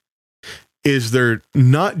education is they're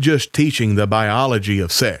not just teaching the biology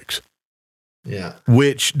of sex. Yeah.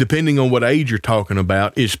 Which, depending on what age you're talking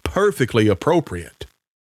about, is perfectly appropriate.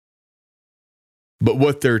 But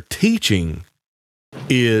what they're teaching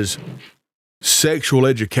is sexual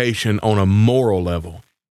education on a moral level.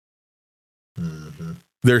 Mm-hmm.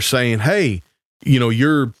 They're saying, hey, you know,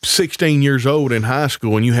 you're 16 years old in high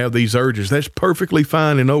school and you have these urges. That's perfectly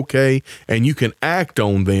fine and okay, and you can act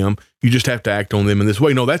on them. You just have to act on them in this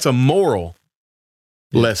way. No, that's a moral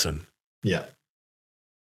lesson. Yeah.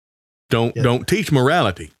 Don't teach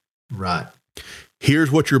morality. Right. Here's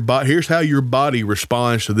how your body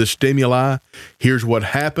responds to this stimuli. Here's what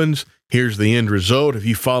happens. Here's the end result. If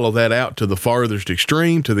you follow that out to the farthest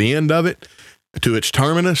extreme, to the end of it, to its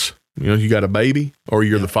terminus, you know, you got a baby or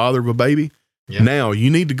you're the father of a baby. Yeah. Now you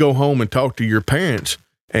need to go home and talk to your parents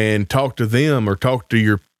and talk to them or talk to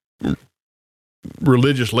your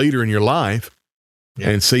religious leader in your life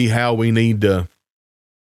and see how we need to,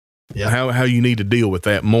 how you need to deal with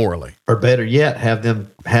that morally. Or better yet, have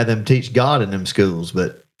them teach God in them schools,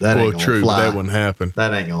 but that ain't gonna fly. That wouldn't happen.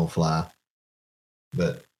 That ain't gonna fly.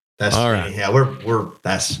 But that's all right. Yeah,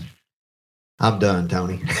 I'm done,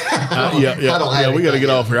 Tony. We got to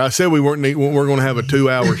get off here. I said we're going to have a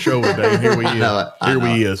 2-hour show today. Here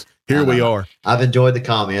we is. Here we are. I've enjoyed the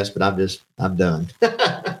comments, but I'm done.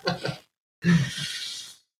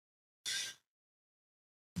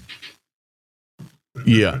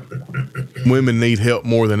 Yeah. Women need help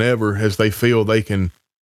more than ever as they feel they can.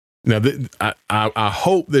 Now, I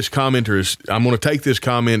hope this commenter I'm going to take this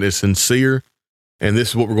comment as sincere, and this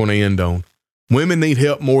is what we're going to end on. Women need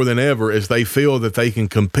help more than ever as they feel that they can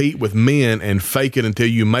compete with men, and fake it until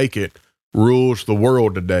you make it rules the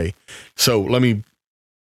world today. So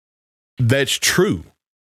that's true.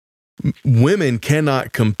 Women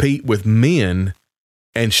cannot compete with men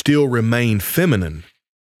and still remain feminine.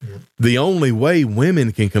 The only way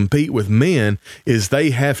women can compete with men is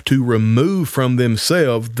they have to remove from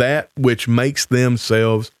themselves that which makes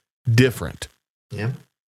themselves different. Yeah.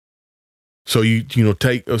 So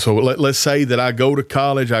let's say that I go to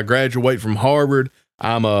college, I graduate from Harvard,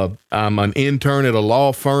 I'm an intern at a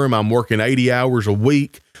law firm, I'm working 80 hours a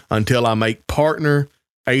week until I make partner,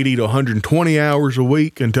 80 to 120 hours a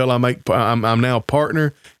week until I'm now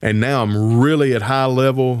partner, and now I'm really at high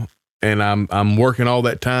level and I'm working all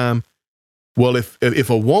that time. Well, if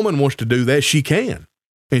a woman wants to do that, she can,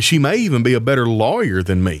 and she may even be a better lawyer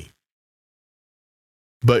than me.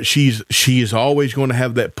 But she is always going to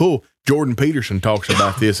have that pull. Jordan Peterson talks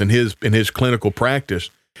about this in his clinical practice,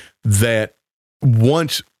 that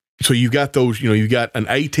so you've got those, you've got an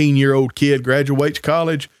 18-year-old kid graduates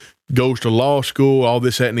college, goes to law school, all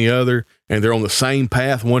this, that, and the other, and they're on the same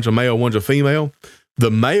path. One's a male, one's a female. The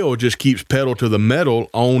male just keeps pedal to the metal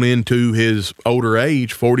on into his older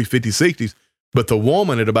age, 40, 50, 60s. But the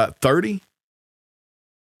woman at about 30,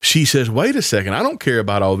 she says, wait a second, I don't care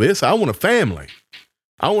about all this. I want a family.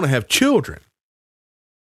 I want to have children.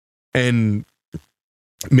 And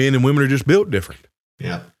men and women are just built different.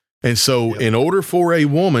 Yeah. And so in order for a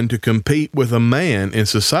woman to compete with a man in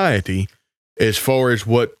society, as far as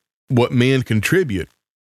what men contribute,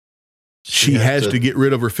 she has to get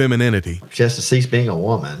rid of her femininity. She has to cease being a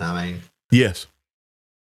woman. I mean, yes.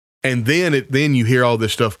 And then you hear all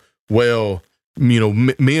this stuff. Well,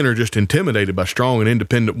 men are just intimidated by strong and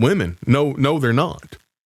independent women. No, they're not.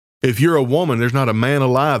 If you're a woman, there's not a man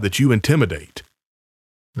alive that you intimidate.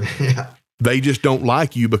 Yeah. They just don't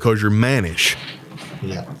like you because you're mannish.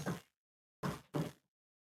 Yeah.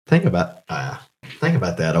 Think about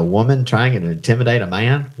that. A woman trying to intimidate a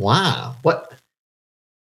man. Wow. What?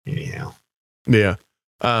 Anyhow. Yeah.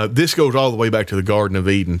 This goes all the way back to the Garden of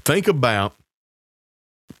Eden. Think about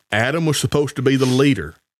Adam was supposed to be the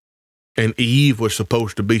leader, and Eve was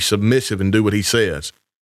supposed to be submissive and do what he says.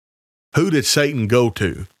 Who did Satan go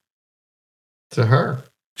to? To her.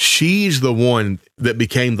 She's the one that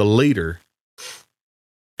became the leader,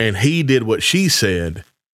 and he did what she said,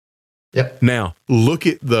 Yep. Now look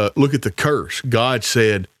at the curse. God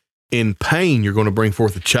said, in pain you're going to bring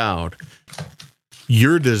forth a child.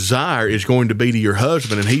 Your desire is going to be to your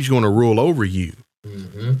husband, and he's going to rule over you.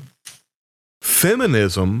 Mm-hmm.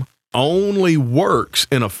 Feminism only works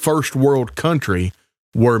in a first world country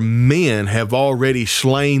where men have already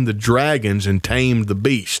slain the dragons and tamed the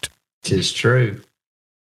beast. Tis true.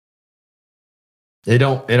 It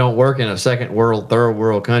don't work in a second world, third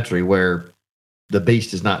world country where the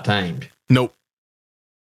beast is not tamed. Nope.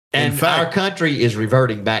 And in fact, our country is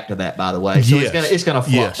reverting back to that, by the way. So it's gonna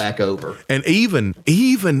flop back over. And even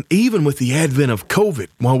with the advent of COVID,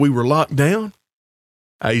 while we were locked down,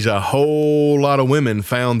 there's a whole lot of women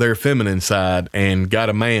found their feminine side and got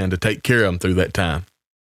a man to take care of them through that time.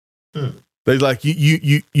 They're like,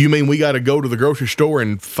 you mean we got to go to the grocery store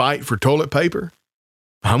and fight for toilet paper?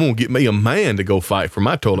 I'm going to get me a man to go fight for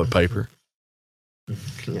my toilet paper.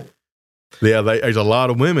 Yeah, there's a lot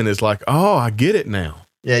of women that's like, oh, I get it now.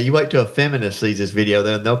 Yeah, you wait till a feminist sees this video,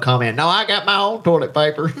 then they'll comment, no, I got my own toilet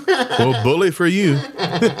paper. Well, bully for you.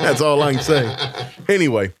 That's all I can say.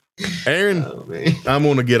 Anyway, Aaron, I'm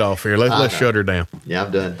going to get off here. Let's shut her down. Yeah,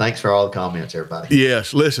 I'm done. Thanks for all the comments, everybody.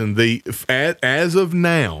 Yes, listen, as of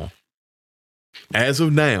now, the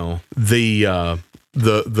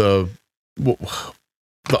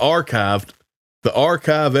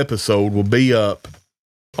archive episode will be up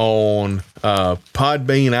on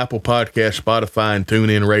Podbean, Apple Podcast, Spotify, and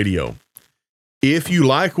TuneIn Radio. If you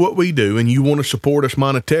like what we do and you want to support us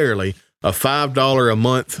monetarily, a $5 a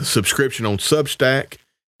month subscription on Substack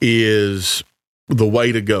is the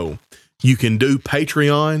way to go. You can do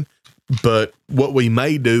Patreon, but what we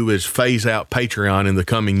may do is phase out Patreon in the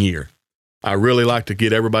coming year. I really like to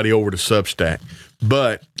get everybody over to Substack.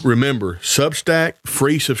 But remember, Substack,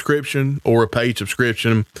 free subscription or a paid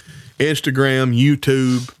subscription, Instagram,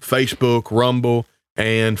 YouTube, Facebook, Rumble,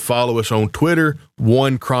 and follow us on Twitter,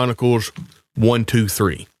 1 Chronicles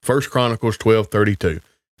 123. 1 Chronicles 1232.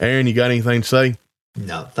 Aaron, you got anything to say?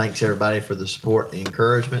 No. Thanks, everybody, for the support and the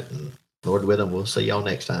encouragement. And Lord willing, we'll see y'all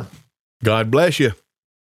next time. God bless you.